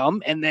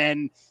outcome. And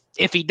then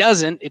if he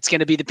doesn't, it's going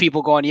to be the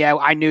people going, yeah,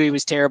 I knew he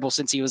was terrible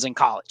since he was in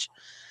college.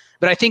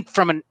 But I think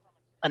from an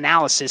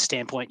analysis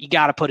standpoint, you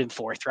got to put him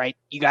fourth, right?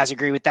 You guys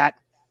agree with that?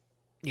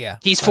 Yeah.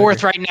 He's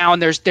fourth right now,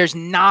 and there's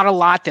not a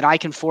lot that I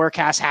can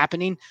forecast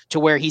happening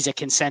to where he's a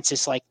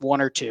consensus like 1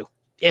 or 2,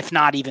 if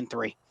not even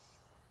 3.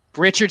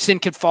 Richardson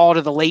could fall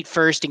to the late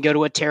first and go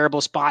to a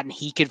terrible spot, and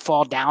he could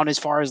fall down as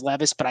far as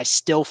Levis, but I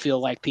still feel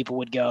like people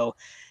would go,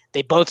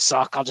 they both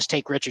suck. I'll just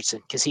take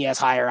Richardson because he has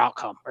higher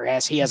outcome or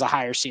he has a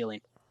higher ceiling.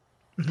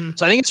 Mm-hmm.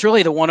 So I think it's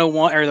really the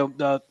 101 or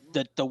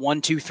the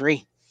 1, 2,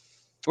 3.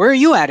 Where are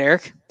you at,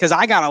 Eric? Because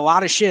I got a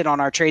lot of shit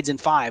on our trades in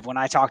 5 when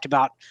I talked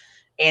about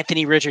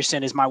Anthony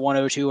Richardson is my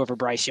 102 over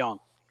Bryce Young.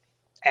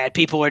 And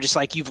people are just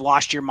like, you've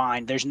lost your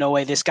mind. There's no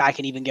way this guy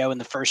can even go in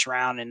the first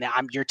round, and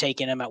you're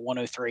taking him at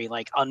 103.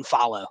 Like,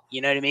 unfollow.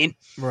 You know what I mean?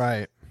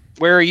 Right.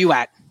 Where are you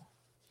at?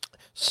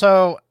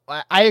 So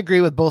I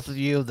agree with both of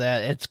you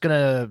that it's going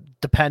to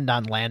depend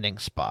on landing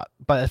spot.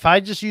 But if I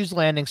just use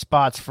landing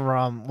spots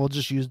we'll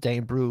just use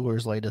Dane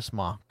Brewer's latest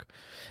mock.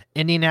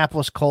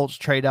 Indianapolis Colts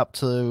trade up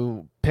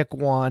to pick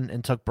 1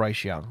 and took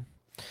Bryce Young.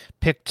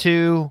 Pick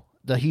 2,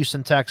 the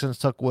Houston Texans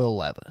took Will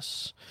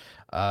Levis.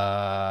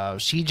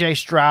 CJ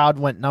Stroud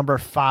went number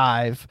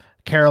 5.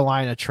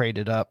 Carolina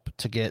traded up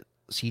to get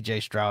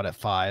CJ Stroud at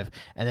 5.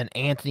 And then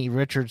Anthony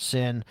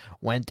Richardson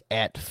went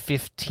at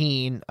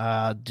 15.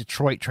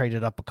 Detroit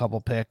traded up a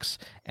couple picks,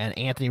 and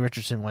Anthony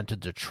Richardson went to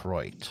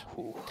Detroit.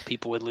 Ooh,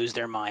 people would lose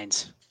their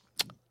minds.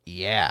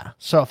 Yeah.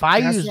 So if I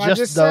use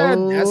just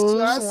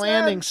those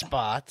landing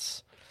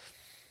spots,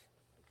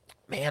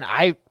 man,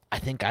 I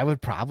think I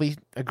would probably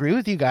agree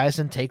with you guys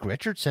and take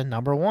Richardson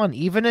number 1,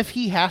 even if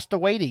he has to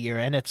wait a year.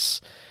 And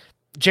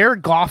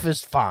Jared Goff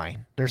is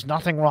fine. There's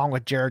nothing wrong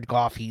with Jared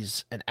Goff.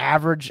 He's an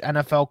average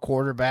NFL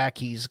quarterback.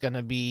 He's going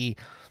to be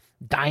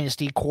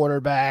dynasty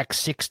quarterback,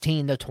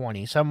 16 to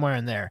 20, somewhere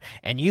in there.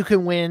 And you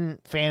can win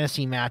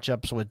fantasy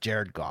matchups with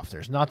Jared Goff.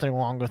 There's nothing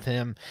wrong with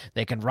him.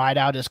 They can ride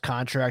out his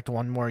contract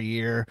 1 more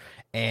year,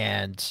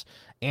 and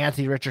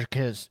Anthony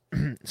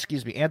Richardson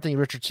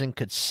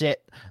could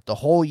sit the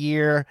whole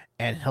year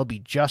and he'll be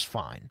just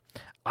fine.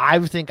 I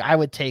think I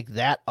would take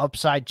that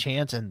upside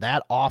chance and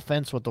that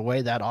offense with the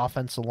way that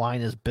offensive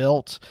line is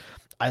built.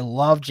 I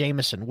love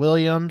Jameson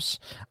Williams.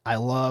 I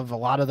love a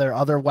lot of their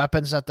other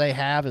weapons that they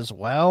have as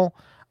well.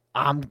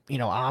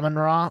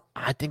 Amon-Ra,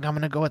 I think I'm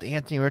going to go with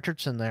Anthony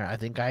Richardson there. I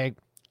think I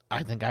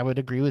would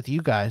agree with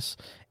you guys.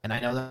 And I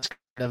know that's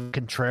kind of a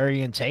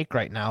contrarian take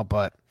right now,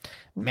 but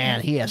man,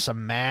 he has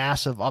some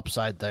massive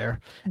upside there.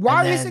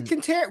 Why is that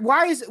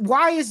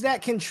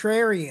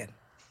contrarian?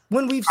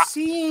 When we've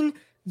seen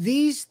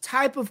these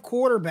type of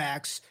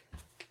quarterbacks,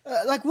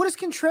 what is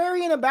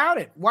contrarian about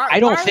it? I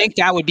don't think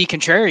that would be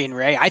contrarian,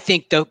 Ray. I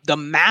think the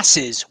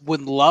masses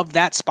would love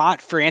that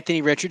spot for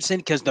Anthony Richardson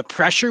because the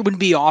pressure would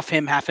be off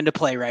him having to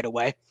play right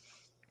away.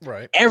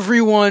 Right.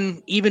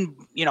 Everyone, even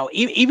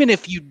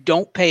if you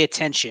don't pay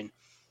attention,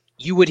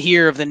 you would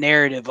hear of the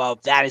narrative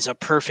of that is a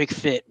perfect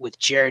fit with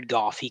Jared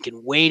Goff. He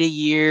can wait a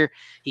year.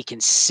 He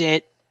can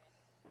sit.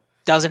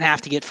 Doesn't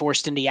have to get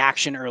forced into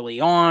action early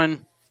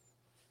on.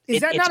 Is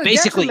that not a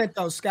detriment,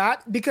 though,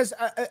 Scott? Because,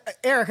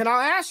 Eric, and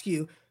I'll ask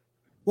you,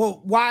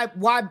 well,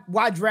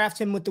 why draft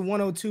him with the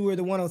 102 or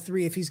the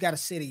 103 if he's got to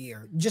sit a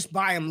year? Just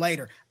buy him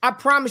later. I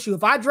promise you,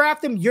 if I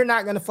draft him, you're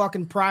not going to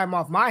fucking pry him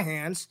off my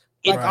hands.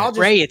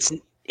 Ray,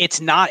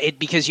 it's not it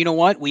because you know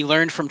what? We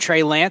learned from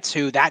Trey Lance,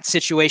 who that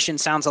situation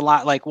sounds a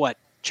lot like what?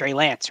 Trey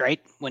Lance, right?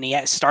 When he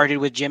started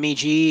with Jimmy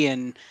G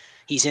and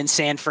he's in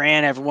San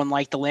Fran, everyone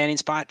liked the landing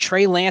spot.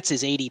 Trey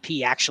Lance's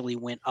ADP actually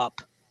went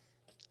up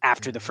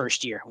after the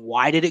first year.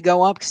 Why did it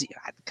go up?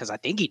 Because I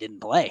think he didn't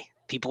play.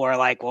 People are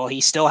like, well,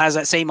 he still has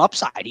that same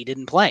upside. He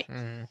didn't play.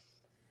 Mm-hmm.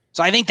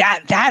 So I think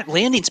that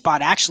landing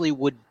spot actually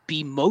would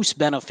be most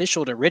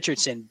beneficial to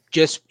Richardson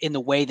just in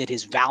the way that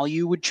his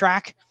value would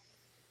track.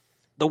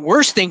 The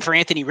worst thing for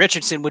Anthony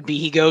Richardson would be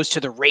he goes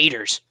to the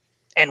Raiders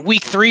and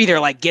week 3,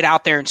 they're like, get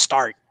out there and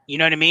start. You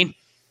know what I mean?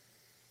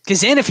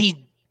 Because then if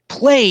he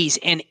plays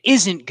and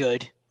isn't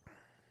good,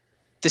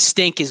 the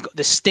stink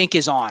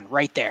is on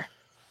right there.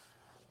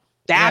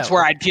 That's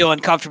where I'd feel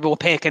uncomfortable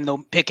picking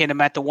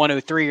him at the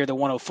 103 or the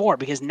 104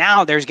 because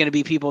now there's going to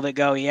be people that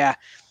go, yeah,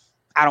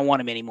 I don't want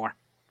him anymore.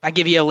 I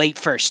give you a late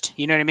first.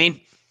 You know what I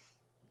mean?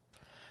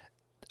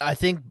 I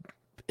think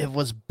it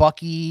was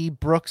Bucky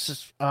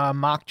Brooks'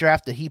 mock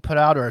draft that he put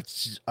out, or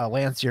it's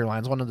Lance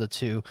Zierlein's, one of the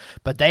two.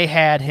 But they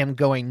had him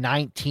going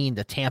 19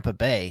 to Tampa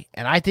Bay,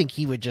 and I think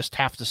he would just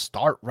have to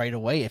start right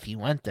away if he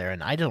went there.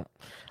 And I don't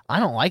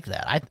like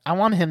that. I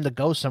want him to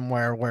go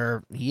somewhere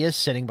where he is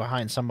sitting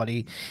behind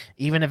somebody,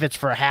 even if it's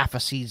for half a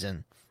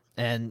season,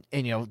 and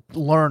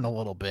learn a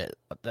little bit.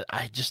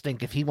 I just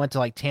think if he went to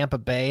like Tampa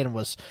Bay and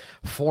was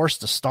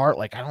forced to start,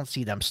 like I don't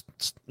see them.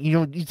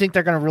 You think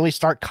they're going to really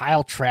start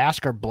Kyle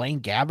Trask or Blaine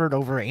Gabbert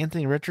over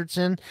Anthony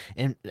Richardson,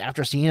 and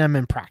after seeing him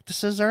in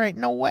practices? All right,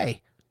 no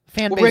way.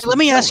 Fan base. Ray, let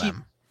me ask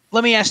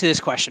you this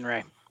question,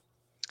 Ray.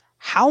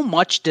 How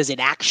much does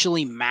it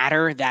actually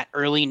matter, that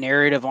early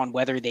narrative on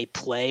whether they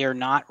play or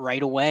not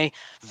right away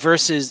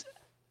versus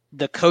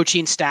the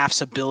coaching staff's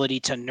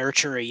ability to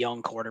nurture a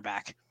young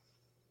quarterback?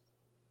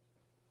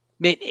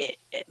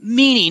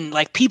 Meaning,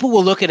 like, people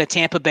will look at a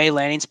Tampa Bay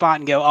landing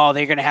spot and go, oh,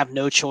 they're going to have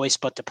no choice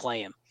but to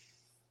play him.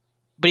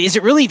 But is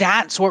it really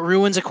that's what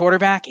ruins a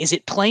quarterback? Is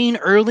it playing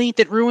early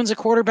that ruins a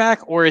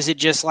quarterback? Or is it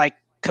just like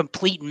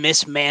complete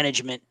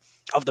mismanagement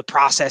of the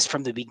process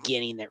from the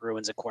beginning that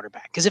ruins a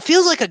quarterback? Because it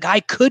feels like a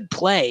guy could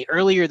play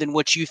earlier than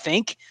what you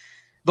think,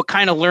 but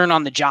kind of learn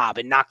on the job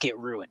and not get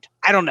ruined.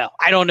 I don't know.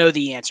 I don't know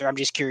the answer. I'm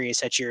just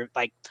curious at your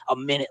like a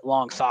minute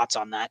long thoughts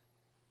on that.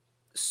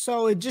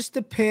 So it just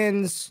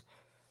depends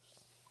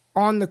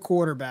on the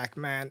quarterback,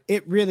 man.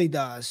 It really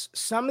does.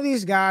 Some of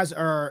these guys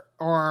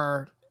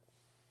are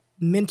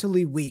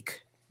mentally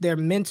weak. They're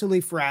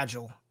mentally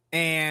fragile.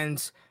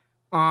 And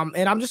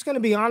I'm just going to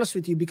be honest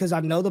with you because I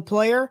know the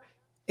player,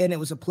 and it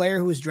was a player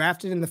who was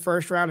drafted in the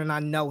first round, and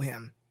I know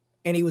him,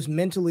 and he was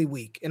mentally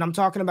weak. And I'm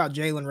talking about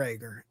Jalen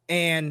Reagor.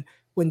 And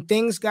when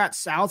things got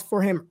south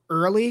for him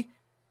early,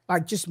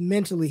 like just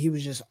mentally, he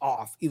was just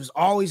off. He was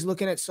always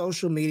looking at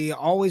social media,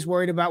 always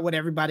worried about what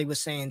everybody was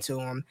saying to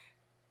him.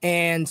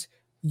 And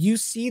you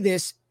see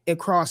this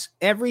across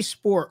every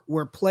sport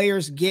where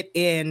players get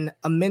in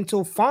a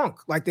mental funk.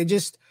 Like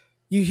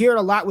you hear it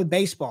a lot with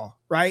baseball,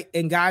 right?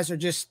 And guys are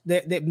just,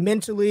 they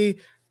mentally,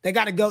 they've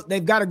got to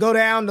go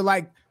down to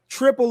like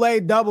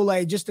AAA,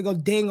 AA just to go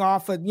ding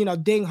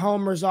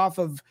homers off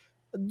of,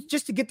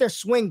 just to get their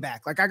swing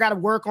back. Like I got to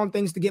work on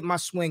things to get my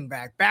swing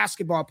back.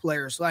 Basketball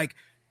players, like,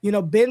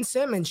 Ben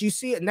Simmons, you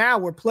see it now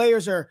where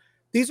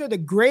these are the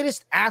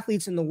greatest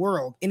athletes in the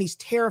world, and he's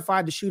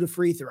terrified to shoot a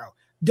free throw.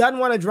 Doesn't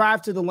want to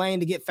drive to the lane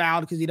to get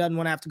fouled because he doesn't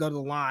want to have to go to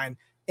the line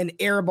and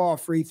airball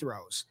free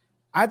throws.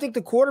 I think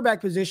the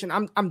quarterback position,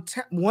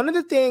 one of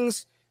the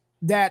things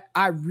that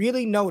I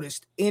really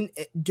noticed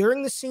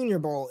during the Senior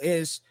Bowl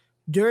is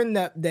during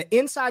the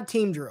inside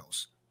team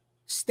drills,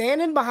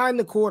 standing behind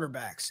the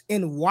quarterbacks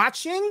and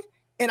watching,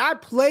 and I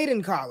played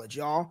in college,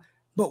 y'all,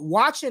 but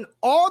watching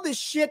all the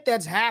shit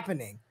that's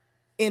happening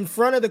in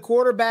front of the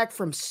quarterback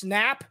from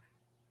snap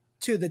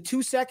to the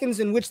 2 seconds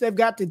in which they've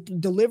got to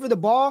deliver the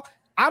ball,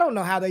 I don't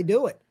know how they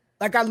do it.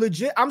 Like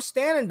I'm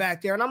standing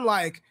back there and I'm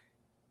like,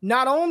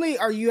 not only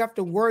are you have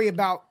to worry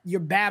about your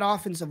bad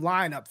offensive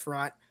line up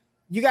front,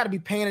 you got to be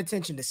paying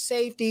attention to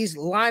safeties,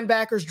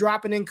 linebackers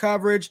dropping in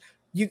coverage.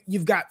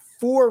 You've got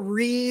 4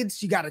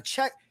 reads. You got to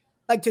check.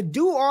 Like, to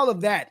do all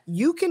of that,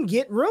 you can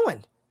get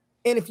ruined.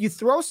 And if you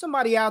throw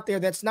somebody out there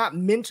that's not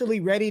mentally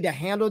ready to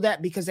handle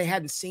that because they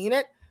hadn't seen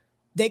it,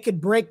 they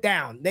could break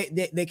down.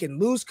 They can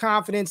lose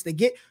confidence.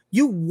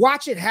 You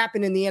watch it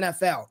happen in the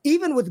NFL,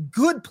 even with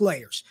good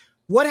players.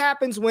 What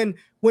happens when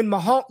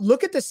Mahomes,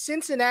 look at the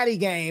Cincinnati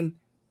game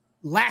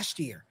last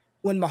year,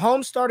 when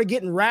Mahomes started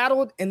getting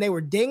rattled and they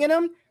were dinging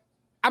him.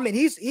 I mean,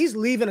 he's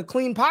leaving a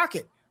clean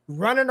pocket,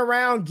 running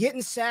around,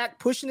 getting sacked,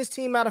 pushing his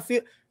team out of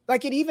field.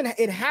 Like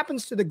it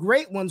happens to the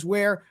great ones,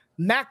 where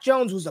Mac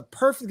Jones was a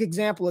perfect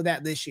example of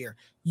that this year.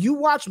 You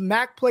watch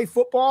Mac play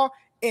football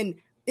and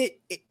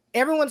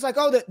everyone's like,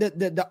 oh,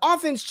 the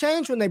offense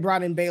changed when they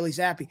brought in Bailey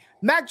Zappi.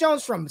 Mac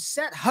Jones, from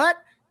set hut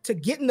to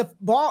getting the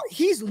ball,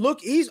 he's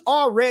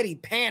already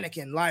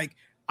panicking. Like,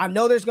 I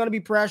know there's going to be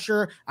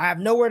pressure. I have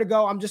nowhere to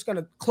go. I'm just going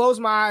to close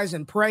my eyes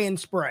and pray and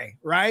spray,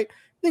 right?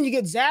 Then you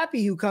get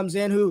Zappi, who comes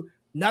in, who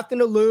nothing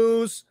to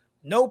lose,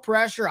 no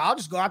pressure. I'll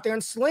just go out there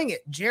and sling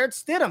it. Jarrett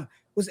Stidham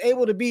was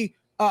able to be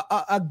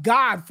a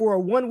god for a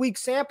 1 week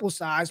sample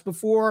size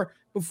before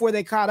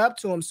they caught up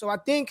to him. So I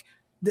think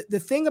the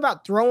thing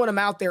about throwing him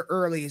out there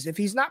early is if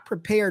he's not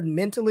prepared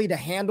mentally to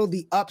handle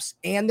the ups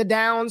and the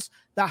downs,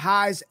 the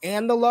highs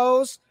and the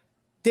lows,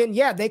 then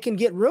yeah, they can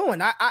get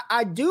ruined.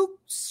 I do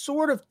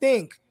sort of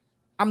think,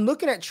 I'm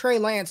looking at Trey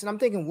Lance and I'm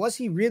thinking, was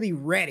he really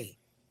ready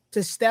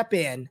to step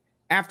in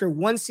after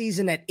one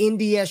season at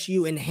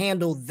NDSU and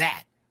handle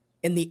that?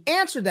 And the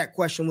answer to that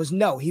question was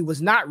no, he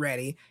was not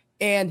ready.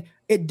 And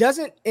it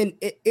doesn't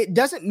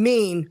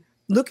mean,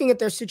 looking at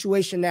their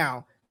situation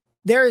now,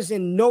 there is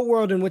in no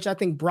world in which I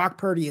think Brock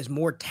Purdy is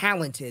more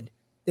talented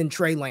than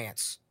Trey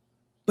Lance.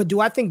 But do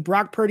I think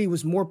Brock Purdy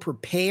was more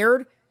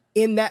prepared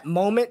in that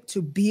moment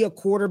to be a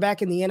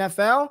quarterback in the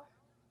NFL?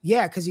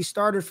 Yeah, because he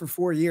started for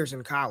 4 years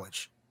in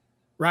college,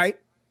 right?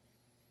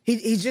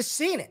 He's just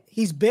seen it.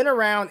 He's been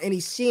around and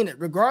he's seen it.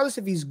 Regardless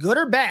if he's good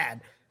or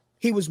bad,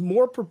 he was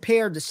more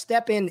prepared to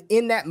step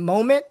in that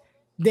moment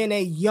than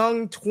a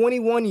young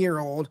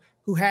 21-year-old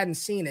who hadn't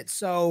seen it.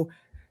 So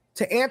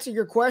to answer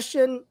your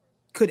question,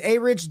 could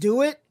A-Rich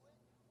do it?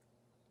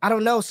 I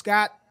don't know,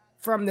 Scott.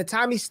 From the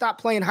time he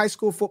stopped playing high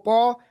school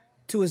football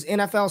to his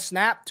NFL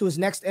snap, to his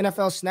next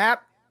NFL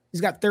snap,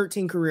 he's got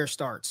 13 career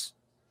starts.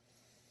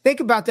 Think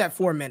about that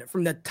for a minute.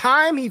 From the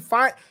time he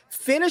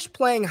finished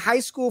playing high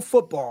school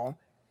football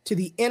to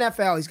the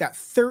NFL, he's got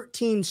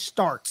 13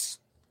 starts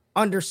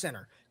under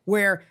center.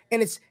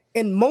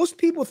 And most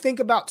people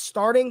think about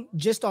starting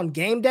just on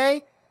game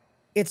day.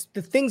 It's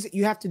the things that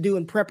you have to do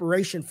in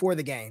preparation for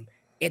the game.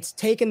 It's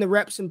taking the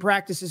reps and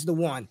practice is the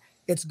one.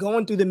 It's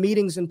going through the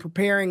meetings and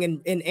preparing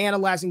and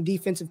analyzing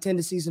defensive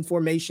tendencies and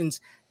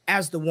formations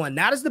as the one.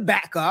 Not as the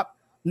backup,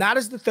 not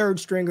as the third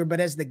stringer,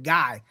 but as the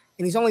guy.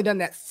 And he's only done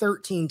that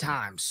 13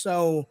 times.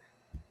 So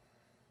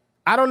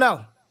I don't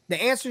know.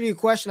 The answer to your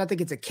question, I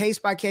think it's a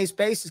case-by-case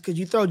basis, because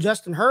you throw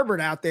Justin Herbert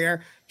out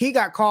there, he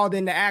got called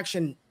into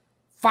action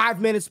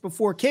 5 minutes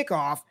before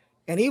kickoff,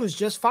 and he was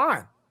just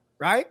fine,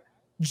 right?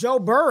 Joe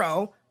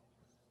Burrow,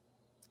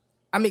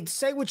 I mean,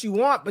 say what you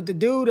want, but the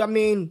dude, I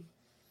mean,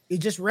 he's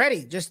just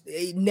ready.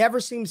 He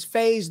never seems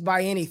fazed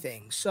by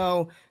anything.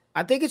 So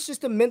I think it's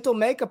just a mental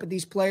makeup of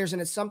these players,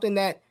 and it's something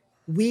that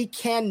we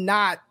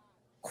cannot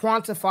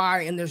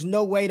quantify, and there's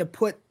no way to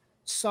put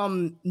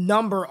some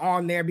number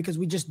on there because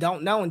we just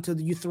don't know until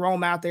you throw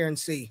them out there and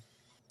see.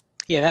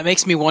 Yeah, that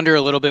makes me wonder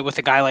a little bit with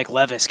a guy like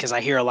Levis, because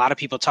I hear a lot of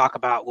people talk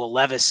about, well,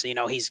 Levis,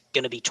 he's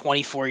going to be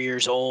 24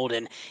 years old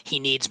and he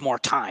needs more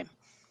time.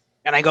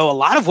 And I go, a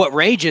lot of what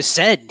Ray just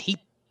said,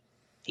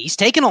 he's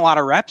taken a lot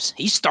of reps.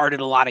 He started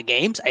a lot of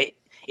games.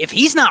 If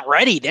he's not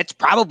ready, that's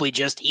probably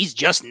he's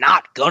just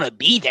not going to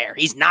be there.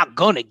 He's not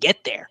going to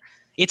get there.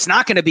 It's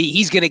not going to be,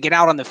 he's going to get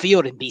out on the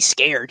field and be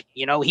scared.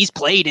 He's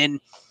played in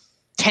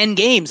 10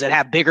 games that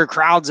have bigger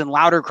crowds and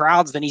louder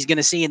crowds than he's going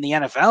to see in the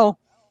NFL.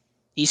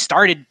 He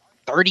started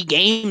 30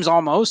 games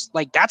almost.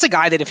 Like, that's a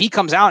guy that if he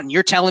comes out and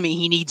you're telling me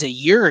he needs a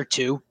year or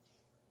two,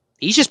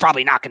 he's just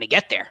probably not going to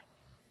get there,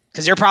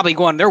 because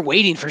they're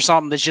waiting for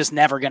something that's just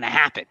never going to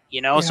happen,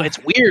 Yeah. So it's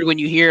weird when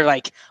you hear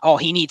like, oh,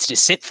 he needs to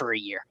sit for a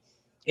year.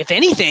 If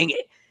anything,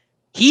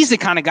 he's the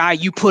kind of guy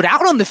you put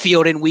out on the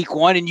field in week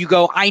 1 and you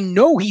go, I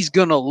know he's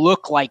going to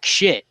look like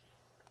shit,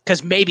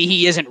 because maybe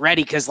he isn't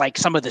ready because like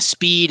some of the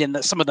speed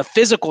and some of the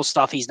physical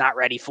stuff he's not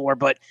ready for,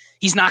 but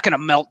he's not going to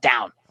melt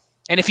down.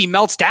 And if he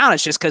melts down,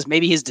 it's just because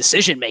maybe his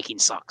decision-making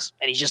sucks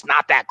and he's just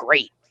not that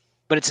great.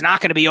 But it's not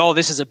going to be, oh,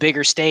 this is a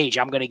bigger stage,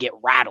 I'm going to get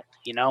rattled,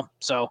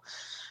 So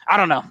I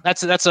don't know.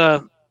 That's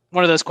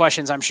one of those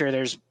questions I'm sure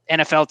there's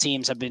NFL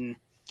teams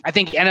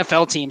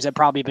have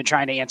probably been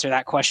trying to answer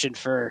that question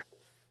for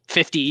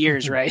 50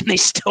 years, right? And they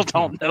still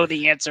don't know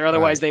the answer.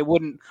 Otherwise, They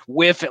wouldn't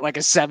whiff at like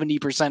a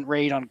 70%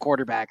 rate on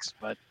quarterbacks.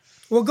 But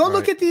go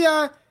look at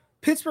the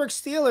Pittsburgh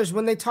Steelers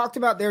when they talked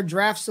about their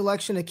draft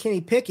selection of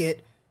Kenny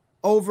Pickett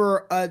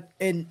over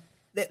and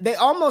they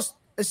almost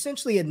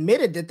essentially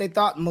admitted that they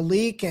thought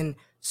Malik and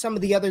some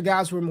of the other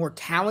guys were more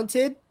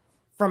talented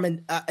from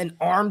an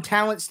arm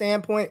talent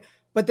standpoint,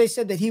 but they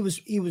said that he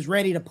was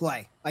ready to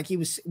play. Like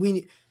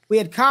we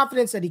had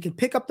confidence that he could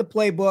pick up the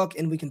playbook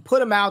and we can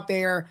put him out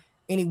there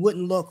and he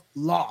wouldn't look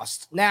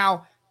lost.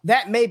 Now,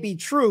 that may be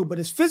true, but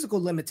his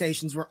physical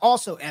limitations were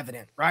also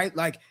evident, right?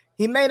 Like,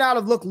 he may not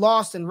have looked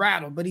lost and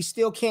rattled, but he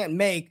still can't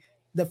make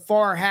the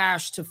far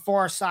hash to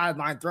far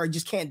sideline throw. He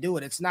just can't do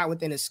it. It's not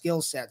within his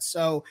skill set.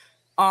 So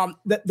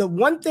the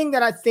one thing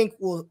that I think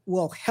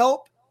will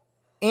help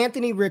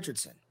Anthony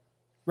Richardson,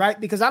 right?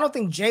 Because I don't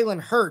think Jalen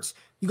Hurts,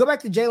 you go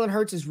back to Jalen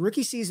Hurts'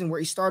 rookie season where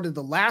he started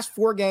the last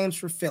 4 games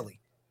for Philly.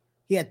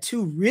 He had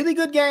 2 really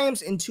good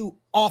games and 2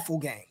 awful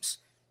games.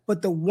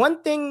 But the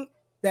one thing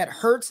that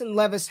Hurts and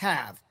Levis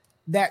have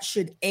that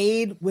should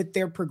aid with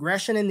their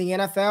progression in the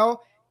NFL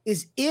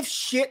is if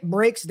shit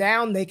breaks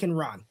down, they can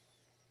run.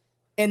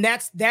 And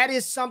that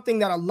is something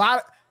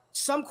that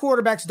some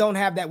quarterbacks don't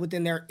have that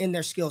within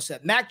their skill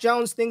set. Mac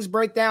Jones, things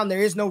break down, there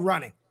is no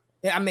running.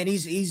 I mean,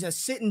 he's a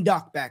sitting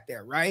duck back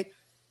there, right?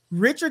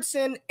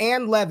 Richardson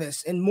and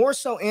Levis, and more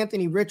so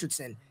Anthony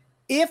Richardson,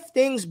 if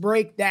things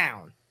break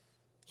down,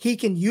 he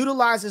can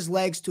utilize his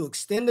legs to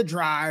extend the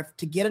drive,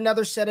 to get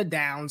another set of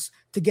downs,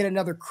 to get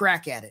another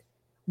crack at it.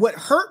 What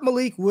hurt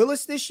Malik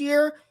Willis this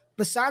year,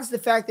 besides the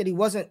fact that he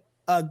wasn't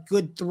a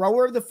good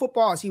thrower of the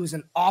football, is he was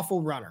an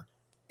awful runner.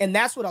 And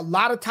that's what a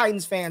lot of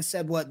Titans fans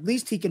said, well, at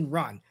least he can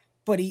run.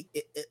 But you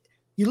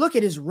look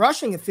at his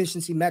rushing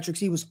efficiency metrics,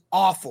 he was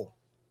awful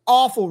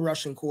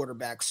rushing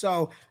quarterback.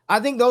 So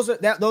I think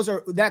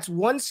that's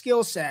one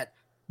skill set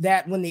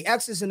that when the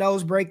X's and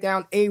O's break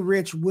down,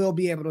 A-Rich will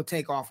be able to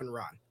take off and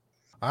run.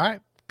 All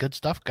right. Good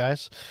stuff,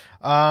 guys.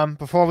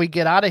 Before we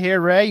get out of here,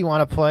 Ray, you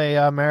want to play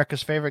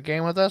America's favorite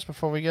game with us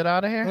before we get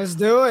out of here? Let's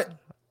do it.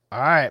 All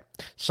right.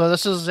 So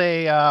this is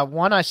a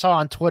one I saw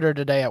on Twitter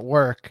today at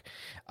work.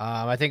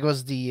 I think it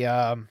was the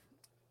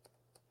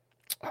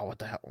what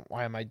the hell?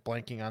 Why am I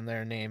blanking on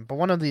their name? But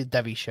one of the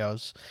Debbie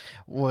shows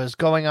was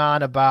going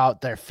on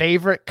about their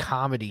favorite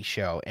comedy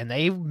show, and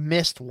they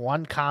missed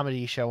one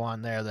comedy show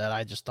on there that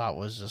I just thought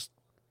was just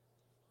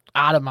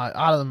out of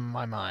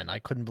my mind. I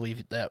couldn't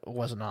believe that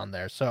wasn't on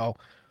there. So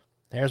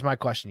there's my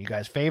question, you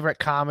guys. Favorite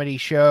comedy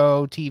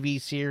show,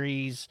 TV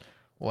series,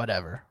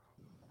 whatever.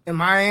 Am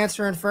I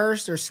answering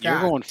first or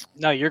Scott?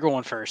 You're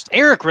going first.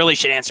 Eric really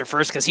should answer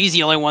first because he's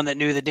the only one that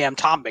knew the damn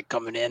topic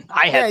coming in.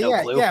 I had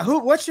no clue. Yeah.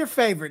 What's your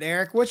favorite,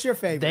 Eric? What's your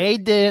favorite? They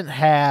didn't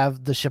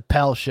have the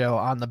Chappelle Show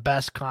on the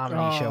best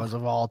comedy shows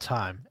of all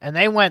time, and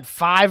they went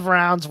 5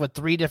 rounds with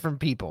 3 different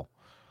people.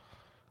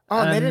 Oh,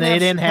 and they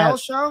didn't have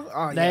Chappelle Show?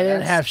 Oh, they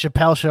didn't have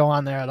Chappelle Show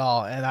on there at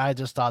all, and I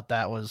just thought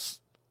that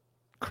was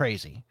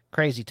crazy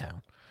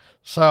town.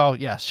 So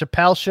yeah,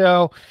 Chappelle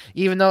Show,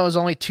 even though it was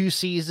only 2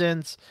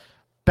 seasons,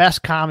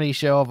 best comedy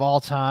show of all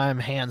time,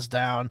 hands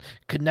down.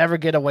 Could never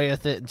get away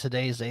with it in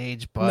today's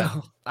age, but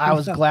I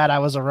was glad I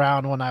was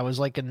around when I was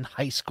like in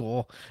high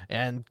school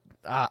and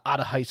out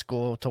of high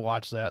school to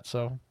watch that.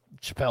 So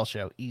Chappelle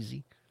Show,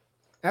 easy.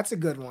 That's a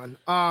good one.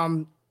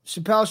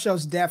 Chappelle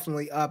Show's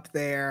definitely up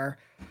there.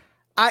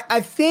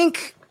 I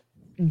think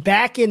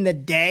back in the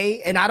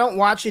day, and I don't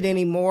watch it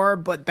anymore,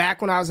 but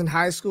back when I was in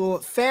high school,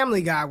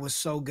 Family Guy was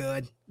so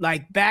good.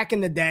 Like back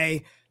in the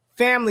day,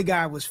 Family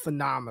Guy was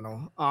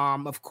phenomenal.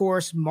 Of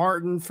course,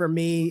 Martin for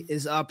me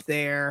is up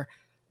there.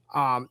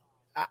 I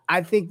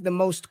think the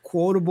most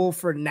quotable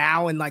for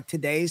now in like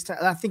today's time,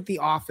 I think The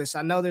Office.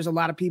 I know there's a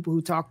lot of people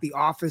who talk The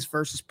Office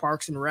versus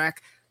Parks and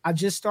Rec. I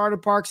just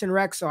started Parks and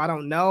Rec, so I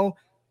don't know.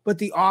 But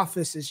The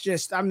Office is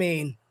just, I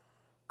mean,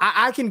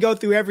 I can go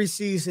through every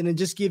season and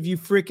just give you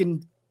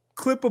freaking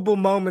clippable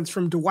moments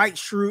from Dwight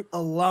Schrute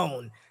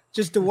alone.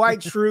 Just Dwight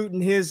Schrute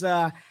and his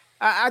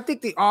I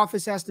think The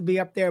Office has to be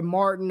up there.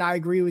 Martin, I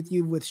agree with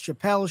you with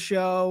Chappelle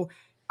Show.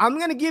 I'm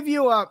going to give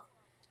you a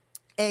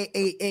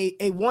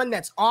one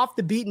that's off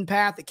the beaten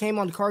path that came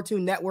on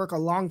Cartoon Network a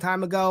long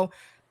time ago.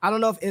 I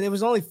don't know if it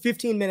was only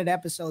 15-minute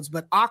episodes,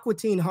 but Aqua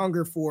Teen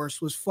Hunger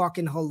Force was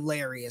fucking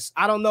hilarious.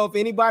 I don't know if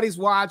anybody's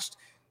watched.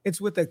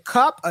 It's with a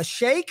cup, a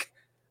shake,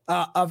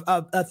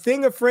 a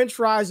thing of French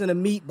fries, and a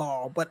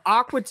meatball. But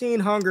Aqua Teen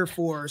Hunger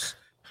Force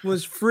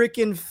was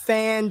freaking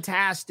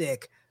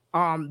fantastic.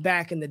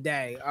 Back in the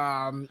day.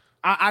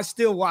 I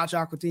still watch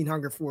Aqua Teen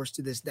Hunger Force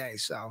to this day.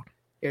 So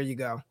there you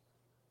go.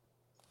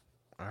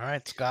 All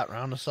right, Scott,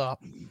 round us up.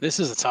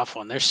 This is a tough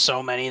one. There's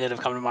so many that have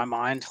come to my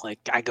mind. Like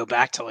I go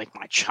back to like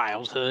my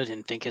childhood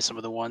and think of some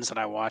of the ones that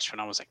I watched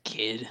when I was a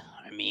kid.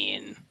 I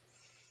mean,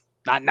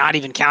 not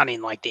even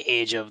counting like the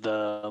age of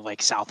the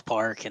like South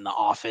Park and The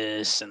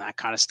Office and that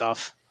kind of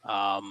stuff.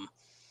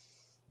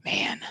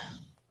 Man.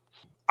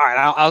 All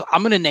right,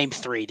 I'm going to name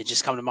 3 that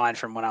just come to mind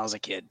from when I was a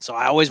kid. So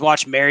I always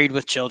watched Married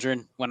with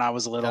Children when I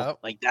was little. Yep.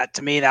 Like that,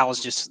 to me, that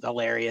was just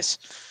hilarious.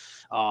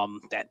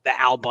 That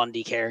the Al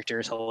Bundy character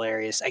is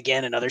hilarious.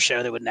 Again, another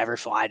show that would never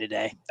fly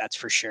today. That's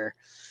for sure.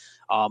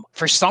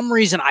 For some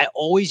reason, I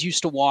always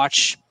used to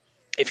watch,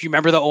 if you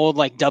remember the old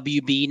like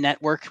WB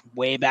network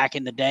way back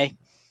in the day,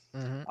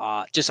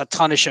 just a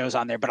ton of shows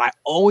on there. But I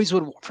always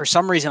would, for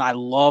some reason, I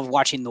love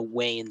watching the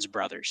Wayans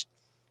brothers.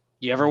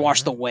 You ever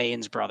watch the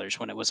Wayans brothers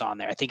when it was on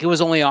there? I think it was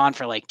only on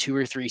for like 2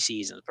 or 3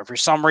 seasons, but for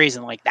some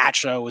reason, like that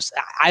show was,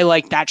 I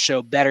like that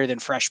show better than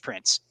Fresh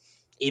Prince,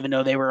 even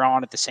though they were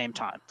on at the same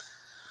time.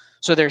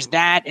 So there's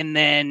that. And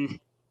then,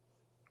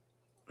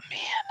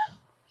 man,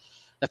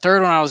 the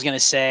third one I was going to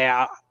say,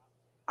 I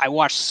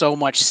watched so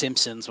much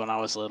Simpsons when I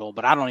was little,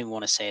 but I don't even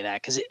want to say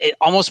that because it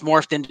almost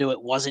morphed into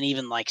it wasn't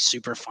even like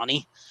super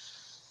funny.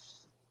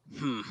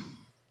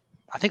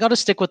 I think I'll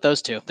just stick with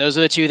those 2. Those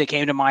are the 2 that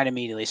came to mind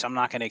immediately, so I'm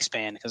not going to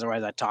expand because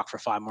otherwise I'd talk for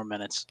 5 more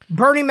minutes.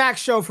 Bernie Mac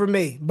Show for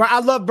me. I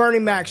love Bernie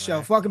Mac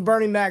Show. Fucking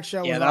Bernie Mac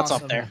Show. Yeah, that's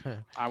awesome. Up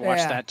there. I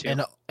watched that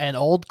too. An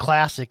old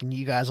classic, and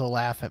you guys will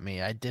laugh at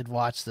me. I did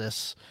watch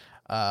this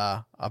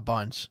a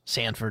bunch.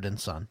 Sanford and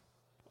Son.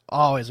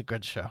 Always a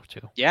good show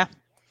too. Yeah.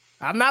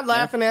 I'm not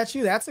laughing at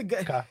you. That's a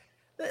good. Okay.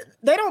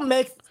 They don't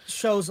make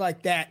shows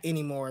like that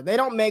anymore. They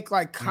don't make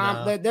like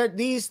they're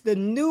the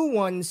new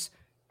ones.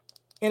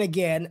 And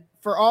again,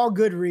 for all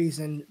good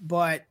reason,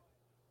 but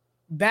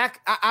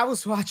back I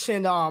was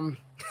watching in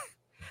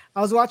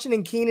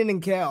Kenan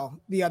and Kel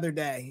the other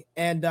day,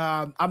 and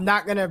I'm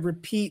not gonna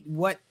repeat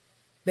what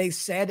they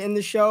said in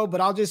the show,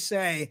 but I'll just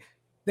say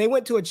they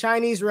went to a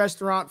Chinese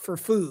restaurant for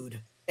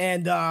food,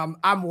 and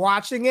I'm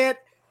watching it,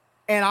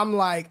 and I'm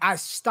like, I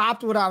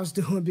stopped what I was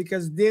doing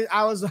because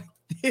I was like,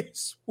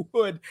 this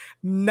would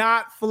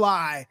not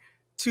fly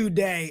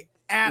today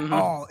at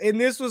all. And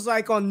this was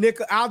like on Nick.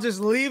 I'll just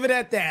leave it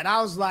at that. I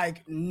was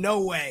like,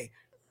 no way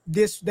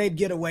they'd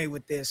get away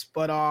with this.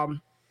 But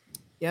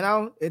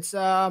it's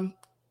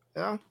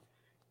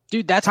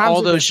dude, that's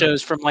all those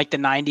shows from like the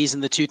 90s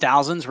and the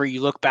 2000s where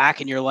you look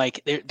back and you're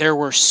like, there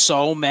were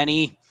so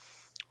many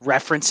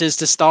references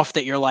to stuff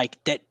that you're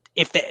like, that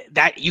if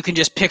that you can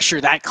just picture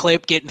that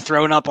clip getting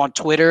thrown up on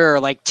Twitter or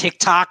like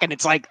TikTok, and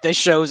it's like, this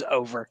show's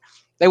over.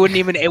 It would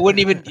be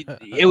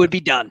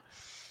done.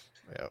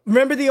 Yep.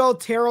 Remember the old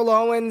Terrell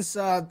Owens,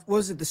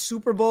 was it the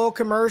Super Bowl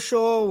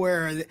commercial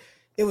where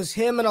it was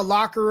him in a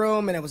locker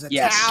room and it was a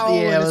towel?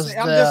 Yeah,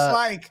 I'm just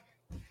like,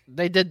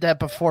 They did that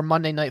before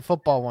Monday Night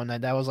Football one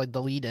night. That was like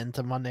the lead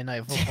into Monday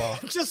Night Football.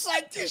 Just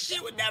like this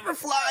shit would never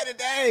fly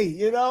today,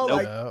 you know?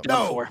 Nope. Like,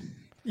 no.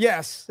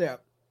 Yes. Yeah.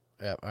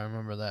 Yeah, I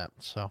remember that.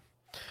 So,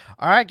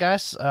 all right,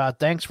 guys.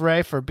 Thanks,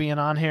 Ray, for being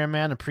on here,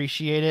 man.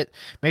 Appreciate it.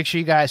 Make sure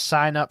you guys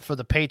sign up for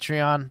the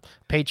Patreon,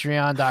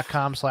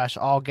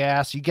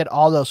 patreon.com/allgas. You get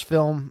all those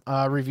film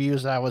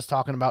reviews that I was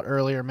talking about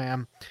earlier,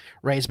 man.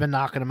 Ray's been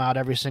knocking them out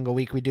every single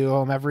week. We do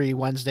them every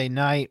Wednesday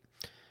night.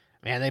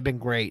 Man, they've been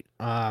great.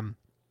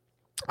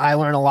 I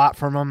learn a lot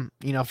from them,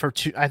 you know,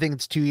 I think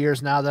it's 2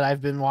 years now that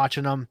I've been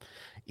watching them.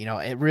 You know,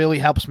 it really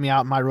helps me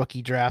out in my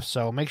rookie draft.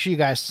 So make sure you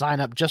guys sign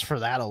up just for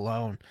that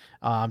alone.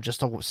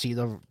 Just to see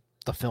the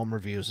film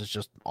reviews. It's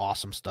just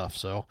awesome stuff.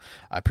 So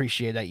I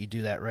appreciate that you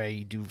do that, Ray.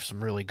 You do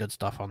some really good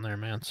stuff on there,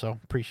 man. So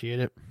appreciate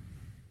it.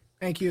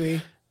 Thank you,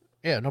 E.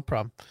 Yeah, no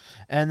problem.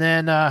 And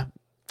then,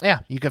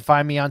 you can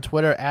find me on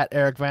Twitter at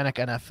Eric Vanek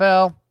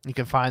NFL. You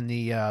can find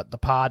the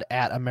pod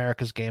at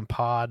America's Game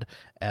Pod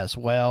as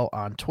well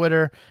on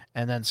Twitter.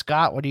 And then,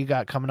 Scott, what do you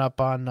got coming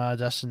up on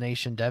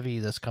Destination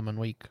Devy this coming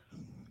week?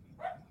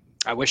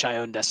 I wish I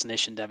owned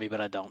Destination Devy,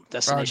 but I don't.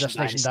 Destination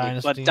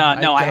Dynasty.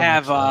 But no, I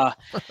have. I'm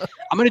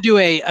going to do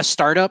a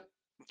startup,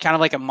 kind of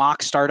like a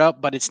mock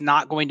startup, but it's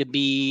not going to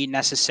be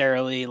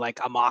necessarily like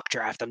a mock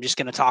draft. I'm just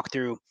going to talk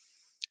through.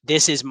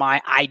 This is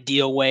my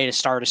ideal way to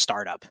start a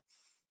startup.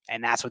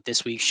 And that's what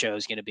this week's show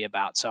is going to be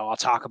about. So I'll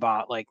talk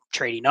about like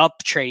trading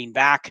up, trading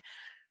back.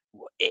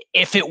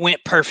 If it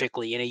went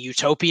perfectly in a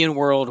utopian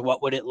world,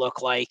 what would it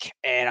look like?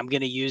 And I'm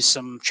going to use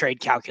some trade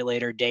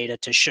calculator data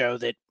to show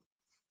that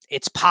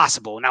it's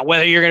possible. Now,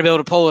 whether you're going to be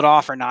able to pull it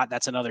off or not,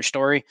 that's another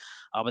story.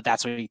 But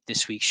that's what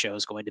this week's show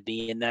is going to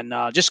be. And then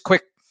just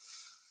quick,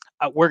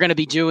 we're going to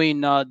be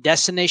doing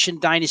Destination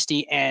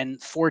Dynasty and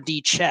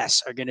 4D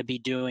Chess are going to be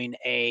doing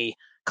a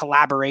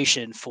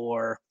collaboration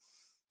for,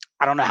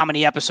 I don't know how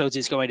many episodes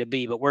it's going to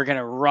be, but we're going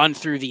to run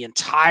through the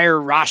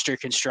entire roster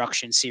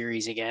construction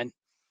series again,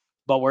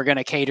 but we're going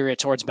to cater it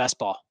towards best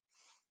ball.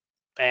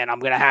 And I'm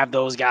going to have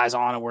those guys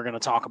on and we're going to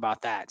talk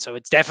about that. So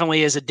it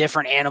definitely is a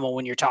different animal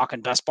when you're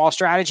talking best ball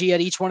strategy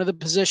at each one of the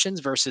positions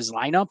versus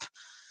lineup.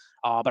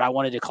 But I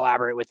wanted to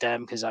collaborate with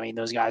them because, I mean,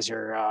 those guys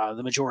are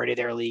the majority of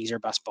their leagues are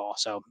best ball.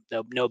 So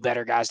no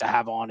better guys to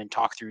have on and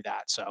talk through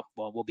that. So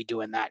we'll be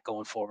doing that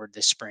going forward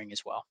this spring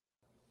as well.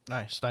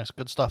 Nice.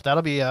 Good stuff.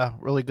 That'll be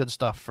really good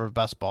stuff for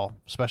best ball,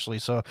 especially.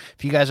 So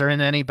if you guys are in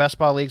any best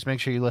ball leagues, make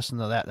sure you listen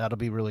to that. That'll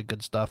be really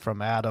good stuff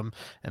from Adam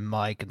and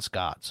Mike and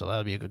Scott. So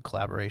that'll be a good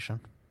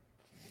collaboration.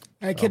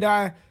 Hey, could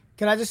I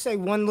just say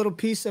one little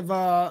piece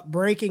of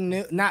breaking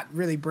news? Not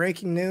really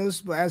breaking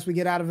news, but as we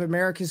get out of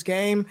America's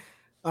Game,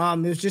 it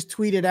was just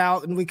tweeted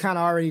out, and we kind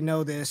of already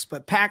know this,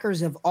 but Packers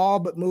have all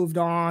but moved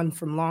on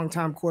from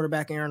longtime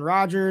quarterback Aaron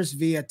Rodgers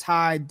via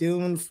Ty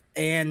Dune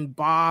and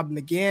Bob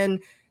McGinn.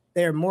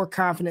 They are more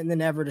confident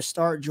than ever to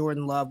start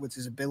Jordan Love with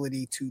his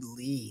ability to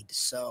lead.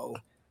 So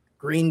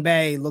Green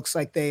Bay looks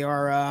like they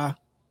are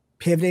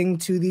pivoting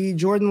to the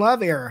Jordan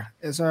Love era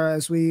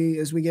as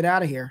we get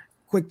out of here.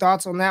 Quick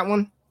thoughts on that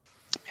one?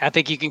 I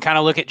think you can kind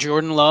of look at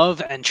Jordan Love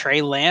and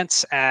Trey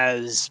Lance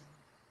as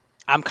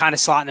I'm kind of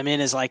slotting them in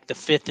as like the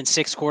 5th and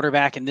 6th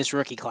quarterback in this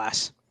rookie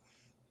class.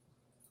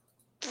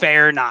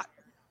 Fair or not.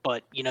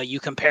 But, you know, you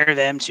compare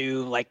them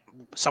to like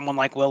someone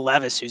like Will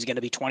Levis, who's going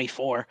to be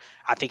 24.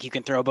 I think you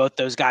can throw both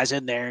those guys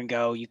in there and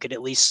go, you could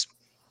at least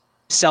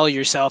sell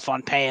yourself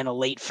on paying a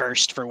late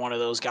first for one of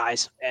those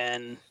guys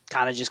and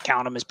kind of just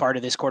count them as part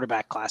of this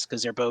quarterback class.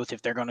 Because they're both,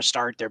 if they're going to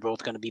start, they're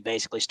both going to be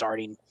basically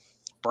starting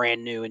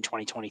brand new in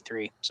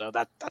 2023. So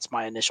that's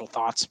my initial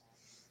thoughts.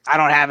 I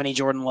don't have any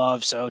Jordan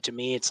Love. So to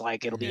me, it's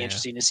like, it'll be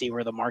interesting to see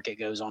where the market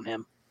goes on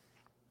him.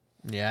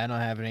 Yeah, I don't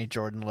have any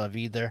Jordan Love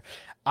either.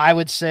 I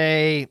would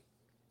say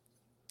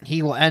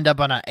he will end up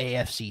on an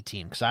AFC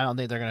team because I don't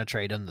think they're going to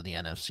trade him to the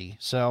NFC.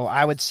 So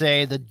I would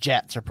say the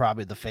Jets are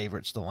probably the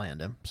favorites to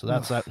land him. So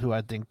that's who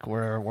I think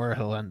where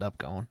he'll end up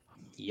going.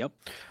 Yep.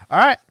 All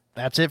right.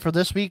 That's it for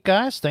this week,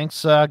 guys.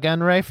 Thanks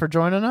again, Ray, for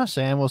joining us,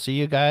 and we'll see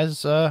you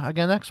guys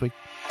again next week.